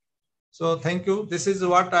 So thank you. This is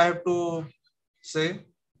what I have to say.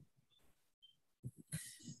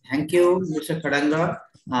 Thank you, Mr. Kadanga,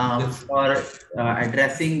 for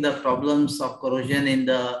addressing the problems of corrosion in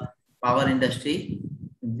the power industry.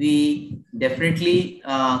 We definitely,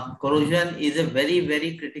 corrosion is a very,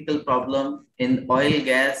 very critical problem in oil,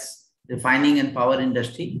 gas, refining and power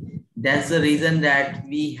industry. That's the reason that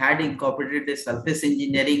we had incorporated a surface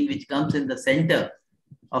engineering, which comes in the center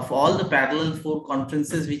of all the parallel 4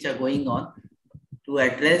 conferences which are going on, to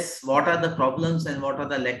address what are the problems and what are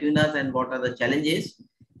the lacunas and what are the challenges.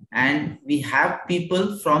 And we have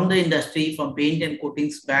people from the industry, from paint and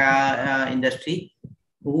coatings industry,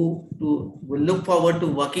 who will look forward to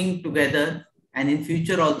working together and in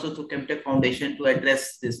future also to Chemtech Foundation to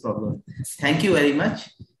address this problem. Thank you very much.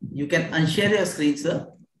 You can unshare your screen, sir.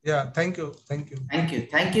 Yeah, thank you. Thank you. Thank you.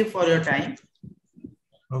 Thank you for your time.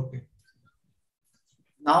 Okay.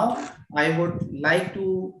 Now, I would like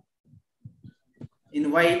to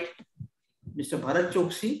invite Mr. Bharat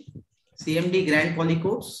Choksi, CMD Grand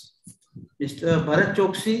Polycoats. Mr. Bharat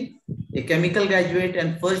Choksi, a chemical graduate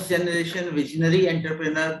and first generation visionary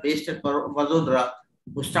entrepreneur based at Vadodara,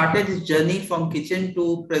 who started his journey from kitchen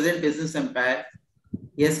to present business empire.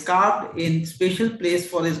 He has carved a special place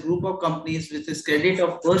for his group of companies with his credit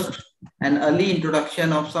of first and early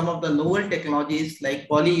introduction of some of the novel technologies like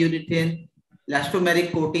polyurethane,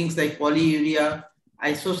 elastomeric coatings like polyurea,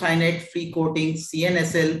 isocyanate-free coatings,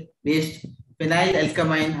 CNSL-based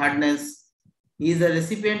phenylalkylamine hardness. He is a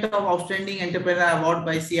recipient of Outstanding Entrepreneur Award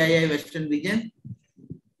by CII Western Region.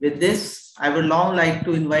 With this, I would now like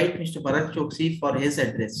to invite Mr. Bharat Choksi for his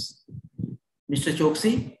address. Mr.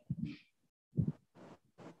 Choksi.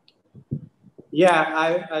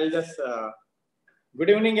 Yeah, I'll just, good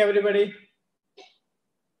evening, everybody.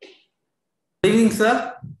 Good evening,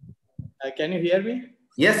 sir. Can you hear me?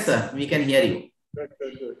 Yes, sir, we can hear you.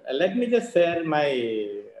 Good. Let me just share my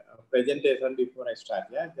presentation before I start.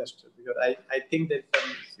 Yeah, just because I think there's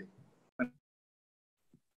some issue.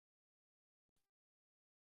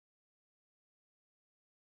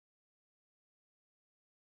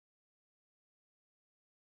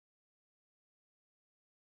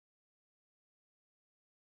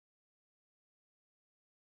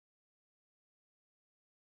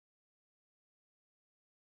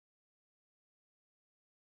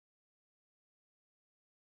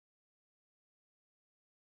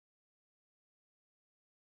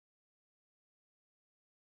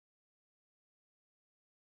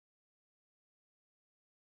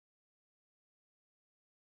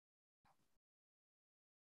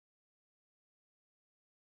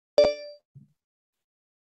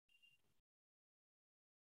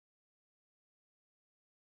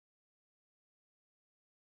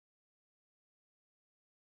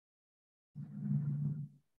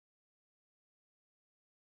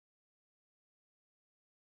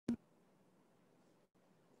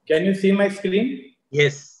 Can you see my screen?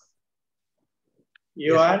 Yes.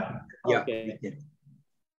 You yes. are? Yeah. Okay.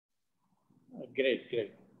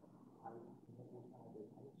 Great.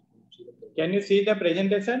 Can you see the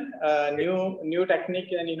presentation? New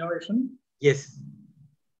technique and innovation? Yes.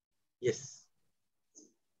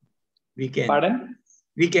 We can. Pardon?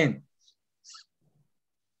 We can.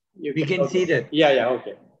 We can see that. Yeah,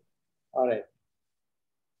 okay. All right.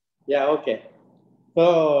 Yeah, okay.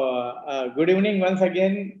 So, good evening once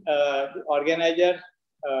again, organizer.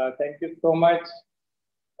 Thank you so much,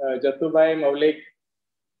 Jatubai, Maulik,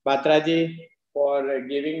 Batraji, for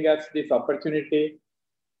giving us this opportunity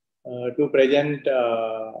to present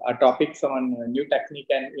our topics on new technique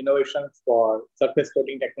and innovations for surface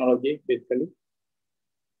coating technology, basically.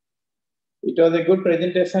 It was a good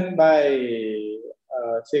presentation by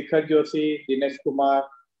Shekhar Joshi, Dinesh Kumar,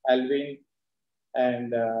 Alvin,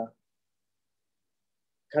 and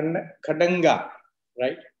Khadanga,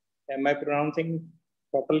 right? Am I pronouncing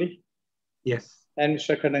properly? Yes. And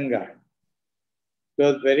Mr. Khadanga. It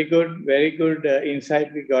was very good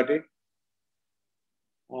insight we got it.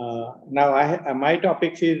 Now, my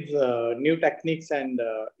topic is new techniques and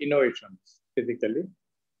innovations, physically.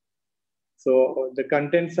 So the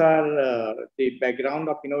contents are the background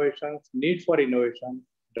of innovations, need for innovation,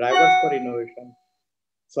 drivers for innovation,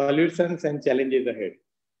 solutions and challenges ahead.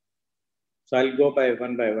 So I'll go by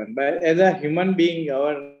one. But as a human being,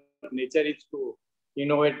 our nature is to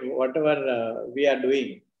innovate whatever we are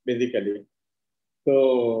doing, basically.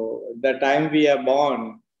 So the time we are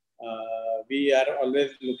born, we are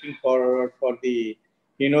always looking forward for the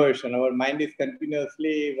innovation. Our mind is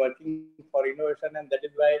continuously working for innovation, and that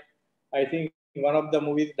is why I think one of the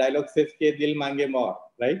movies dialogue says "Ke dil mange more,"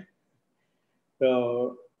 right?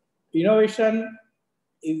 So innovation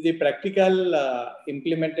is the practical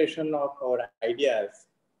implementation of our ideas,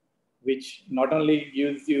 which not only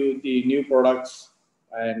gives you the new products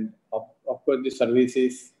and of course the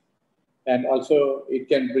services, and also it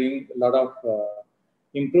can bring a lot of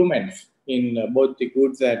improvements in both the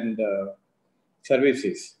goods and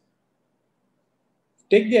services.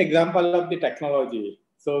 Take the example of the technology.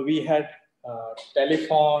 So we had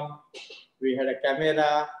telephone, we had a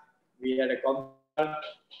camera, we had a computer,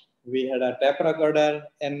 we had a tape recorder,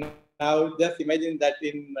 and now just imagine that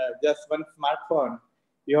in just one smartphone,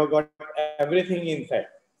 you have got everything inside.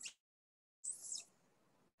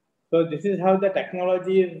 So this is how the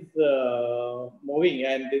technology is moving,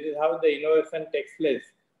 and this is how the innovation takes place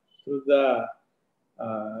through the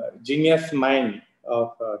genius mind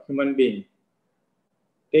of human being.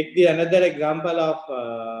 Take the another example of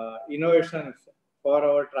innovations for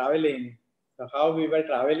our traveling. So how we were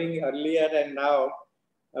traveling earlier, and now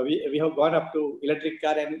we have gone up to electric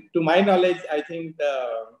car. And to my knowledge, I think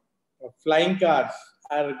the flying cars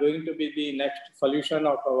are going to be the next solution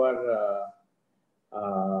of our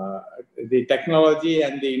the technology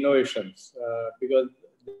and the innovations, because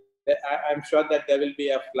I'm sure that there will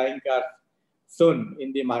be a flying car soon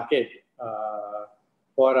in the market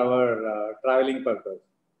for our traveling purpose.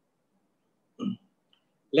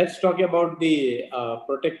 Let's talk about the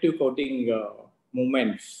protective coating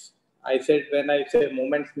movements. I said when I say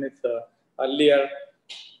movements means earlier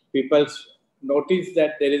people noticed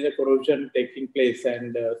that there is a corrosion taking place,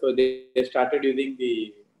 and so they started using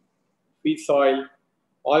the fish oil,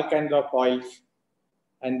 all kinds of oils,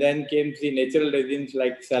 and then came the natural resins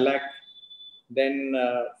like shellac. Then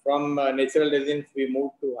from natural resins we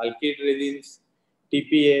moved to alkyd resins,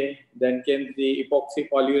 TPA. Then came the epoxy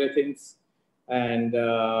polyurethanes, and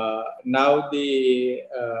now the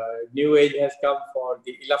new age has come for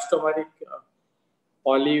the elastomeric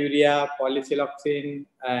polyurea, polysiloxane,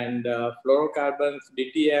 and fluorocarbons,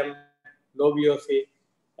 DTM, low VOC.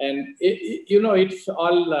 And it's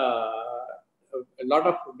all a lot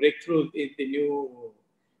of breakthroughs in the new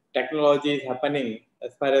technologies happening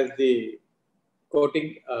as far as the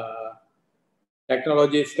coating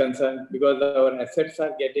technology is concerned, because our assets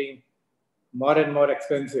are getting more and more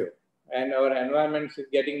expensive and our environment is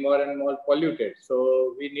getting more and more polluted.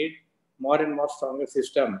 So we need more and more stronger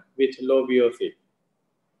system with low VOC.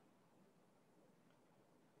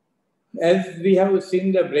 As we have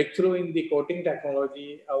seen the breakthrough in the coating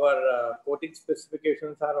technology, our coating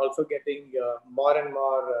specifications are also getting more and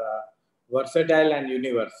more versatile and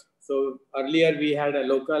universe. So earlier we had a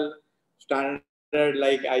local standard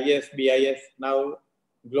like IS, BIS. Now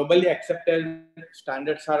globally accepted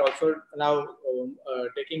standards are also now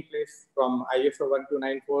taking place, from ISO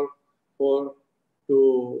 12944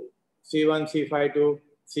 to C1, C5 to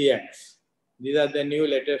CX. These are the new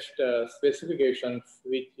latest specifications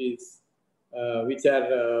which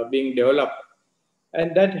are being developed,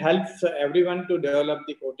 and that helps everyone to develop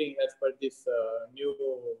the coating as per this new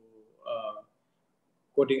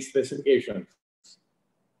coating specifications.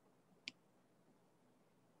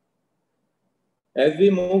 As we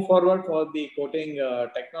move forward for the coating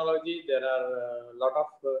technology, there are a lot of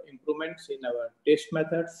improvements in our test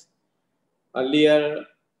methods. Earlier,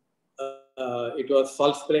 it was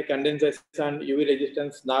salt spray condensation, UV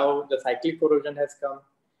resistance. Now the cyclic corrosion has come.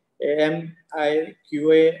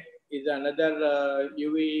 AMIQA is another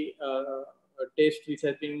UV test which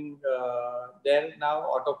has been there now.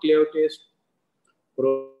 Autoclave test,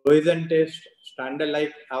 corrosion test, standard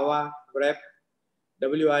like AWA, WRAP,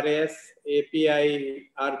 WRAS, API,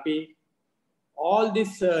 RP. All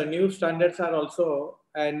these new standards are also,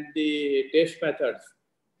 and the test methods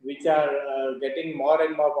which are getting more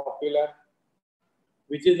and more popular,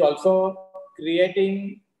 which is also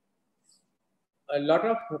creating a lot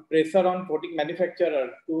of pressure on coating manufacturer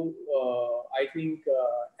to, I think,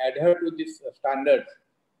 adhere to these standards,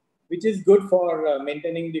 which is good for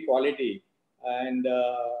maintaining the quality. And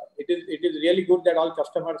it is really good that all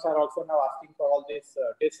customers are also now asking for all these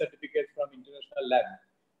test certificates from international lab,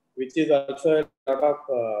 which is also a lot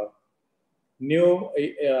of new,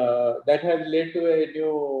 that has led to a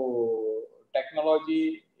new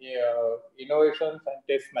technology, innovations and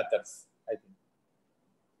test methods, I think.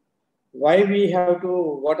 Why we have to,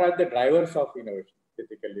 what are the drivers of innovation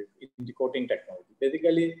basically in the coating technology?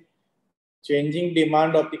 Basically, changing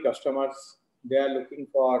demand of the customers. They are looking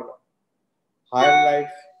for higher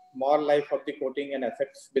life, more life of the coating and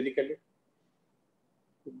effects basically.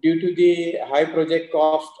 Due to the high project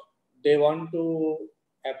cost, they want to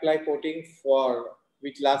apply coating for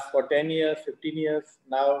which lasts for 10 years, 15 years.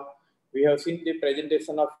 Now we have seen the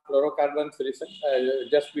presentation of fluorocarbons recent,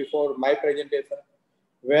 just before my presentation,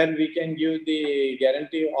 where we can give the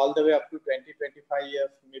guarantee all the way up to 20, 25 years,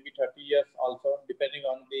 maybe 30 years also, depending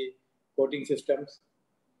on the coating systems.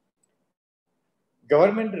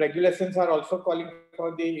 Government regulations are also calling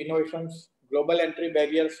for the innovations, global entry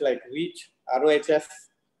barriers like REACH, ROHS,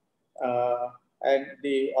 and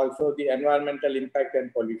also the environmental impact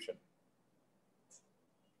and pollution.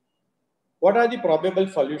 What are the probable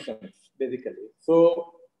solutions basically?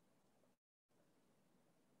 So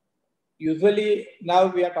usually now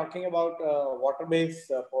we are talking about water-based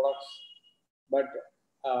products, but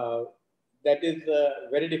that is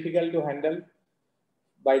very difficult to handle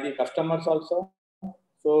by the customers also.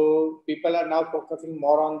 So people are now focusing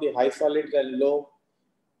more on the high solids and low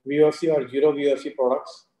VOC or zero VOC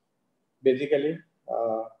products. Basically,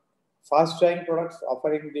 fast drying products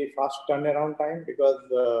offering the fast turnaround time, because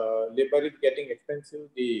labor is getting expensive.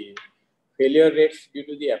 The failure rates due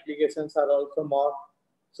to the applications are also more.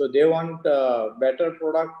 So they want better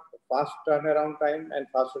product, fast turnaround time and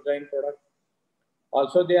faster drying product.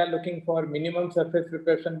 Also, they are looking for minimum surface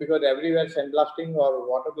preparation, because everywhere sandblasting or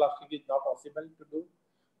water blasting is not possible to do.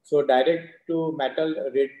 So direct to metal,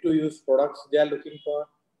 ready to use products they are looking for.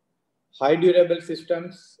 High durable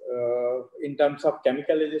systems in terms of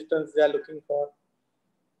chemical resistance they are looking for.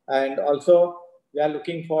 And also they are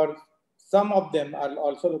looking for, some of them are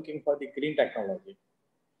also looking for the green technology.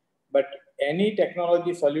 But any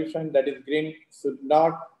technology solution that is green should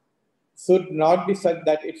not be such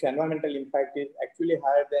that its environmental impact is actually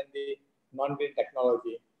higher than the non-green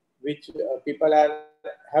technology, which people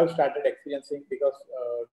have started experiencing, because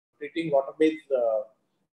treating water-based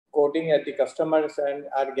coating at the customers and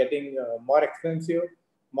are getting more expensive,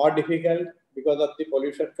 more difficult because of the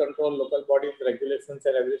pollution control, local bodies, regulations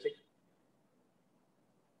and everything.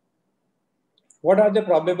 What are the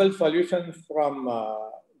probable solutions from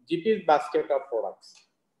GP's basket of products?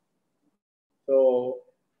 So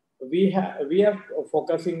we are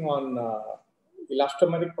focusing on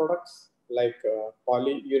elastomeric products like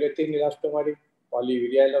polyurethane elastomeric,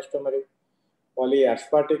 polyurea elastomeric,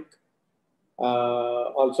 polyaspartic.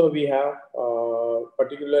 Also, we have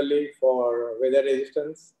particularly for weather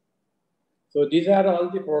resistance. So these are all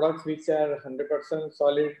the products which are 100%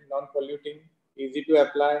 solid, non-polluting, easy to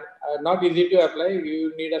apply. Not easy to apply.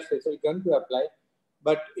 You need a special gun to apply,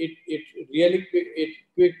 but it really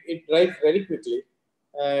it dries very quickly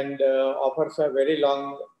and offers a very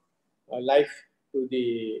long life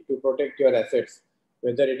to protect your assets,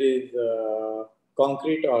 whether it is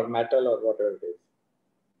concrete or metal or whatever it is.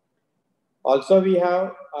 Also, we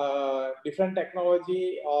have different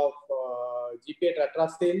technology of GPA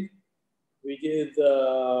tetrasil, which is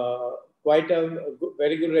quite a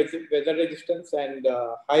very good weather resistance and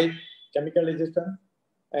high chemical resistance.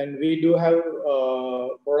 And we do have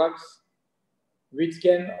products which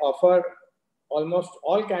can offer almost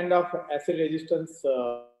all kind of acid resistance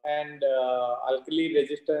and alkali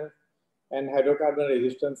resistance and hydrocarbon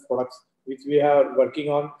resistance products, which we are working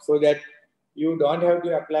on, so that you don't have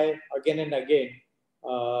to apply again and again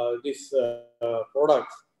these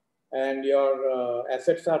products, and your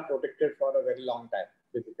assets are protected for a very long time,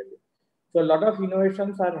 basically. So a lot of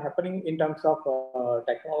innovations are happening in terms of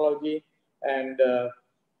technology, and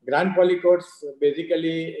Grand Polycoats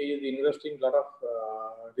basically is investing a lot of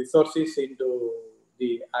resources into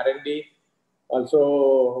the R&D.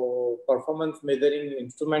 Also, performance measuring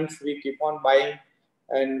instruments we keep on buying,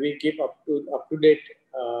 and we keep up to date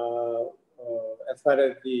as far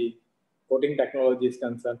as the coating technology is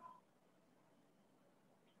concerned.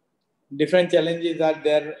 Different challenges are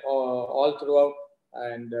there all throughout,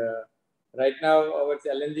 and right now our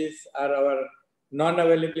challenges are our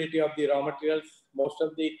non-availability of the raw materials. Most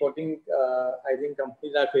of the coating, I think,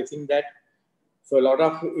 companies are facing that. So a lot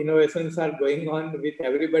of innovations are going on with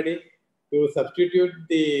everybody to substitute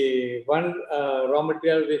the one raw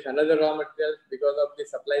material with another raw material, because of the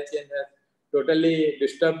supply chain has totally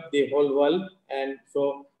disturbed the whole world, and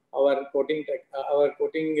so our coating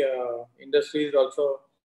industry is also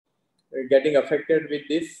getting affected with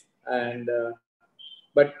this. And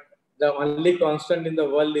but the only constant in the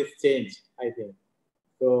world is change, I think.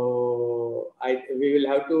 So we will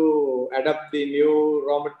have to adapt the new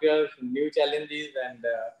raw materials, new challenges, and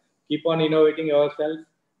keep on innovating ourselves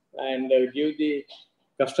and give the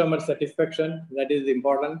customer satisfaction. That is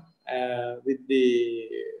important with the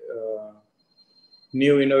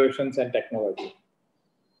new innovations and technology.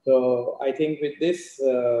 So I think with this,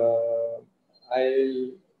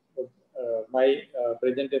 my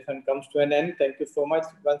presentation comes to an end. Thank you so much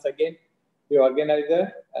once again, the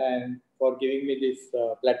organizer, and for giving me this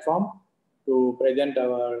platform to present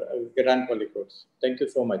our Grand Polycoats. Thank you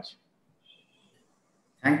so much.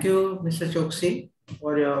 Thank you, Mr. Choksi,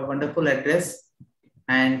 for your wonderful address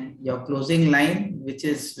and your closing line, which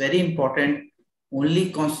is very important.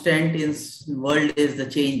 Only constant in world is the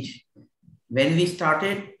change. When we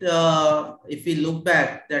started, if we look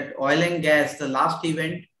back, that oil and gas, the last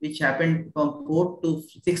event which happened from 4th to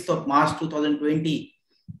 6th of March 2020,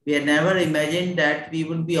 we had never imagined that we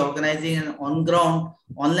would be organizing an on-ground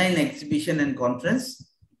online exhibition and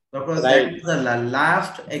conference. Because that was the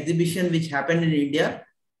last exhibition which happened in India.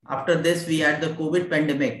 After this, we had the COVID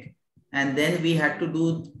pandemic. And then we had to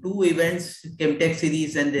do 2 events, Chemtech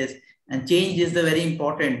series and this. And change is the very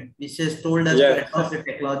important, which has told us to adopt the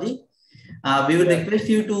technology. We would request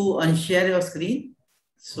you to unshare your screen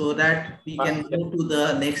so that we can move to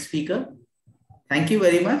the next speaker. Thank you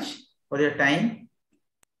very much for your time.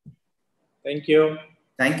 Thank you.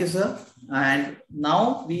 Thank you, sir. And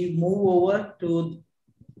now we move over to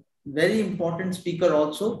very important speaker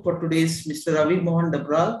also for today's, Mr. Ravi Mohan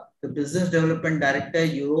Dabral, the Business Development Director,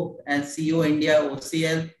 Europe, and CEO India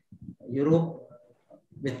OCL Europe.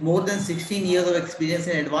 With more than 16 years of experience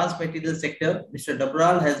in advanced materials sector, Mr.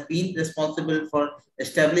 Dabral has been responsible for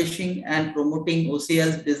establishing and promoting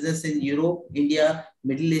OCL's business in Europe, India,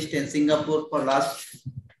 Middle East, and Singapore for last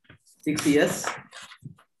 6 years.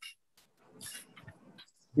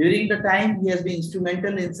 During the time, he has been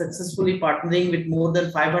instrumental in successfully partnering with more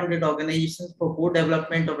than 500 organizations for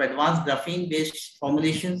co-development of advanced graphene-based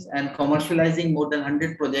formulations and commercializing more than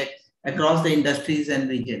 100 projects across the industries and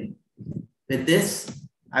region. With this,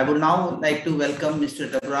 I would now like to welcome Mr.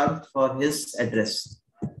 Dabral for his address.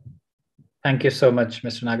 Thank you so much,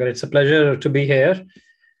 Mr. Nagar. It's a pleasure to be here.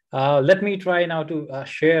 Let me try now to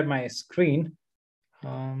share my screen.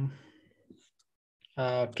 Can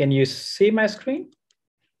you see my screen?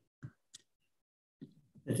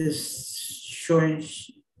 It is showing,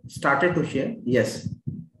 started to share, yes.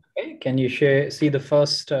 Okay, can you see the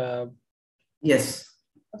first Yes.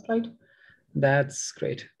 That's right. That's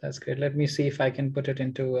great. That's great. Let me see if I can put it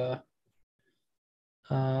into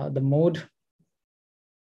the mode.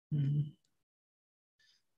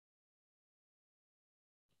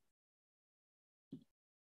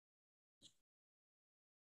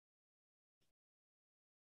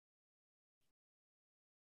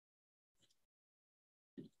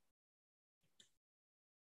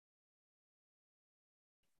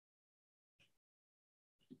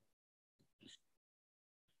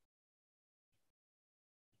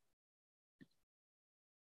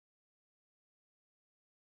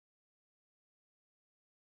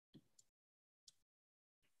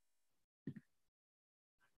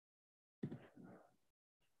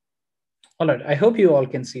 All right. I hope you all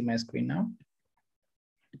can see my screen now.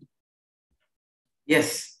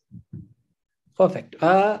 Yes. Perfect.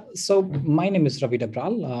 So my name is Ravi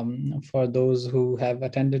Dabral. For those who have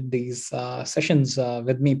attended these sessions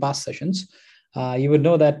with me, past sessions, you would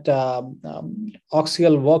know that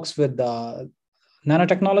Oxial works with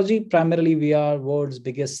nanotechnology. Primarily, we are world's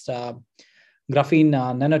biggest graphene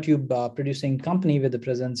nanotube producing company with a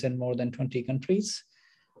presence in more than 20 countries.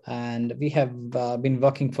 And we have been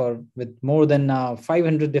working with more than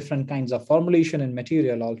 500 different kinds of formulation and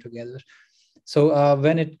material altogether. So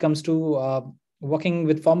when it comes to working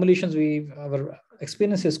with formulations, our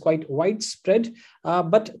experience is quite widespread.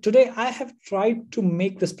 But today I have tried to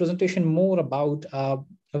make this presentation more about a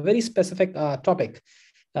very specific topic,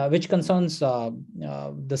 which concerns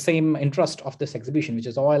the same interest of this exhibition, which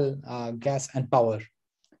is oil, gas, and power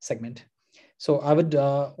segment. So I would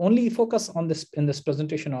only focus on this in this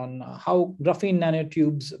presentation on how graphene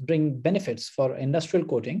nanotubes bring benefits for industrial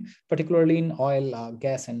coating, particularly in oil,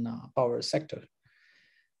 gas, and power sector.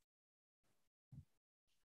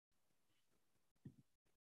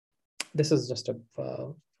 This is just a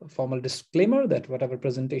formal disclaimer that whatever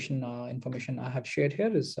presentation information I have shared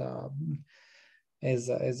here is a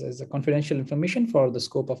confidential information for the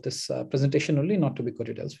scope of this presentation only, not to be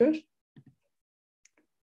quoted elsewhere.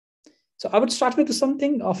 So I would start with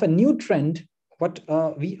something of a new trend, what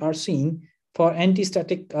we are seeing for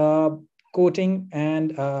anti-static coating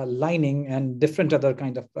and lining and different other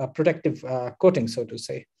kind of protective coating, so to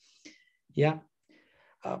say. Yeah.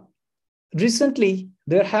 Recently,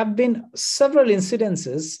 there have been several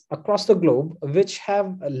incidences across the globe which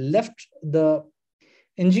have left the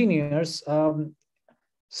engineers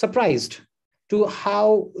surprised to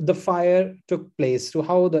how the fire took place, to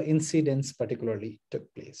how the incidents particularly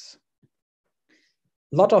took place.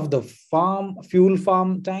 A lot of the fuel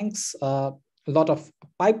farm tanks, a lot of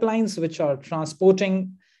pipelines which are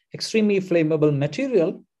transporting extremely flammable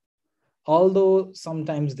material, although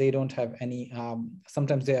sometimes they don't have any,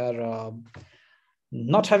 sometimes they are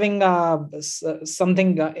not having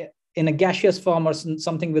something in a gaseous form or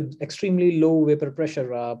something with extremely low vapor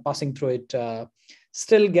pressure passing through it,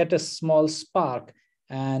 still get a small spark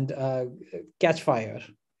and catch fire.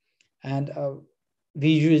 And we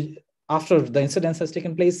usually, after the incident has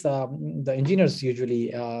taken place, the engineers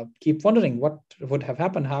usually keep wondering what would have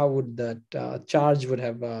happened, how would that charge would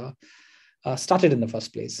have started in the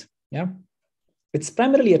first place. Yeah, it's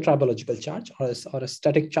primarily a tribological charge or a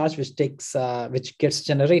static charge which gets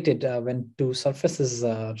generated when two surfaces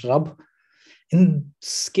rub. In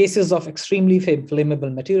cases of extremely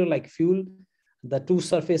flammable material like fuel, the two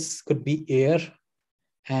surfaces could be air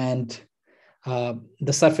and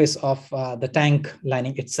the surface of the tank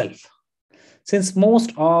lining itself. Since all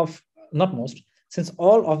of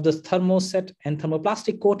the thermoset and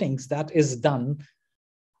thermoplastic coatings that is done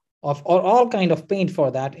or all kind of paint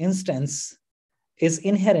for that instance is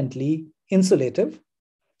inherently insulative.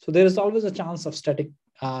 So there is always a chance of static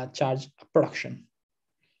charge production.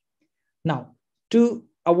 Now, to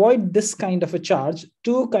avoid this kind of a charge,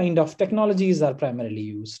 two kind of technologies are primarily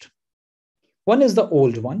used. One is the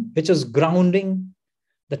old one, which is grounding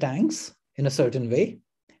the tanks in a certain way,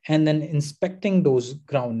 and then inspecting those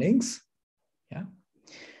groundings. Yeah.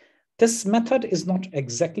 This method is not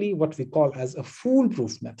exactly what we call as a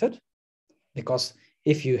foolproof method, because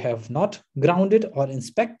if you have not grounded or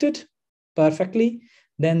inspected perfectly,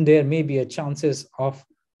 then there may be a chances of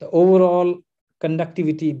the overall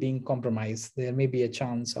conductivity being compromised. There may be a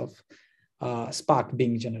chance of spark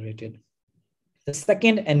being generated. The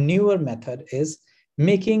second and newer method is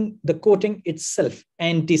making the coating itself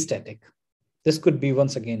anti-static. This could be,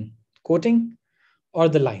 once again, coating or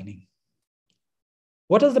the lining.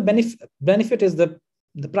 What is the benefit is the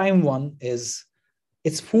prime one is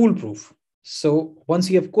it's foolproof. So once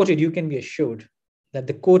you have coated, you can be assured that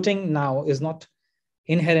the coating now is not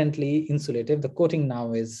inherently insulative. The coating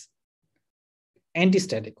now is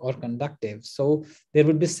anti-static or conductive. So there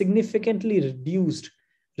would be significantly reduced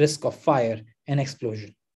risk of fire and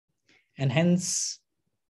explosion. And hence,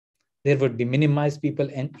 there would be minimized people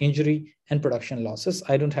and injury and production losses.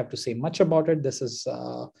 I don't have to say much about it. This is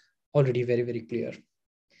already very, very clear.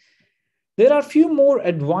 There are a few more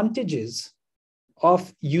advantages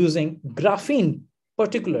of using graphene,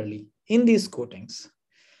 particularly in these coatings.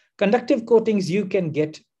 Conductive coatings you can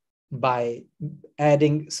get by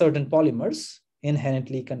adding certain polymers,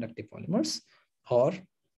 inherently conductive polymers, or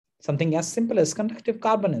something as simple as conductive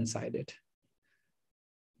carbon inside it.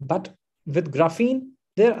 But with graphene,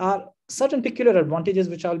 there are certain peculiar advantages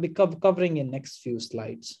which I'll be covering in next few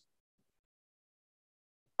slides.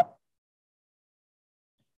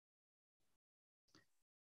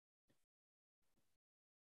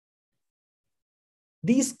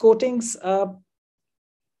 These coatings are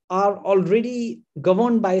already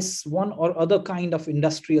governed by one or other kind of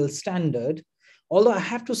industrial standard. Although I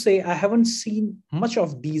have to say, I haven't seen much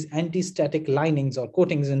of these anti-static linings or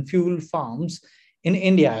coatings in fuel farms in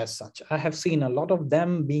India as such. I have seen a lot of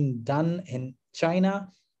them being done in China,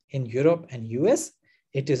 in Europe and US.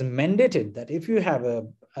 It is mandated that if you have a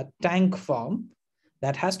tank farm,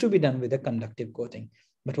 that has to be done with a conductive coating.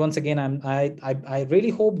 But once again, I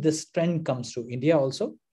really hope this trend comes to India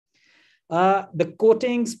also. The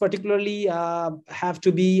coatings particularly have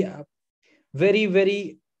to be very,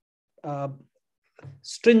 very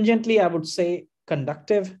stringently, I would say,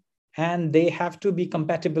 conductive, and they have to be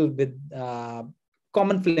compatible with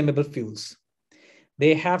common flammable fuels.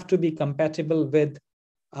 They have to be compatible with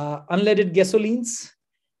unleaded gasolines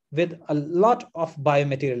with a lot of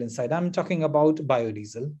biomaterial inside. I'm talking about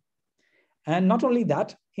biodiesel. And not only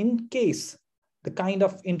that, in case the kind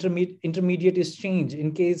of intermediate is changed,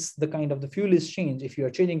 in case the kind of the fuel is changed, if you are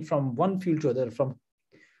changing from one fuel to other, from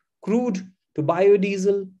crude to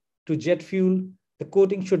biodiesel to jet fuel, the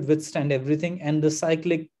coating should withstand everything and the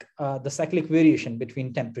cyclic variation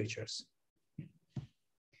between temperatures.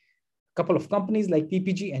 A couple of companies like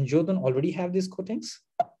PPG and Jotun already have these coatings.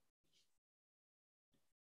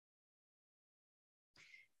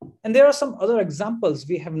 And there are some other examples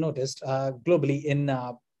we have noticed globally in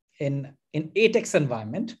ATEX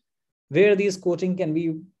environment, where these coating can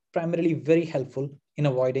be primarily very helpful in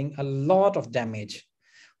avoiding a lot of damage.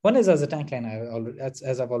 One is as a tank line,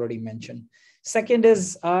 as I've already mentioned. Second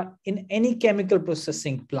is in any chemical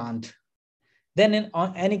processing plant, then in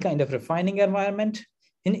any kind of refining environment,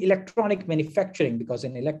 in electronic manufacturing, because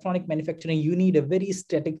in electronic manufacturing, you need a very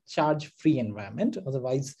static charge-free environment.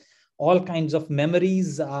 Otherwise, all kinds of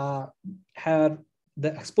memories have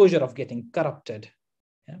the exposure of getting corrupted.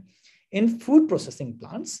 Yeah. In food processing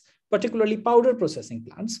plants, particularly powder processing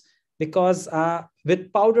plants, because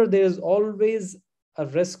with powder, there's always a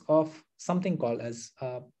risk of something called as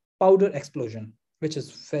powder explosion, which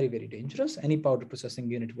is very, very dangerous. Any powder processing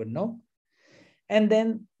unit would know. And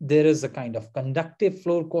then there is a kind of conductive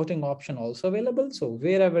floor coating option also available. So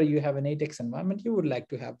wherever you have an ATEX environment, you would like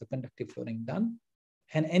to have the conductive flooring done.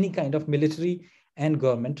 And any kind of military and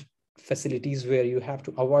government facilities where you have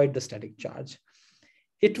to avoid the static charge.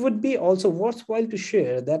 It would be also worthwhile to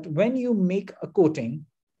share that when you make a coating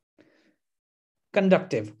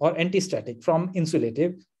conductive or anti-static from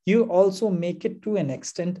insulative, you also make it to an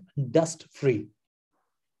extent dust-free.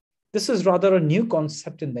 This is rather a new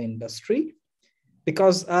concept in the industry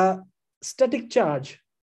because static charge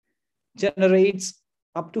generates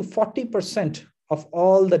up to 40% of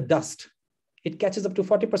all the dust. It catches up to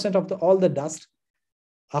 40% of all the dust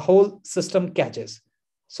a whole system catches.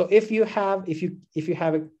 So if you have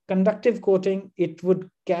a conductive coating, it would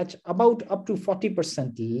catch about up to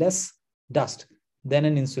 40% less dust than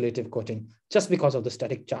an insulative coating, just because of the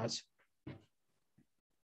static charge.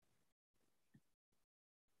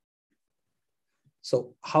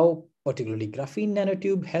 So how particularly graphene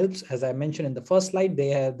nanotube helps, as I mentioned in the first slide,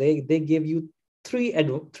 they give you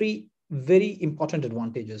three very important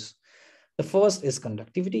advantages. The first is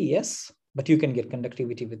conductivity, yes, but you can get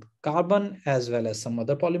conductivity with carbon as well as some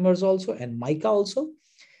other polymers also, and mica also.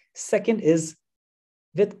 Second is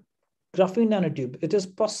with graphene nanotube, it is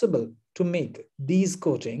possible to make these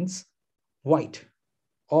coatings white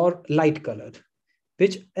or light colored,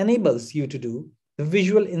 which enables you to do the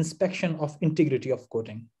visual inspection of integrity of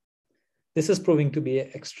coating. This is proving to be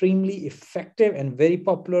an extremely effective and very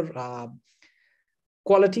popular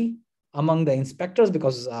quality among the inspectors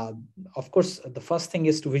because, of course, the first thing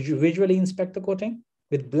is to visually inspect the coating.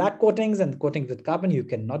 With black coatings and coatings with carbon, you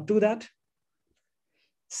cannot do that.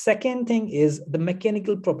 Second thing is the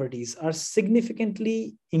mechanical properties are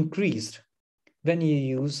significantly increased when you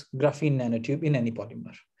use graphene nanotube in any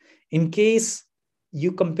polymer. In case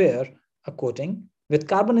you compare a coating with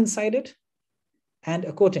carbon inside it and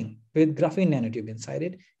a coating with graphene nanotube inside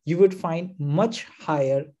it, you would find much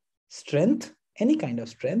higher strength, any kind of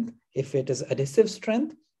strength, if it is adhesive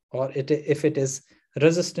strength or if it is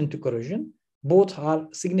resistant to corrosion, both are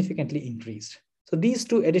significantly increased. So these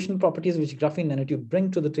two additional properties which graphene nanotube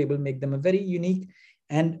bring to the table make them a very unique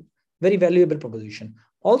and very valuable proposition.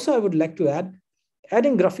 Also, I would like to add,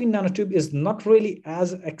 adding graphene nanotube is not really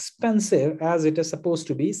as expensive as it is supposed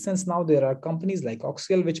to be, since now there are companies like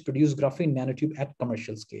Oxiel which produce graphene nanotube at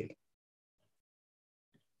commercial scale.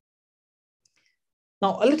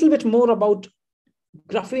 Now, a little bit more about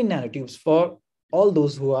graphene nanotubes for all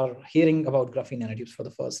those who are hearing about graphene nanotubes for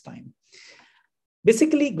the first time.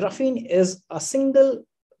 Basically, graphene is a single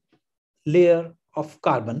layer of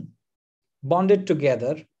carbon bonded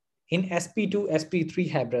together in sp2, sp3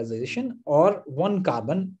 hybridization, or one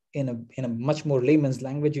carbon in a much more layman's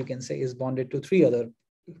language, you can say, is bonded to 3 other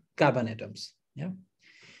carbon atoms. Yeah,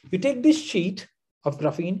 you take this sheet of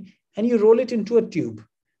graphene and you roll it into a tube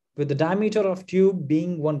with the diameter of tube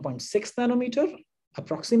being 1.6 nanometer,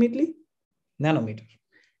 approximately nanometer,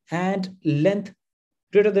 and length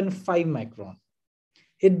greater than 5 micron.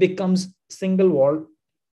 It becomes single wall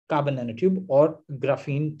carbon nanotube or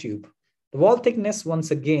graphene tube. The wall thickness,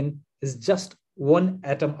 once again, is just 1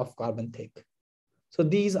 atom of carbon thick. So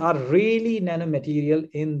these are really nanomaterial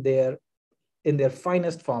in their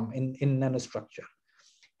finest form, in nanostructure.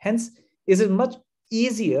 Hence, is it much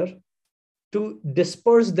easier to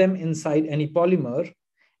disperse them inside any polymer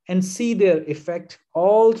and see their effect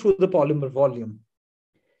all through the polymer volume.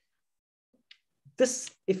 This,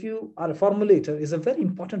 if you are a formulator, is a very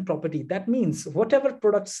important property. That means whatever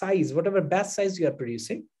product size, whatever batch size you are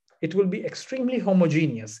producing, it will be extremely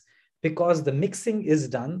homogeneous because the mixing is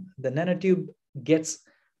done, the nanotube gets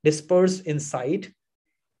dispersed inside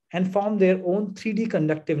and form their own 3D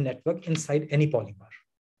conductive network inside any polymer.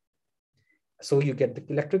 So you get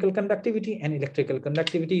the electrical conductivity, and electrical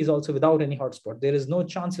conductivity is also without any hotspot. There is no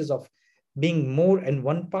chances of being more in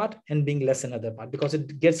one part and being less in another part because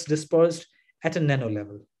it gets dispersed at a nano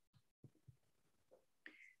level.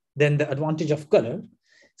 Then the advantage of color,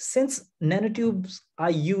 since nanotubes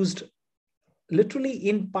are used literally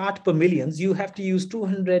in part per millions, you have to use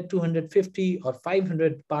 200, 250 or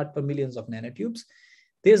 500 part per millions of nanotubes.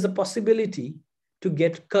 There's the possibility to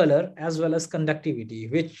get color as well as conductivity,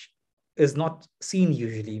 which is not seen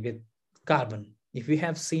usually with carbon. If we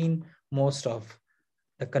have seen most of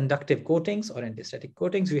the conductive coatings or antistatic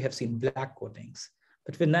coatings, we have seen black coatings.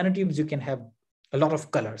 But with nanotubes, you can have a lot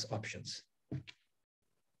of colors options.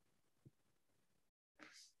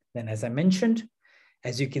 Then, as I mentioned,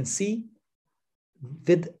 as you can see,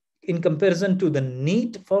 in comparison to the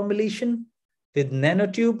neat formulation, with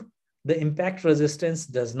nanotube, the impact resistance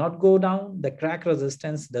does not go down, the crack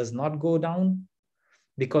resistance does not go down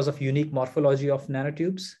because of unique morphology of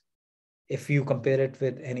nanotubes. If you compare it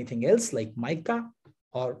with anything else like mica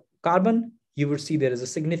or carbon, you would see there is a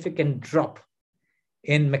significant drop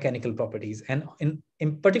in mechanical properties and in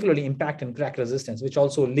particularly impact and crack resistance, which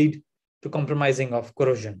also lead to compromising of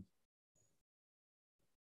corrosion.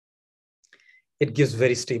 It gives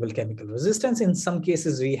very stable chemical resistance. In some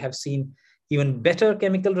cases, we have seen even better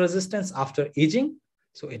chemical resistance after aging.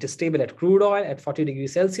 So it is stable at crude oil at 40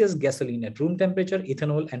 degrees Celsius, gasoline at room temperature,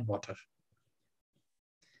 ethanol, and water.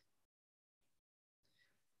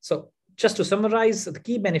 So just to summarize, the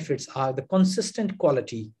key benefits are the consistent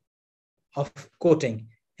quality of coating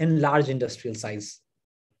in large industrial size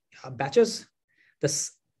batches.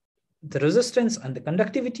 The resistance and the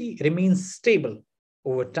conductivity remains stable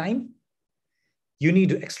over time. You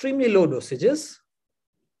need extremely low dosages,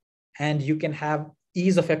 and you can have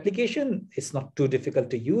ease of application. It's not too difficult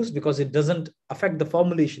to use because it doesn't affect the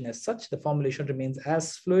formulation as such. The formulation remains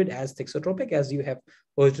as fluid, as thixotropic as you have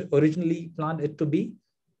originally planned it to be.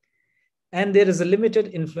 And there is a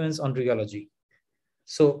limited influence on rheology.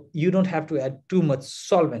 So you don't have to add too much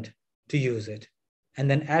solvent to use it. And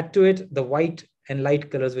then add to it the white and light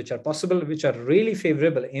colors which are possible, which are really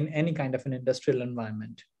favorable in any kind of an industrial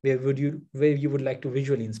environment where you would like to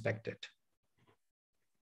visually inspect it.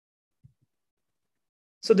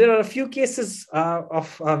 So there are a few cases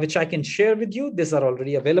which I can share with you. These are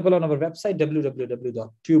already available on our website,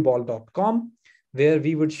 www.tuball.com, where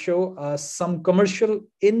we would show some commercial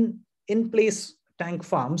in-place tank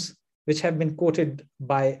farms which have been coated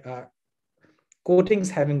by coatings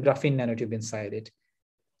having graphene nanotube inside it.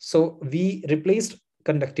 So we replaced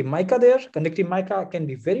conductive mica there. Conductive mica can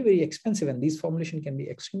be very, very expensive, and these formulation can be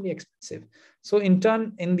extremely expensive. So in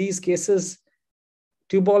turn, in these cases,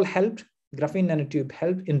 Tuball helped, graphene nanotube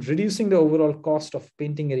helped in reducing the overall cost of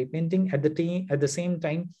painting and repainting. At the same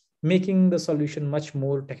time, making the solution much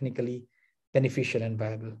more technically beneficial and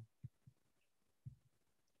viable.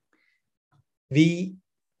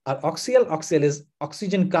 Oxyl is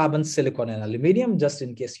oxygen, carbon, silicon, and aluminum, just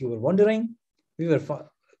in case you were wondering.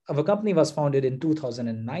 Our company was founded in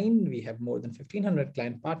 2009. We have more than 1,500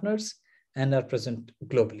 client partners and are present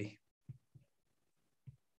globally.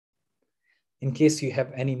 In case you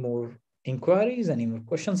have any more inquiries, any more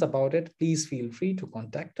questions about it, please feel free to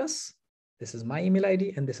contact us. This is my email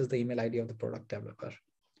ID, and this is the email ID of the product developer.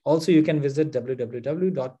 Also, you can visit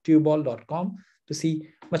www.tubol.com to see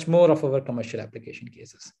much more of our commercial application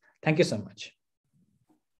cases. Thank you so much.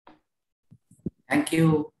 Thank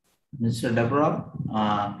you, Mr. Deborah,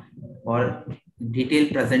 for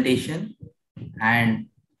detailed presentation and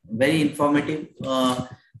very informative.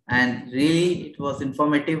 And really, it was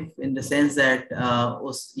informative in the sense that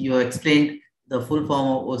you explained the full form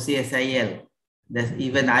of OCSIL. That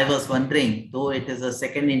even I was wondering, though it is a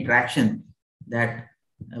second interaction that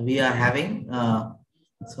we are having.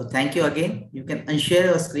 So thank you again. You can unshare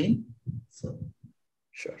your screen. So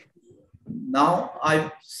sure. Now,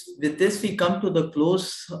 with this, we come to the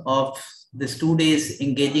close of this 2 days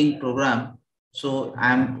engaging program. So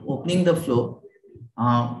I'm opening the floor.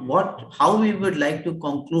 How we would like to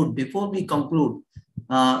conclude. Before we conclude,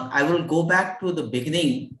 I will go back to the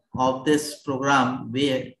beginning of this program,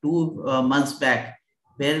 where 2 months back,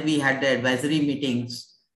 where we had the advisory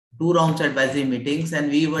meetings, 2 rounds advisory meetings,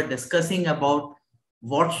 and we were discussing about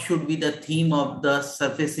what should be the theme of the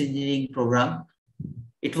surface engineering program.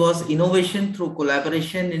 It was innovation through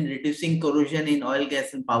collaboration in reducing corrosion in oil,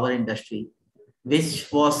 gas, and power industry,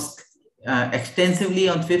 which was extensively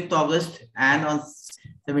on 5th August and on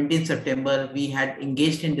 17th September, we had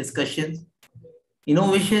engaged in discussions.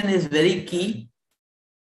 Innovation is very key,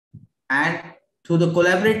 and through the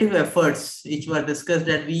collaborative efforts which were discussed,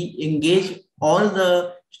 that we engage all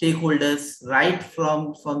the stakeholders, right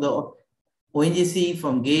from the ONGC,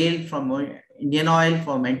 from GAIL, from Indian Oil,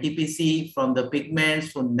 from NTPC, from the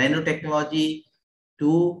pigments, from nanotechnology,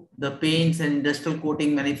 to the paints and industrial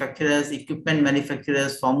coating manufacturers, equipment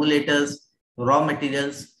manufacturers, formulators, raw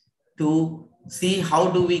materials, to see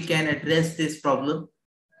how do we can address this problem.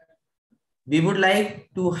 We would like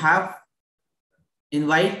to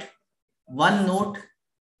invite one note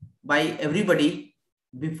by everybody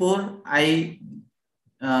before I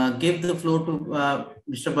give the floor to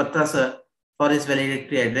Mr. Batra sir for his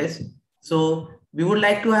valedictory address. So we would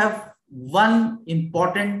like to have one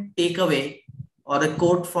important takeaway or a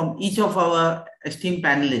quote from each of our esteemed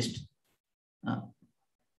panelists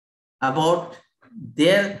about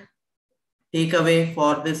their takeaway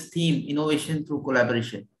for this theme, innovation through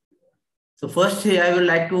collaboration. So first, I would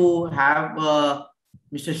like to have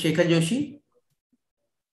Mr. Shekhar Joshi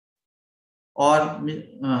or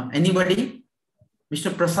anybody.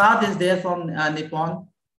 Mr. Prasad is there from Nippon.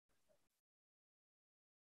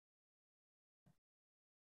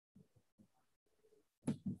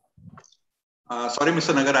 Sorry,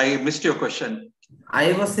 Mr. Nagar, I missed your question.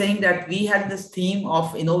 I was saying that we had this theme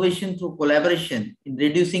of innovation through collaboration in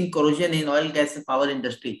reducing corrosion in oil, gas, and power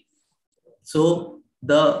industry. So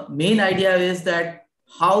the main idea is that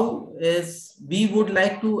we would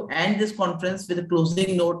like to end this conference with a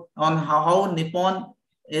closing note on how Nippon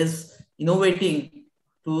is innovating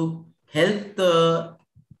to help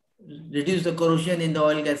reduce the corrosion in the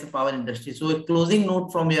oil, gas, and power industry. So a closing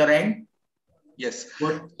note from your end. Yes.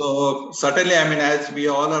 So certainly, I mean, as we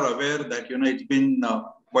all are aware that, it's been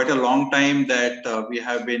quite a long time that we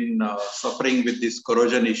have been suffering with this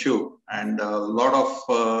corrosion issue, and a lot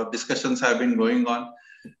of discussions have been going on.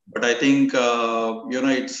 But I think,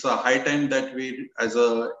 it's a high time that we, at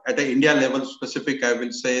an India level specific, I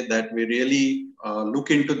will say that we really look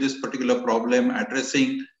into this particular problem,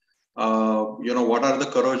 addressing, what are the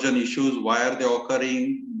corrosion issues, why are they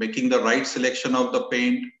occurring, making the right selection of the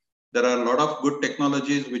paint. There are a lot of good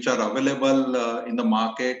technologies which are available in the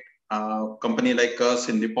market. Company like us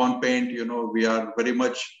in Nippon Paint, we are very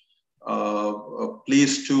much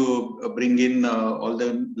pleased to bring in all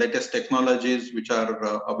the latest technologies which are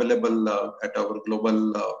available at our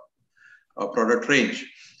global product range.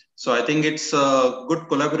 So I think it's a good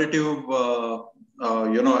collaborative,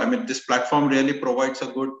 this platform really provides a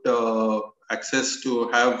good access to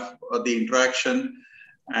have the interaction.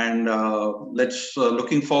 And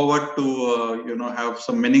looking forward to have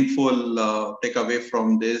some meaningful takeaway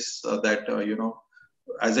from this, that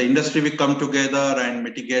as an industry we come together and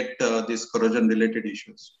mitigate these corrosion related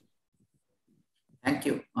issues. Thank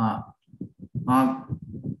you,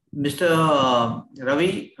 Mr.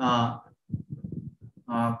 Ravi.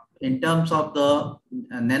 In terms of the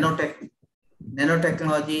nanotech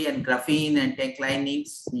nanotechnology and graphene and tank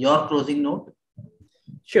linings. Your closing note?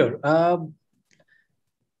 Sure.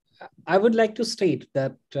 I would like to state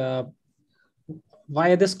that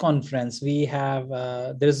via this conference, we have,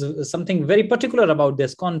 there's something very particular about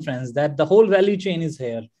this conference, that the whole value chain is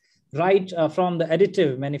here, right from the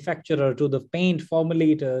additive manufacturer to the paint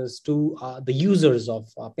formulators to the users of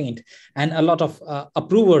paint, and a lot of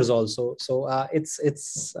approvers also. So it's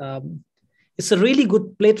a really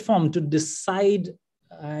good platform to decide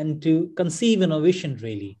and to conceive innovation,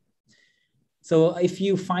 really. So if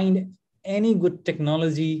you find any good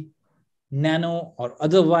technology, nano or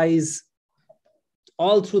otherwise,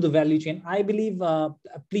 all through the value chain, I believe,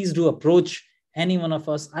 please do approach any one of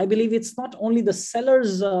us. I believe it's not only the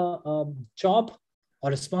seller's job or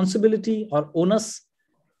responsibility or onus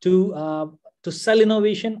to sell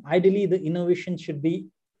innovation. Ideally, the innovation should be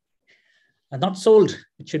not sold,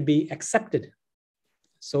 it should be accepted.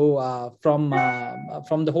 So from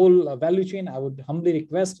the whole value chain, I would humbly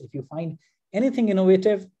request, if you find anything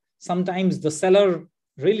innovative, sometimes the seller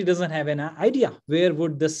really doesn't have an idea where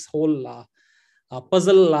would this whole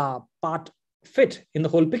puzzle part fit in the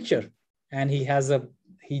whole picture, and he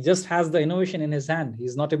just has the innovation in his hand.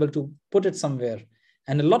 He's not able to put it somewhere,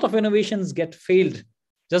 and a lot of innovations get failed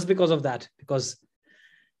just because of that, because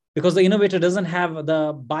the innovator doesn't have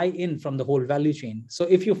the buy-in from the whole value chain. So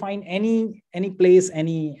if you find any place,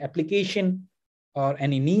 any application, or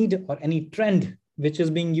any need or any trend which is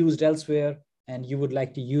being used elsewhere, and you would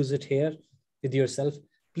like to use it here with yourself,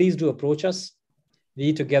 please do approach us.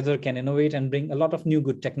 We together can innovate and bring a lot of new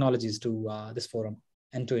good technologies to this forum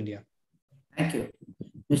and to India. Thank you.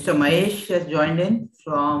 Mr. Mahesh has joined in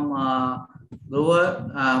from Grover.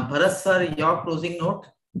 Bharat sir, your closing note,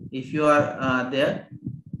 if you are there.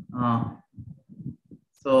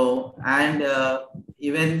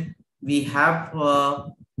 Even we have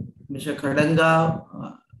Mr.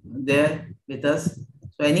 Khadanga there with us.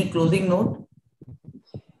 So any closing note?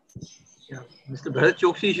 Yeah, Mr. Bharat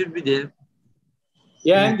Chokshi should be there.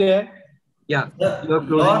 Yeah, I'm there. Yeah, your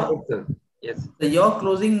closing note, sir. Yes. Your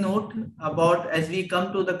closing note about, as we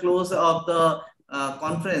come to the close of the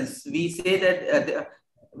conference, we say that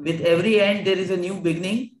with every end there is a new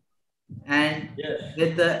beginning, and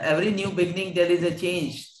with every new beginning there is a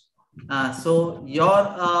change. So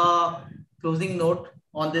your closing note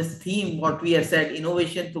on this theme, what we have said,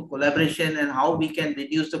 innovation through collaboration and how we can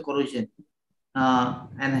reduce the corrosion,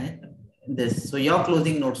 and this. So your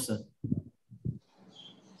closing note, sir.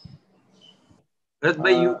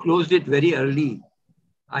 Bharat, you closed it very early.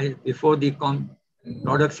 Before the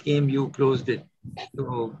products came, you closed it.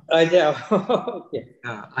 So, yeah. Okay.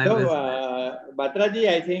 Batraji,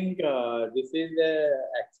 I think this is an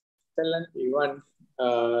excellent event.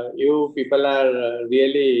 You people are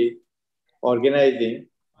really organizing,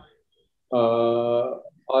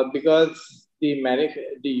 because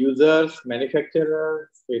the users, manufacturers,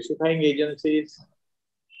 specifying agencies,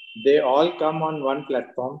 they all come on one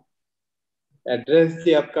platform, address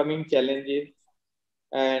the upcoming challenges,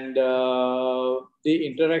 and the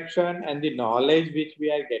interaction and the knowledge which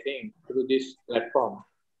we are getting through this platform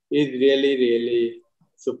is really, really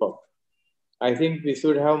superb. I think we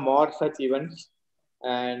should have more such events,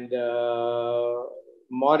 and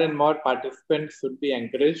more and more participants should be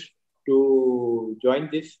encouraged to join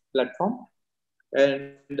this platform.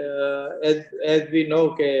 And as we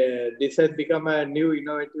know, this has become a new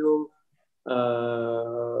innovative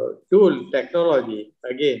tool, technology,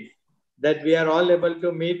 again, that we are all able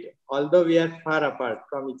to meet, although we are far apart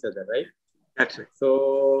from each other, right? That's right.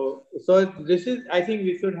 So this is, I think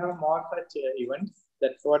we should have more such events.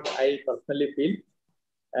 That's what I personally feel.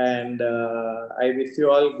 And I wish you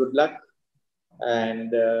all good luck.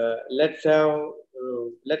 And let's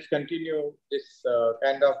continue this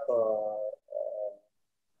kind of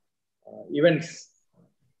events.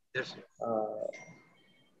 Yes.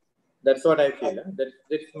 That's what I feel.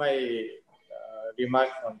 That's my remark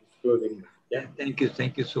on this closing. Yeah. Thank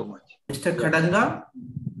you so much. Mr. Khadanga.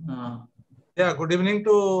 Yeah, good evening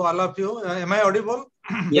to all of you. Am I audible?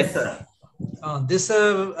 Yes, sir. This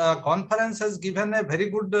conference has given a very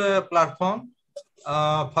good platform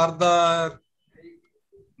for the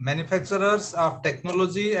manufacturers of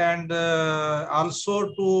technology and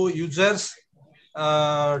also to users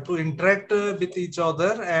to interact with each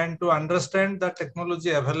other and to understand the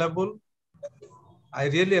technology available. I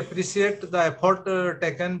really appreciate the effort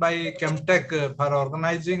taken by Chemtech for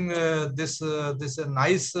organizing this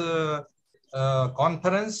nice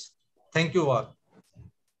conference. Thank you all.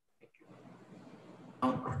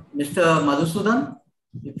 Mr. Madhusudan,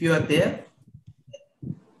 if you are there.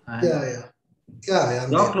 Yeah, I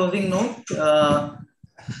am Your there. closing note.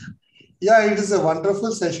 Yeah, it is a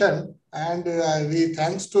wonderful session, and we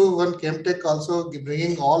thanks to one Chemtech also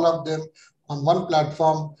bringing all of them on one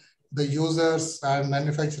platform, the users and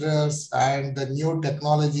manufacturers and the new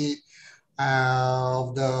technology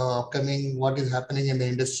of the upcoming, what is happening in the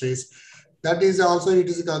industries. That is also, it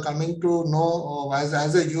is coming to know,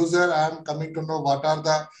 as a user, I am coming to know what are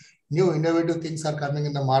the new innovative things are coming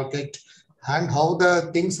in the market and how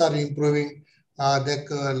the things are improving.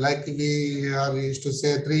 Like we used to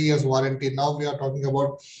say 3 years warranty. Now we are talking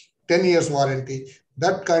about 10 years warranty.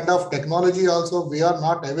 That kind of technology also we are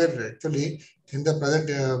not aware actually in the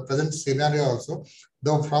present scenario also.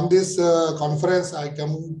 Though from this conference, I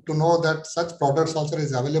come to know that such products also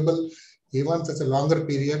is available even such a longer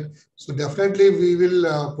period. So definitely we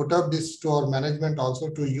will put up this to our management also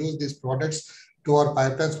to use these products to our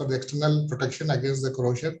pipelines for the external protection against the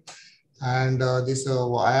corrosion. And this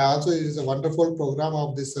I also, it is a wonderful program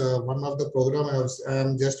of this one of the program I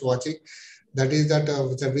am just watching, that is that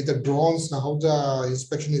with the drones, how the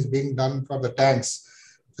inspection is being done for the tanks.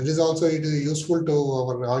 That is also, it is useful to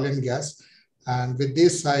our oil and gas. And with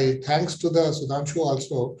this, I thanks to the Sudhanshu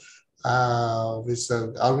also with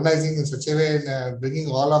organizing in such a way and bringing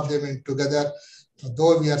all of them in together,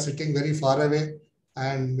 though we are sitting very far away,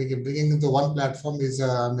 and bringing into one platform is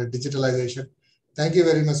the digitalization. Thank you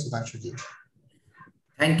very much, Sudhanshu ji.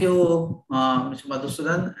 Thank you, Mr.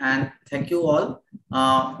 Madhusudan, and thank you all.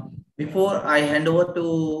 Before I hand over to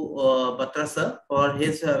Batra sir for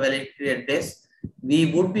his valedictory address,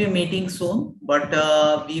 we would be meeting soon, but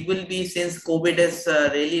we will be, since COVID has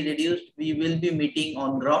really reduced, we will be meeting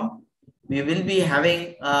on ground. We will be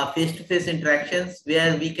having face-to-face interactions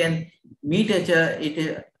where we can meet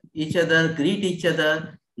each other, greet each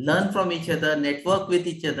other, learn from each other, network with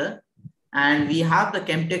each other. And we have the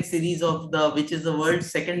Chemtech series of which is the world's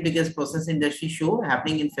second biggest process industry show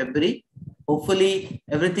happening in February. Hopefully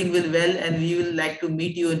everything will well, and we will like to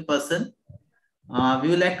meet you in person. We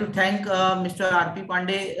would like to thank Mr. R.P.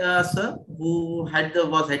 Pandey, sir, who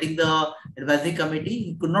was heading the advisory committee.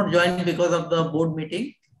 He could not join because of the board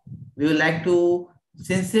meeting. We would like to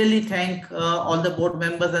sincerely thank all the board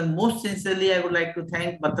members, and most sincerely, I would like to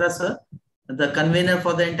thank Batra sir, the convener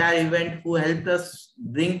for the entire event, who helped us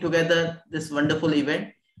bring together this wonderful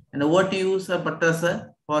event. And over to you, Sir Batra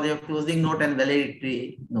sir, for your closing note and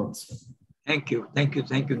valedictory notes. Thank you,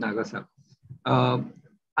 Naga sir.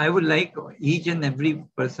 I would like each and every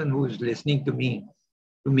person who is listening to me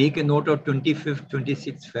to make a note of 25th,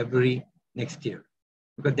 26th February next year,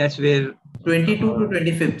 because that's where 22 to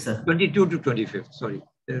 25th, sir. 22 to 25th, sorry.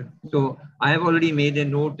 So I have already made a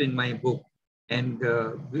note in my book. And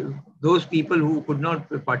those people who could not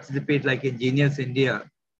participate, like Engineers India,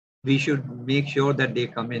 we should make sure that they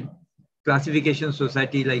come in. Classification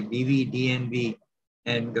Society like BV, DNV,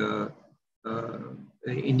 and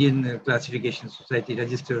Indian Classification Society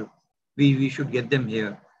Register, we should get them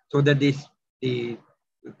here so that the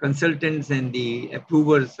consultants and the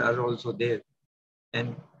approvers are also there.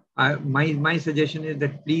 And my suggestion is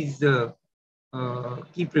that please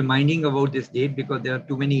keep reminding about this date, because there are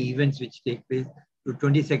too many events which take place. To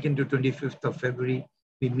 22nd to 25th of February,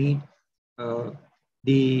 we meet.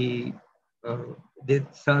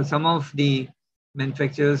 Some of the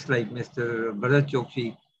manufacturers like Mr. Bharat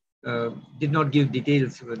Chokshi did not give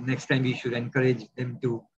details. Next time we should encourage them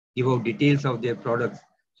to give out details of their products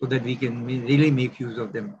so that we can really make use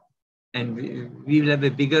of them. And we will have a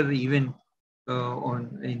bigger event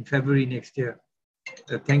in February next year.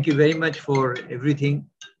 Thank you very much for everything.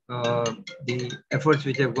 The efforts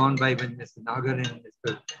which have gone by with Mr. Nagar and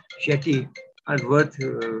Mr. Shetty are worth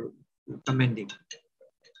commending.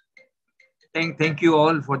 Thank you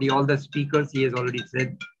all for all the speakers he has already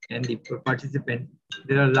said, and the participants.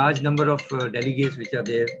 There are a large number of delegates which are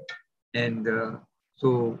there, and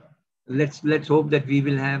so let's hope that we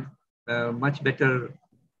will have a much better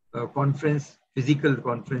conference, physical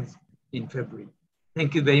conference in February.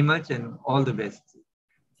 Thank you very much, and all the best.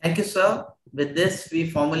 Thank you, sir. With this, we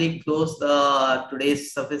formally close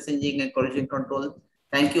today's surface engineering and corrosion control.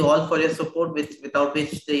 Thank you all for your support, without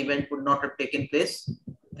which the event would not have taken place.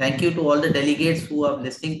 Thank you to all the delegates who are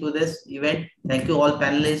listening to this event. Thank you all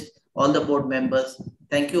panelists, all the board members.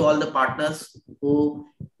 Thank you all the partners who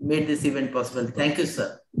made this event possible. Thank you,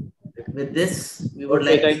 sir. With this, we would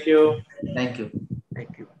like thank you. Thank you.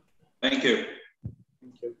 Thank you. Thank you.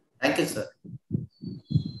 Thank you, sir.